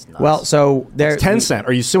nuts. Well, so there. Tencent.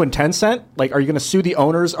 Are you suing Tencent? Like, are you going to sue the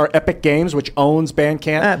owners? Are Epic Games, which owns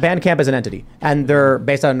Bandcamp? Bandcamp is an entity, and they're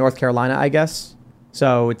based out of North Carolina, I guess.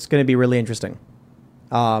 So it's going to be really interesting.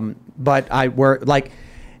 But I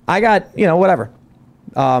got whatever.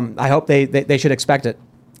 I hope they should expect it,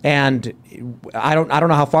 and I don't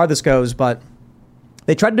know how far this goes, but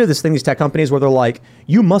they try to do this thing, these tech companies, where they're like,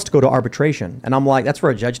 you must go to arbitration, and I'm like, that's for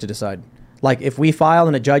a judge to decide. Like, if we file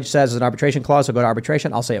and a judge says there's an arbitration clause, so go to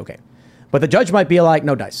arbitration, I'll say okay. But the judge might be like,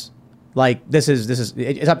 no dice. Like,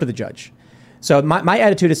 it's up to the judge. So my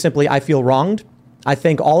attitude is simply, I feel wronged. I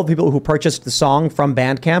think all of the people who purchased the song from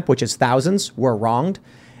Bandcamp, which is thousands, were wronged.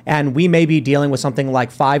 And we may be dealing with something like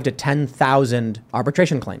 5,000 to 10,000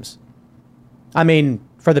 arbitration claims. I mean,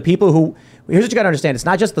 for the people who, here's what you got to understand. It's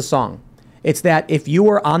not just the song. It's that if you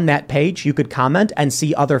were on that page, you could comment and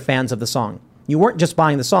see other fans of the song. You weren't just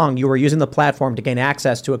buying the song. You were using the platform to gain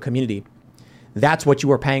access to a community. That's what you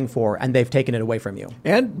were paying for, and they've taken it away from you.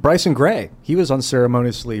 And Bryson Gray. He was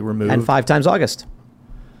unceremoniously removed. And 5 times August.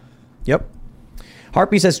 Yep.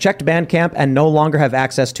 Harpy says, checked Bandcamp and no longer have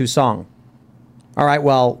access to song. All right,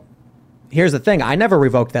 well, here's the thing. I never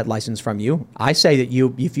revoked that license from you. I say that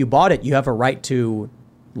if you bought it, you have a right to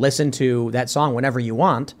listen to that song whenever you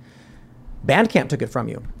want. Bandcamp took it from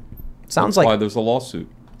you. That's why there's a lawsuit.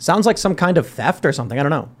 Sounds like some kind of theft or something. I don't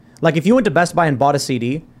know. Like if you went to Best Buy and bought a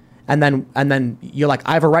CD, and then you're like,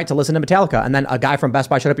 I have a right to listen to Metallica, and then a guy from Best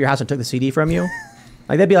Buy showed up at your house and took the CD from you.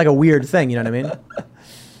 Like that'd be like a weird thing. You know what I mean?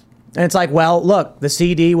 And it's like, well, look, the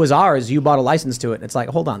CD was ours. You bought a license to it. And it's like,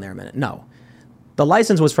 hold on there a minute. No. The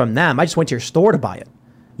license was from them. I just went to your store to buy it.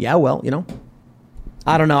 Yeah, well,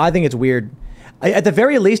 I don't know. I think it's weird. At the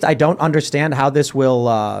very least, I don't understand how this will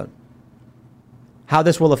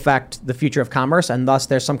affect the future of commerce, and thus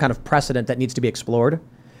there's some kind of precedent that needs to be explored.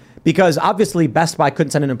 Because obviously, Best Buy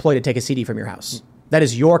couldn't send an employee to take a CD from your house. That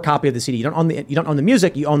is your copy of the CD. You don't own the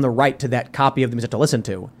music. You own the right to that copy of the music to listen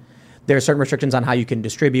to. There are certain restrictions on how you can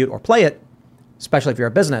distribute or play it, especially if you're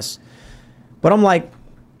a business. But I'm like,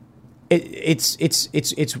 it's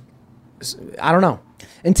I don't know.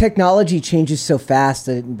 And technology changes so fast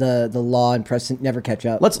that the law and precedent never catch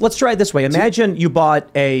up. Let's try it this way. Imagine you bought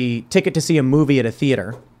a ticket to see a movie at a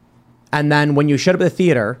theater, and then when you showed up at the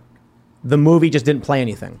theater, the movie just didn't play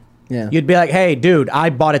anything. Yeah. You'd be like, hey, dude, I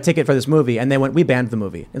bought a ticket for this movie. And they went, we banned the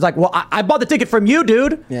movie. It's like, well, I bought the ticket from you,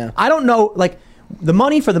 dude. Yeah. I don't know. Like, the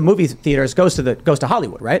money for the movie theaters goes to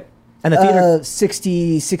Hollywood, right? And the theater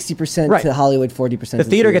 60% right. to Hollywood, 40% the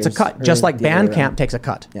theater gets a cut, just like Bandcamp takes a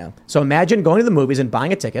cut. Yeah. So imagine going to the movies and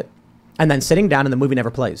buying a ticket and then sitting down and the movie never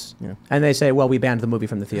plays. Yeah. And they say, well, we banned the movie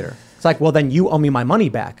from the theater. It's like, well, then you owe me my money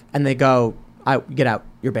back. And they go, get out,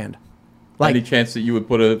 you're banned. Like, any chance that you would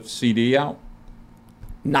put a CD out?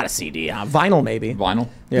 Not a CD, vinyl maybe. Vinyl?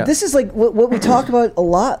 Yeah. But this is like what we talk about a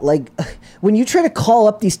lot. Like when you try to call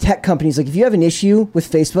up these tech companies, like if you have an issue with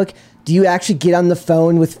Facebook, do you actually get on the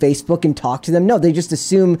phone with Facebook and talk to them? No, they just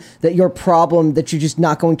assume that your problem, that you're just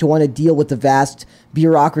not going to want to deal with the vast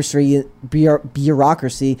bureaucracy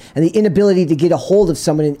and the inability to get a hold of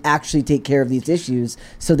someone and actually take care of these issues.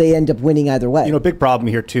 So they end up winning either way. Big problem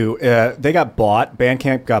here too. They got bought.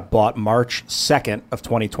 Bandcamp got bought March 2nd of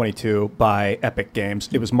 2022 by Epic Games.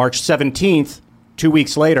 It was March 17th. 2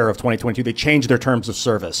 weeks later of 2022, they changed their terms of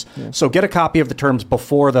service. Yeah. So get a copy of the terms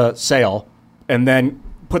before the sale and then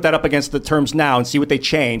put that up against the terms now and see what they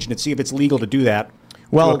changed and see if it's legal to do that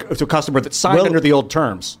to a customer that signed under the old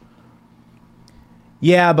terms.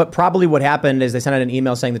 Yeah, but probably what happened is they sent out an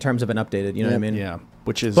email saying the terms have been updated. You know what I mean? Yeah,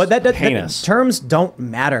 which is heinous. Terms don't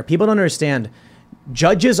matter. People don't understand.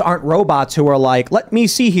 Judges aren't robots who are like, let me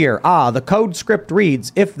see here. The code script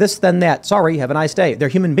reads, if this, then that. Sorry, have a nice day. They're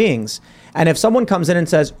human beings. And if someone comes in and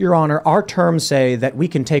says, Your Honor, our terms say that we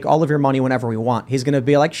can take all of your money whenever we want, he's going to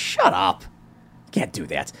be like, shut up. Can't do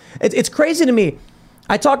that. It's crazy to me.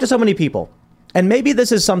 I talk to so many people, and maybe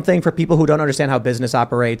this is something for people who don't understand how business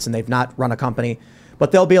operates and they've not run a company,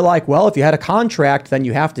 but they'll be like, well, if you had a contract, then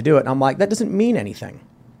you have to do it. And I'm like, that doesn't mean anything.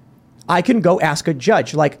 I can go ask a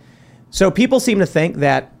judge. Like, So people seem to think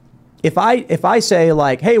that if I say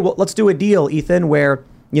like, hey, well, let's do a deal, Ethan, where,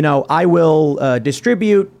 I will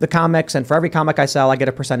distribute the comics, and for every comic I sell, I get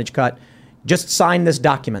a percentage cut. Just sign this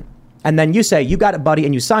document. And then you say, you got it, buddy,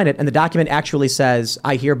 and you sign it. And the document actually says,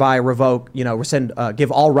 I hereby revoke, rescind,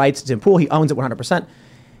 give all rights to Pool. He owns it 100%.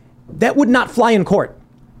 That would not fly in court.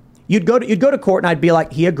 You'd go to court, and I'd be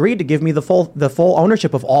like, he agreed to give me the full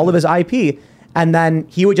ownership of all of his IP. And then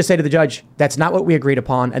he would just say to the judge, that's not what we agreed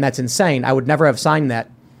upon, and that's insane. I would never have signed that.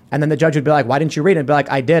 And then the judge would be like, why didn't you read it? And be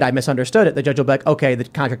like, I did. I misunderstood it. The judge will be like, okay, the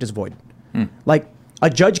contract is void. Like, a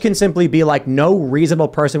judge can simply be like, no reasonable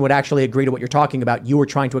person would actually agree to what you're talking about. You were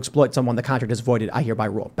trying to exploit someone. The contract is voided. I hereby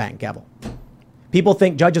rule. Bang, gavel. People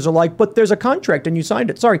think judges are like, but there's a contract and you signed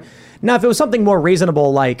it. Sorry. Now, if it was something more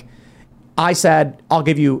reasonable, like I said, I'll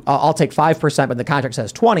take 5%, but the contract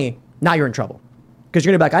says 20, now you're in trouble. Because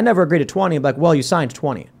you're going to be like, I never agreed to 20. I'm like, well, you signed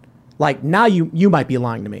 20. Like, now you might be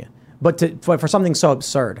lying to me. But for something so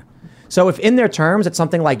absurd. So if in their terms, it's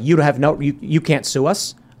something like you can't sue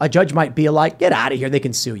us, a judge might be like, get out of here. They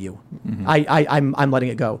can sue you. I'm letting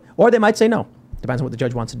it go. Or they might say no. Depends on what the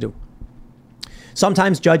judge wants to do.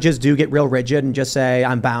 Sometimes judges do get real rigid and just say,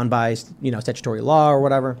 I'm bound by statutory law or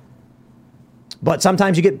whatever. But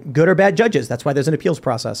sometimes you get good or bad judges. That's why there's an appeals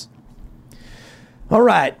process. All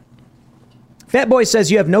right. Fat Boy says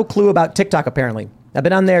you have no clue about TikTok, apparently. I've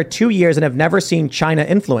been on there 2 years and have never seen China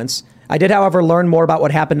influence. I did, however, learn more about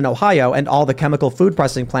what happened in Ohio and all the chemical food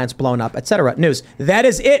processing plants blown up, etc. News. That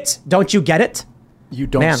is it. Don't you get it? You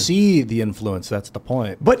don't see the influence. That's the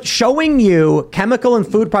point. But showing you chemical and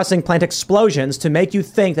food processing plant explosions to make you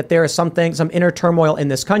think that there is some inner turmoil in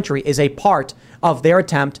this country is a part of their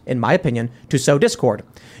attempt, in my opinion, to sow discord.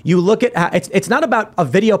 You look at it's not about a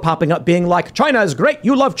video popping up being like, China is great.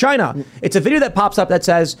 You love China. It's a video that pops up that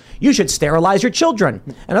says you should sterilize your children.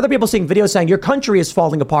 And other people seeing videos saying your country is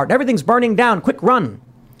falling apart. Everything's burning down. Quick run.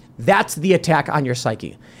 That's the attack on your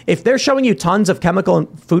psyche. If they're showing you tons of chemical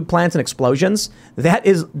and food plants and explosions, that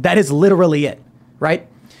is literally it, right?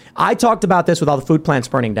 I talked about this with all the food plants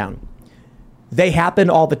burning down. They happen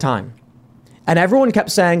all the time. And everyone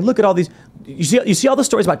kept saying, look at all these. You see all the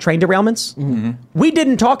stories about train derailments? Mm-hmm. We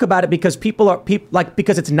didn't talk about it because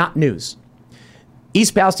because it's not news.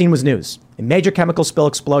 East Palestine was news. A major chemical spill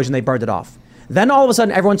explosion, they burned it off. Then all of a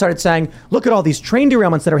sudden, everyone started saying, look at all these train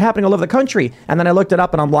derailments that are happening all over the country. And then I looked it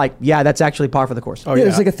up and I'm like, yeah, that's actually par for the course. Oh, yeah.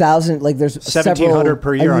 There's like 1,000, like there's 1,700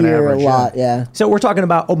 per year on average. A lot, yeah. So we're talking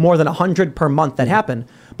about more than 100 per month that happen.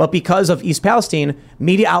 But because of East Palestine,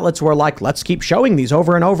 media outlets were like, let's keep showing these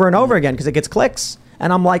over and over and over again because it gets clicks.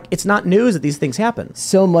 And I'm like, it's not news that these things happen.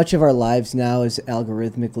 So much of our lives now is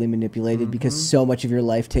algorithmically manipulated because so much of your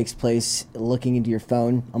life takes place looking into your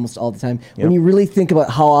phone almost all the time. Yep. When you really think about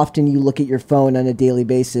how often you look at your phone on a daily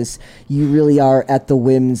basis, you really are at the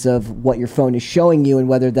whims of what your phone is showing you. And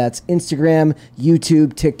whether that's Instagram,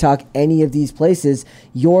 YouTube, TikTok, any of these places,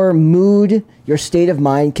 your mood, your state of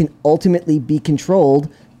mind can ultimately be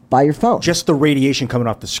controlled by your phone. Just the radiation coming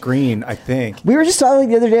off the screen, I think. We were just talking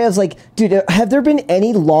the other day, I was like, dude, have there been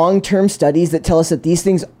any long-term studies that tell us that these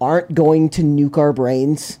things aren't going to nuke our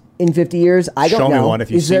brains in 50 years? I don't know. Show me one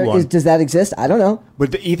if you see one. Does that exist? I don't know.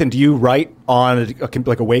 But Ethan, do you write on a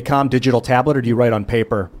Wacom digital tablet or do you write on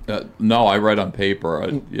paper? No, I write on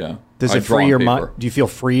paper. Yeah. Does it free your mind? Do you feel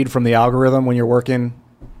freed from the algorithm when you're working?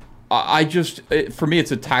 For me,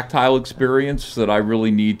 it's a tactile experience that I really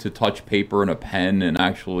need to touch paper and a pen and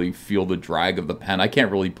actually feel the drag of the pen. I can't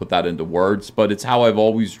really put that into words, but it's how I've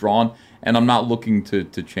always drawn, and I'm not looking to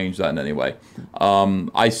change that in any way.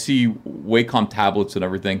 I see Wacom tablets and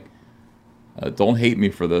everything. Don't hate me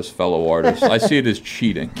for this, fellow artists. I see it as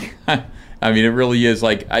cheating. I mean, it really is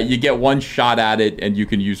like you get one shot at it and you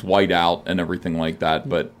can use whiteout and everything like that.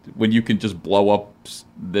 But when you can just blow up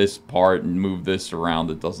this part and move this around,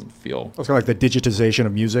 it doesn't feel... It's kind of like the digitization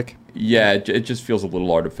of music. Yeah, it just feels a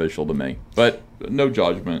little artificial to me. But no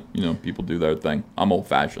judgment. People do their thing. I'm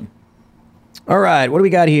old-fashioned. All right, what do we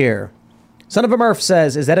got here? Son of a Murph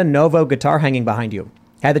says, is that a Novo guitar hanging behind you?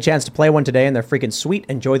 Had the chance to play one today and they're freaking sweet.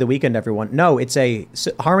 Enjoy the weekend, everyone. No, it's a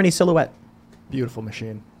Harmony Silhouette. Beautiful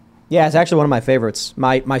machine. Yeah, it's actually one of my favorites.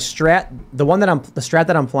 My Strat, the Strat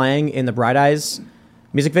that I'm playing in the Bright Eyes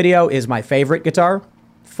music video is my favorite guitar,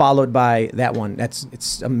 followed by that one.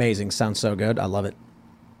 It's amazing. Sounds so good. I love it.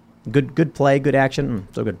 Good play, good action.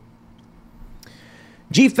 So good.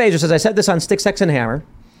 G Phaser says, I said this on Stick, Sex, and Hammer.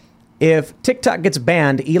 If TikTok gets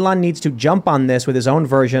banned, Elon needs to jump on this with his own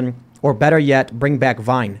version, or better yet, bring back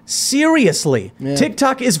Vine. Seriously, yeah.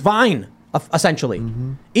 TikTok is Vine. Essentially,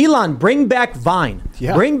 Elon, bring back Vine.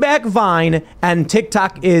 Yeah. Bring back Vine, and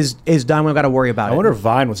TikTok is done. We've got to worry about it. I wonder if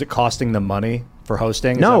Vine was it costing them money for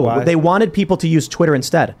hosting? No, they wanted people to use Twitter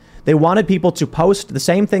instead. They wanted people to post the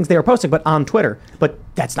same things they were posting, but on Twitter. But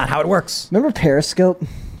that's not how it works. Remember Periscope?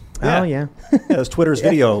 Oh, yeah. It was Twitter's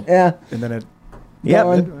video. Yeah. And then it... Yeah.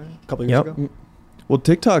 A couple years ago. Well,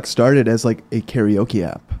 TikTok started as like a karaoke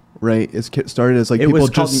app, right? It started as like it people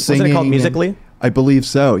was just singing. Wasn't it called Musical.ly? I believe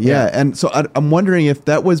so. Yeah. And so I'm wondering if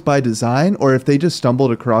that was by design or if they just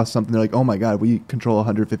stumbled across something. They're like, oh my God, we control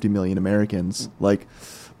 150 million Americans. Like,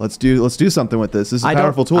 let's do something with this. This is a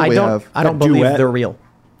powerful tool we have. I don't believe they're real.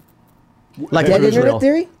 Like Dead internet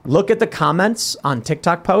theory? Look at the comments on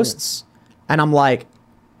TikTok posts, and I'm like,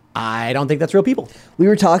 I don't think that's real people. We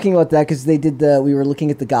were talking about that because we were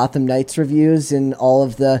looking at the Gotham Knights reviews and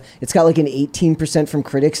it's got like an 18% from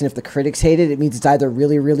critics. And if the critics hate it, it means it's either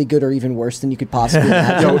really, really good or even worse than you could possibly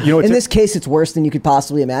imagine. In this case, it's worse than you could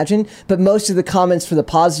possibly imagine. But most of the comments for the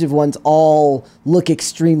positive ones all look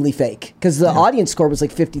extremely fake because the audience score was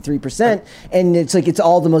like 53%. And it's like, it's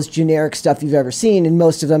all the most generic stuff you've ever seen. And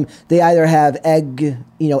most of them, they either have egg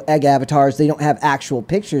avatars. They don't have actual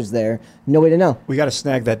pictures there. No way to know. We got to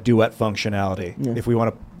snag that duet functionality if we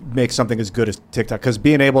want to make something as good as TikTok. Because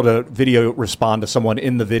being able to video respond to someone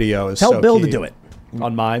in the video is Tell so Bill key. to do it.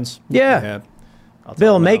 On Mines? Yeah.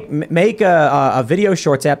 Bill, make a video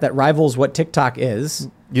shorts app that rivals what TikTok is.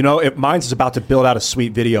 You know, if Mines is about to build out a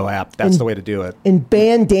sweet video app, that's the way to do it. And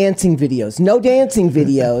ban dancing videos. No dancing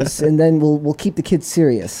videos. And then we'll keep the kids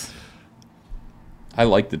serious. I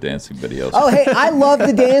like the dancing videos. Oh, hey, I love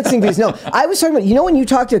the dancing videos. No, I was talking about, when you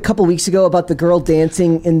talked a couple weeks ago about the girl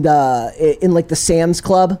dancing in like the Sam's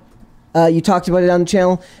Club? You talked about it on the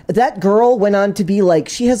channel. That girl went on to be like,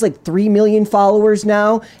 she has like 3 million followers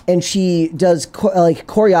now, and she does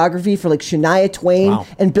choreography for like Shania Twain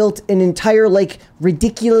and built an entire like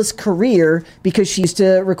ridiculous career because she used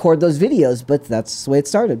to record those videos. But that's the way it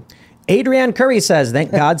started. Adrienne Curry says,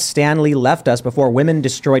 thank God Stan Lee left us before women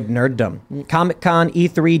destroyed nerddom. Comic-Con,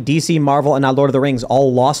 E3, DC, Marvel, and now Lord of the Rings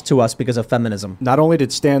all lost to us because of feminism. Not only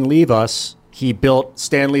did Stan leave us, he built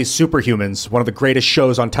Stan Lee's Superhumans, one of the greatest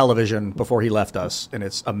shows on television before he left us, and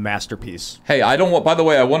it's a masterpiece. Hey, I don't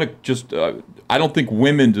think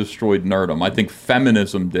women destroyed nerddom. I think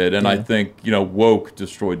feminism did, and I think, woke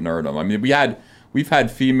destroyed nerddom. I mean, we've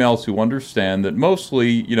had females who understand that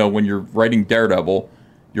mostly, when you're writing Daredevil,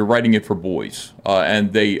 you're writing it for boys,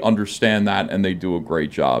 and they understand that, and they do a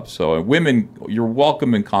great job. So women, you're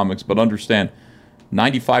welcome in comics, but understand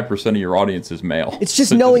 95% of your audience is male. It's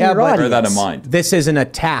just knowing your audience. Bear that in mind. This is an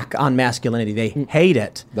attack on masculinity. They hate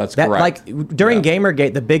it. That's correct. Like during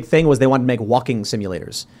Gamergate, the big thing was they wanted to make walking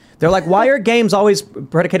simulators. They're like, why are games always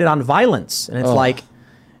predicated on violence? And it's like...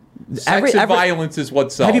 Sex and violence is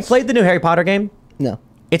what sells. Have you played the new Harry Potter game? No.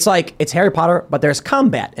 It's like, it's Harry Potter, but there's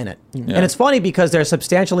combat in it. Yeah. And it's funny because there's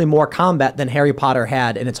substantially more combat than Harry Potter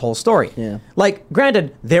had in its whole story. Yeah. Like,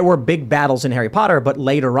 granted, there were big battles in Harry Potter, but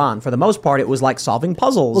later on, for the most part, it was like solving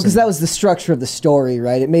puzzles. Well, because that was the structure of the story,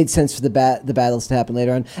 right? It made sense for the battles to happen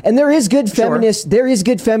later on. And there is good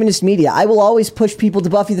feminist media. I will always push people to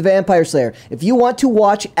Buffy the Vampire Slayer. If you want to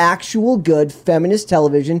watch actual good feminist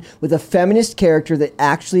television with a feminist character that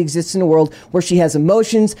actually exists in a world where she has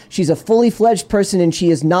emotions, she's a fully fledged person, and she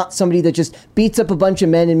is not somebody that just beats up a bunch of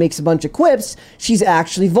men and makes a bunch of quips. She's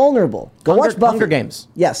actually vulnerable. Go watch Buffy. Hunger Games.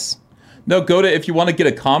 Yes. No, if you want to get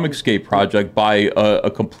a Comicscape project by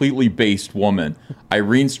a completely based woman.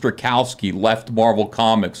 Irene Strakowski left Marvel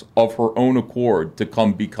Comics of her own accord to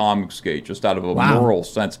come be Comicscape, just out of a moral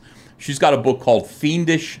sense. She's got a book called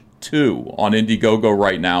Fiendish 2 on Indiegogo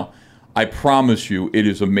right now. I promise you, it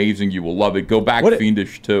is amazing. You will love it. Go back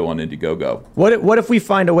Fiendish 2 on Indiegogo. What if we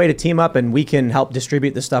find a way to team up and we can help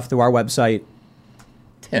distribute the stuff through our website?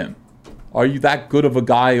 Tim, are you that good of a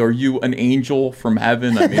guy? Are you an angel from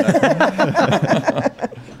heaven? I mean,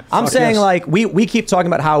 I'm saying, like, we keep talking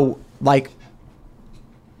about how, like,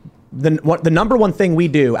 the number one thing we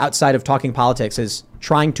do outside of talking politics is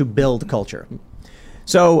trying to build culture.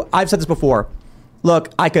 So I've said this before. Look,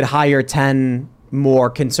 I could hire 10 more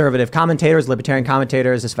conservative commentators, libertarian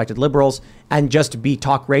commentators, disaffected liberals, and just be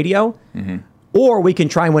talk radio. Mm-hmm. Or we can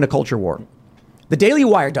try and win a culture war. The Daily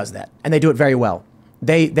Wire does that, and they do it very well.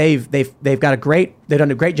 They've done a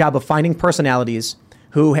great job of finding personalities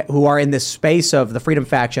who are in this space of the freedom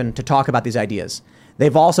faction to talk about these ideas.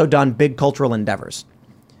 They've also done big cultural endeavors.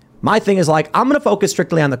 My thing is, like, I'm going to focus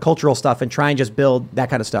strictly on the cultural stuff and try and just build that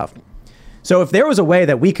kind of stuff. So if there was a way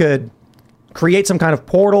that we could create some kind of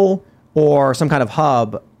portal or some kind of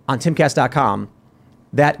hub on timcast.com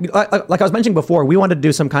that, like I was mentioning before, we wanted to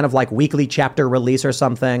do some kind of like weekly chapter release or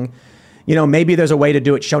something. Maybe there's a way to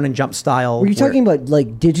do it Shonen Jump style. Were you talking about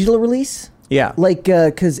like digital release? Yeah. Like,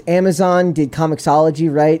 because Amazon did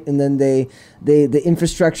Comixology, right? And then the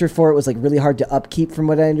infrastructure for it was like really hard to upkeep, from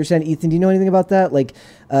what I understand. Ethan, do you know anything about that? Like,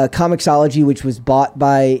 Comixology, which was bought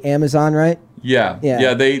by Amazon, right? Yeah.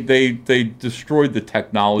 They destroyed the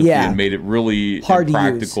technology and made it really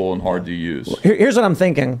impractical and hard to use. Here's what I'm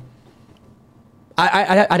thinking.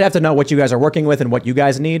 I'd have to know what you guys are working with and what you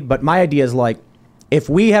guys need. But my idea is like, if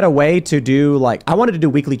we had a way to do like, I wanted to do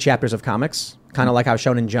weekly chapters of comics. Kind of like how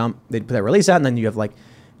Shonen Jump, they'd put their release out, and then you have like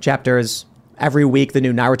chapters every week. The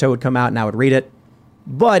new Naruto would come out, and I would read it.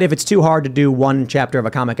 But if it's too hard to do one chapter of a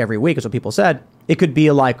comic every week, is what people said, it could be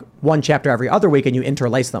like one chapter every other week, and you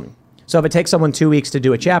interlace them. So if it takes someone 2 weeks to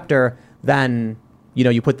do a chapter, then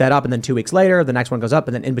you put that up, and then 2 weeks later, the next one goes up,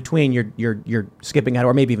 and then in between, you're skipping out,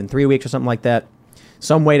 or maybe even 3 weeks or something like that.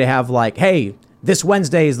 Some way to have like, hey, this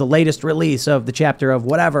Wednesday is the latest release of the chapter of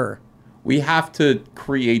whatever. We have to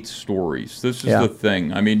create stories. This is the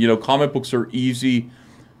thing. I mean, comic books are an easy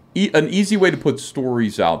way to put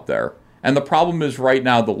stories out there. And the problem is right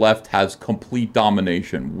now the left has complete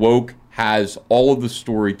domination. Woke has all of the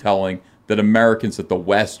storytelling that Americans at the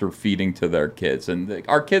West are feeding to their kids. And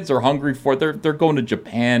our kids are hungry for it. They're going to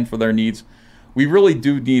Japan for their needs. We really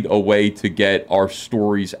do need a way to get our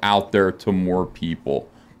stories out there to more people.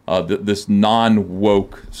 This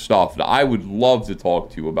non-woke stuff. I would love to talk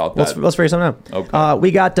to you about that. Let's figure something out. Okay.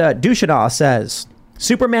 We got Dushana says,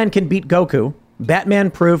 Superman can beat Goku.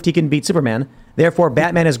 Batman proved he can beat Superman. Therefore,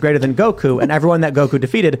 Batman is greater than Goku, and everyone that Goku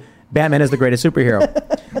defeated, Batman is the greatest superhero.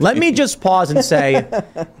 Let me just pause and say,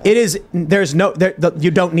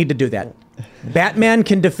 you don't need to do that. Batman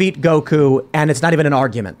can defeat Goku, and it's not even an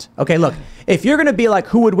argument. Okay, look, if you're going to be like,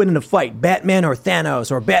 who would win in a fight, Batman or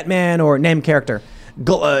Thanos, or Batman or name character,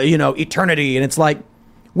 eternity, and it's like,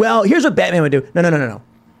 well, here's what Batman would do. No.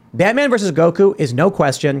 Batman versus Goku is no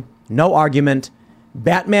question, no argument.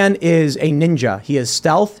 Batman is a ninja. He is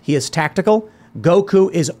stealth. He is tactical. Goku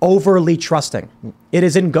is overly trusting. It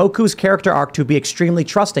is in Goku's character arc to be extremely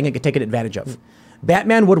trusting and get taken advantage of.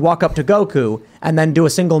 Batman would walk up to Goku and then do a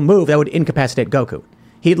single move that would incapacitate Goku.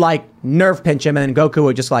 He'd like nerve pinch him, and then Goku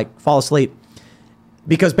would just like fall asleep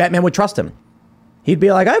because Batman would trust him. He'd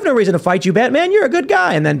be like, I have no reason to fight you, Batman. You're a good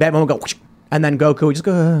guy. And then Batman would go, whoosh, and then Goku would just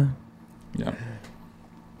go, Yeah.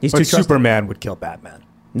 He's but too trusting. Superman would kill Batman.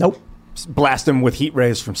 Nope. Blast him with heat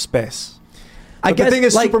rays from space. I guess the thing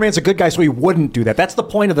is, Superman's a good guy, so he wouldn't do that. That's the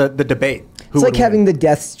point of the debate. It's like having the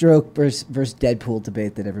Deathstroke versus Deadpool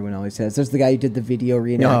debate that everyone always has. There's the guy who did the video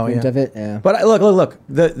reenactment of it. Yeah. But look.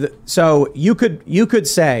 So you could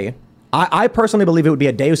say, I personally believe it would be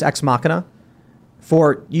a Deus Ex Machina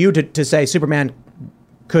for you to say Superman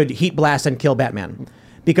could heat blast and kill Batman,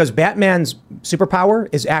 because Batman's superpower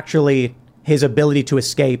is actually his ability to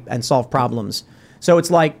escape and solve problems. So it's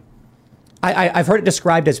like, I've heard it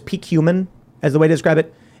described as peak human as the way to describe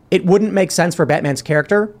it. It wouldn't make sense for Batman's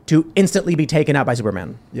character to instantly be taken out by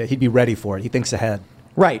Superman. Yeah, he'd be ready for it. He thinks ahead.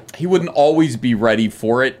 Right. He wouldn't always be ready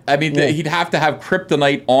for it. I mean, he'd have to have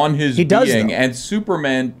kryptonite on his being. Though. And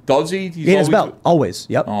Superman, does he? He has his belt. Always.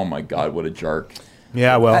 Yep. Oh, my God, what a jerk.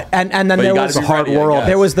 Yeah, well. And then there was a hard world.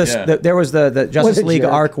 There was the Justice League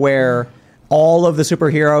arc where all of the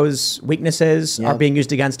superheroes' weaknesses are being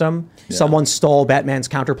used against them. Yeah. Someone stole Batman's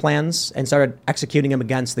counter plans and started executing them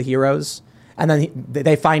against the heroes. And then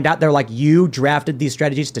they find out, they're like, you drafted these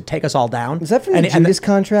strategies to take us all down. Was that from the Judas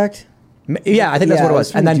contract? Yeah, I think that's what it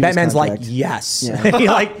was. And then Batman's contract. like, yes.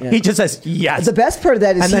 He just says yes. The best part of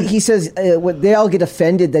that is he says they all get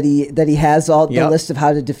offended that he has all the list of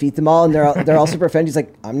how to defeat them all, and they're all super offended. He's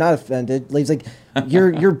like, I'm not offended. He's like,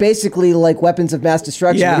 you're basically like weapons of mass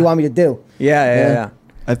destruction. Yeah. What do you want me to do? Yeah.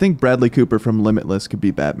 I think Bradley Cooper from Limitless could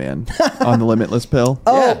be Batman on the Limitless pill.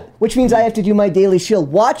 Which means I have to do my daily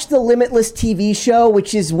shield. Watch the Limitless TV show,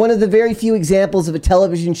 which is one of the very few examples of a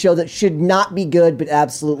television show that should not be good, but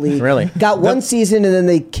absolutely got one season and then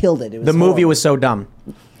they killed it. The movie was so dumb.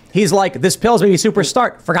 He's like, this pill's made me super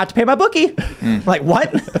start. Forgot to pay my bookie. Like,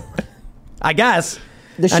 what? I guess.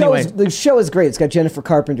 The show is great. It's got Jennifer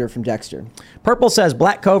Carpenter from Dexter. Purple says,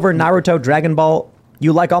 Black Clover, Naruto, Dragon Ball.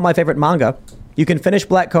 You like all my favorite manga. You can finish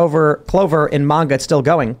Black Clover in manga. It's still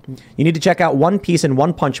going. You need to check out One Piece and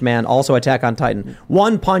One Punch Man, also Attack on Titan.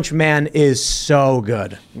 One Punch Man is so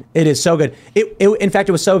good. It is so good. In fact,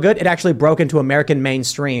 it was so good, it actually broke into American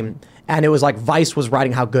mainstream. And it was like Vice was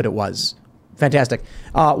writing how good it was. Fantastic.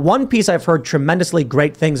 One Piece I've heard tremendously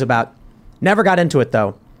great things about. Never got into it,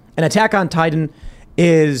 though. And Attack on Titan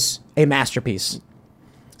is a masterpiece.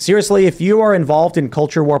 Seriously, if you are involved in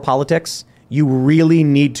culture war politics, you really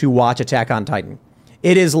need to watch Attack on Titan.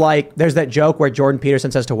 It is like, there's that joke where Jordan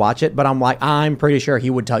Peterson says to watch it, but I'm pretty sure he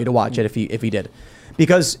would tell you to watch it if he did.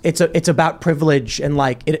 because it's about privilege and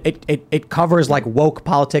like it covers like woke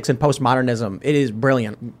politics and postmodernism. It is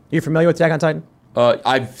brilliant. You familiar with Attack on Titan?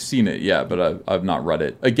 I've seen it, yeah, but I've not read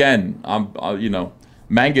it. Again,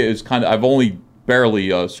 manga is kind of, I've only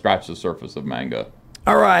barely scratched the surface of manga.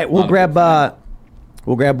 All right, we'll grab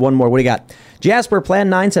one more. What do you got? Jasper Plan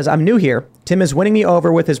 9 says, I'm new here. Tim is winning me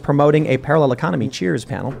over with his promoting a parallel economy. Cheers,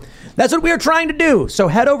 panel. That's what we are trying to do. So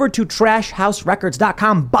head over to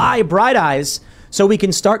trashhouserecords.com, buy Bright Eyes, so we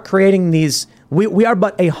can start creating these. We are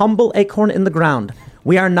but a humble acorn in the ground.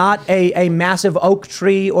 We are not a massive oak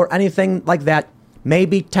tree or anything like that.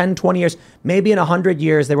 Maybe 10, 20 years, maybe in 100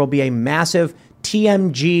 years, there will be a massive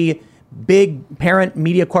TMG, big parent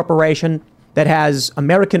media corporation that has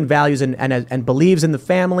American values and believes in the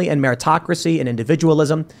family and meritocracy and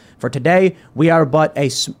individualism. For today, we are but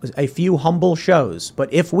a few humble shows.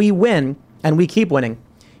 But if we win, and we keep winning,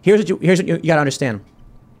 here's what you got to understand.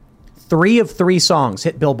 3 of 3 songs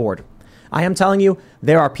hit Billboard. I am telling you,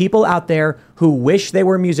 there are people out there who wish they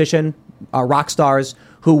were rock stars,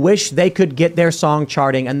 who wish they could get their song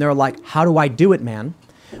charting, and they're like, how do I do it, man?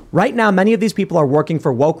 Right now, many of these people are working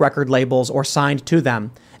for woke record labels or signed to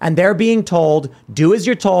them, and they're being told, do as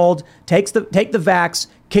you're told, take the vax,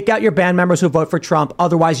 kick out your band members who vote for Trump,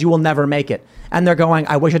 otherwise you will never make it. And they're going,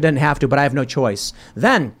 I wish I didn't have to, but I have no choice.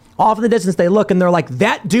 Then, off in the distance, they look and they're like,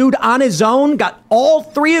 that dude on his own got all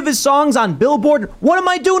 3 of his songs on Billboard. What am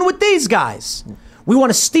I doing with these guys? We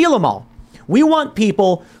want to steal them all. We want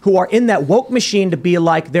people who are in that woke machine to be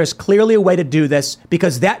like, there's clearly a way to do this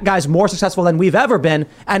because that guy's more successful than we've ever been.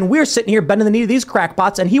 And we're sitting here bending the knee to these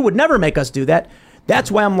crackpots and he would never make us do that.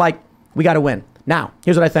 That's why I'm like, we got to win. Now,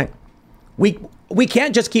 here's what I think. We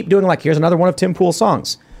can't just keep doing like, here's another one of Tim Pool's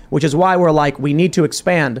songs, which is why we're like, we need to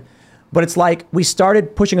expand. But it's like we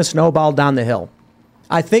started pushing a snowball down the hill.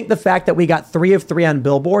 I think the fact that we got 3 of 3 on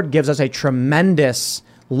Billboard gives us a tremendous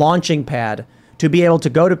launching pad to be able to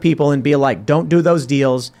go to people and be like, don't do those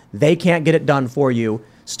deals. They can't get it done for you.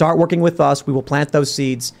 Start working with us. We will plant those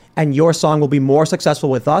seeds and your song will be more successful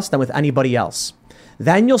with us than with anybody else.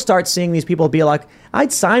 Then you'll start seeing these people be like,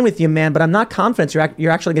 I'd sign with you, man, but I'm not confident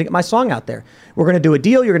you're actually going to get my song out there. We're going to do a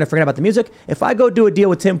deal. You're going to forget about the music. If I go do a deal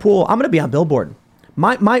with Tim Pool, I'm going to be on Billboard.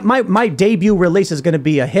 My debut release is going to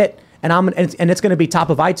be a hit and it's going to be top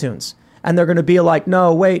of iTunes. And they're going to be like,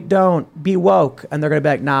 no, wait, don't be woke. And they're going to be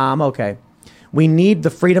like, nah, I'm okay. We need the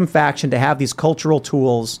Freedom Faction to have these cultural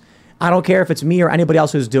tools. I don't care if it's me or anybody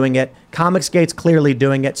else who's doing it. Comicsgate's clearly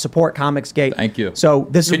doing it. Support Comicsgate. Thank you. So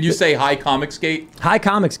Can you say hi, Comicsgate? Hi,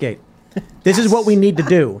 Comicsgate. This is what we need to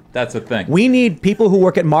do. That's a thing. We need people who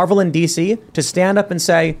work at Marvel and DC to stand up and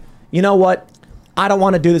say, you know what? I don't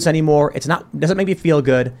want to do this anymore. Doesn't make me feel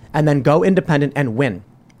good. And then go independent and win.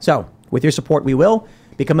 So with your support, we will.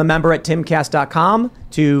 Become a member at timcast.com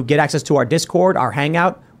to get access to our Discord, our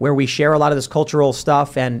Hangout, where we share a lot of this cultural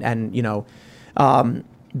stuff and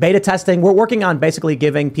beta testing. We're working on basically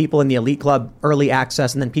giving people in the Elite Club early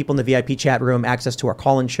access and then people in the VIP chat room access to our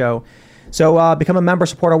call-in show. So become a member,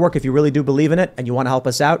 support our work if you really do believe in it and you want to help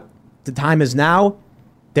us out. The time is now.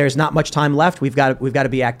 There's not much time left. We've got to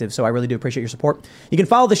be active. So I really do appreciate your support. You can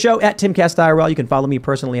follow the show at TimCastIRL. You can follow me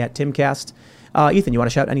personally at TimCast. Ethan, you want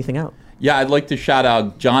to shout anything out? Yeah, I'd like to shout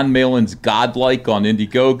out John Malin's Godlike on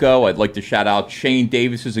Indiegogo. I'd like to shout out Shane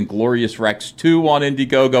Davis's Inglorious Rex 2 on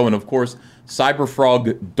Indiegogo. And, of course,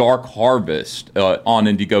 Cyberfrog Dark Harvest on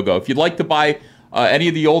Indiegogo. If you'd like to buy any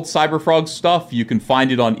of the old Cyberfrog stuff, you can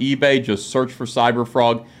find it on eBay. Just search for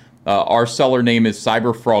Cyberfrog. Our seller name is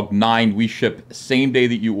Cyberfrog9. We ship same day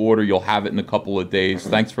that you order. You'll have it in a couple of days.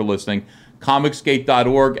 Thanks for listening.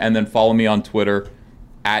 Comicsgate.org. And then follow me on Twitter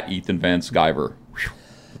at Ethan Van Sciver.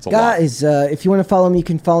 Guys, if you want to follow me, you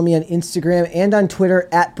can follow me on Instagram and on Twitter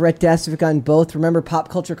at Brett Dasovic on both. Remember, Pop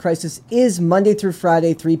Culture Crisis is Monday through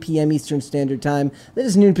Friday, 3 p.m. Eastern Standard Time. That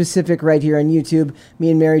is noon Pacific right here on YouTube. Me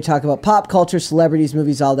and Mary talk about pop culture, celebrities,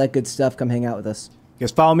 movies, all that good stuff. Come hang out with us. You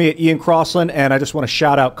guys follow me at Ian Crossland, and I just want to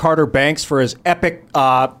shout out Carter Banks for his epic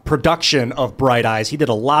production of Bright Eyes. He did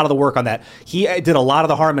a lot of the work on that. He did a lot of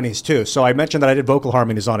the harmonies, too. So I mentioned that I did vocal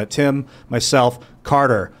harmonies on it. Tim, myself,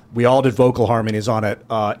 Carter, we all did vocal harmonies on it.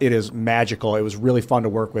 It is magical. It was really fun to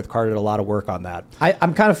work with. Carter did a lot of work on that.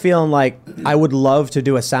 I'm kind of feeling like I would love to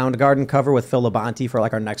do a Soundgarden cover with Phil Labonte for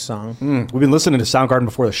like our next song. We've been listening to Soundgarden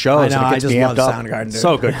before the show. I know, so it gets I just me love amped up. Soundgarden, dude.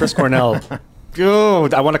 So good. Chris Cornell.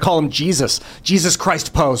 Good. I want to call him Jesus. Jesus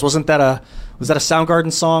Christ Pose. Was that a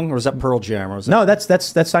Soundgarden song or was that Pearl Jam? Or was no, that's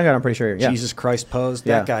Soundgarden. I'm pretty sure. Yeah. Jesus Christ Pose.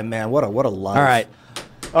 That guy, man. What a life.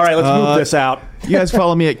 All right. Let's move this out. You guys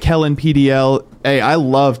follow me at Kellen PDL. Hey, I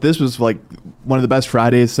love this. Was like one of the best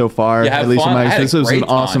Fridays so far. Yeah, at least fun. in my I had a this was great an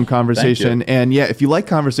awesome time. conversation. And yeah, if you like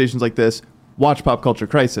conversations like this, watch Pop Culture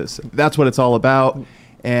Crisis. That's what it's all about.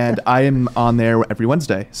 And I am on there every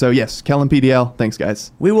Wednesday. So yes, Kellen PDL. Thanks,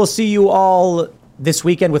 guys. We will see you all this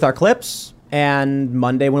weekend with our clips, and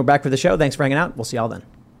Monday when we're back for the show. Thanks for hanging out. We'll see y'all then.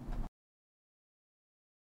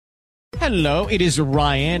 Hello, it is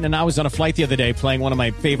Ryan, and I was on a flight the other day playing one of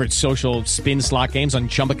my favorite social spin slot games on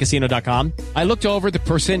ChumbaCasino.com. I looked over at the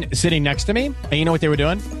person sitting next to me, and you know what they were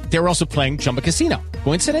doing? They were also playing Chumba Casino.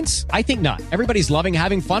 Coincidence? I think not. Everybody's loving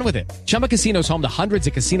having fun with it. Chumba Casino is home to hundreds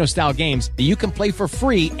of casino-style games that you can play for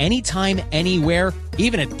free anytime, anywhere,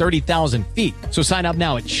 even at 30,000 feet. So sign up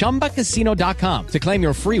now at ChumbaCasino.com to claim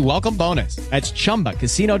your free welcome bonus. That's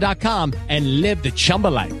ChumbaCasino.com and live the Chumba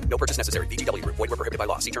life. No purchase necessary. VGW. Void where prohibited by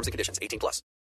law. See terms and conditions. 18+.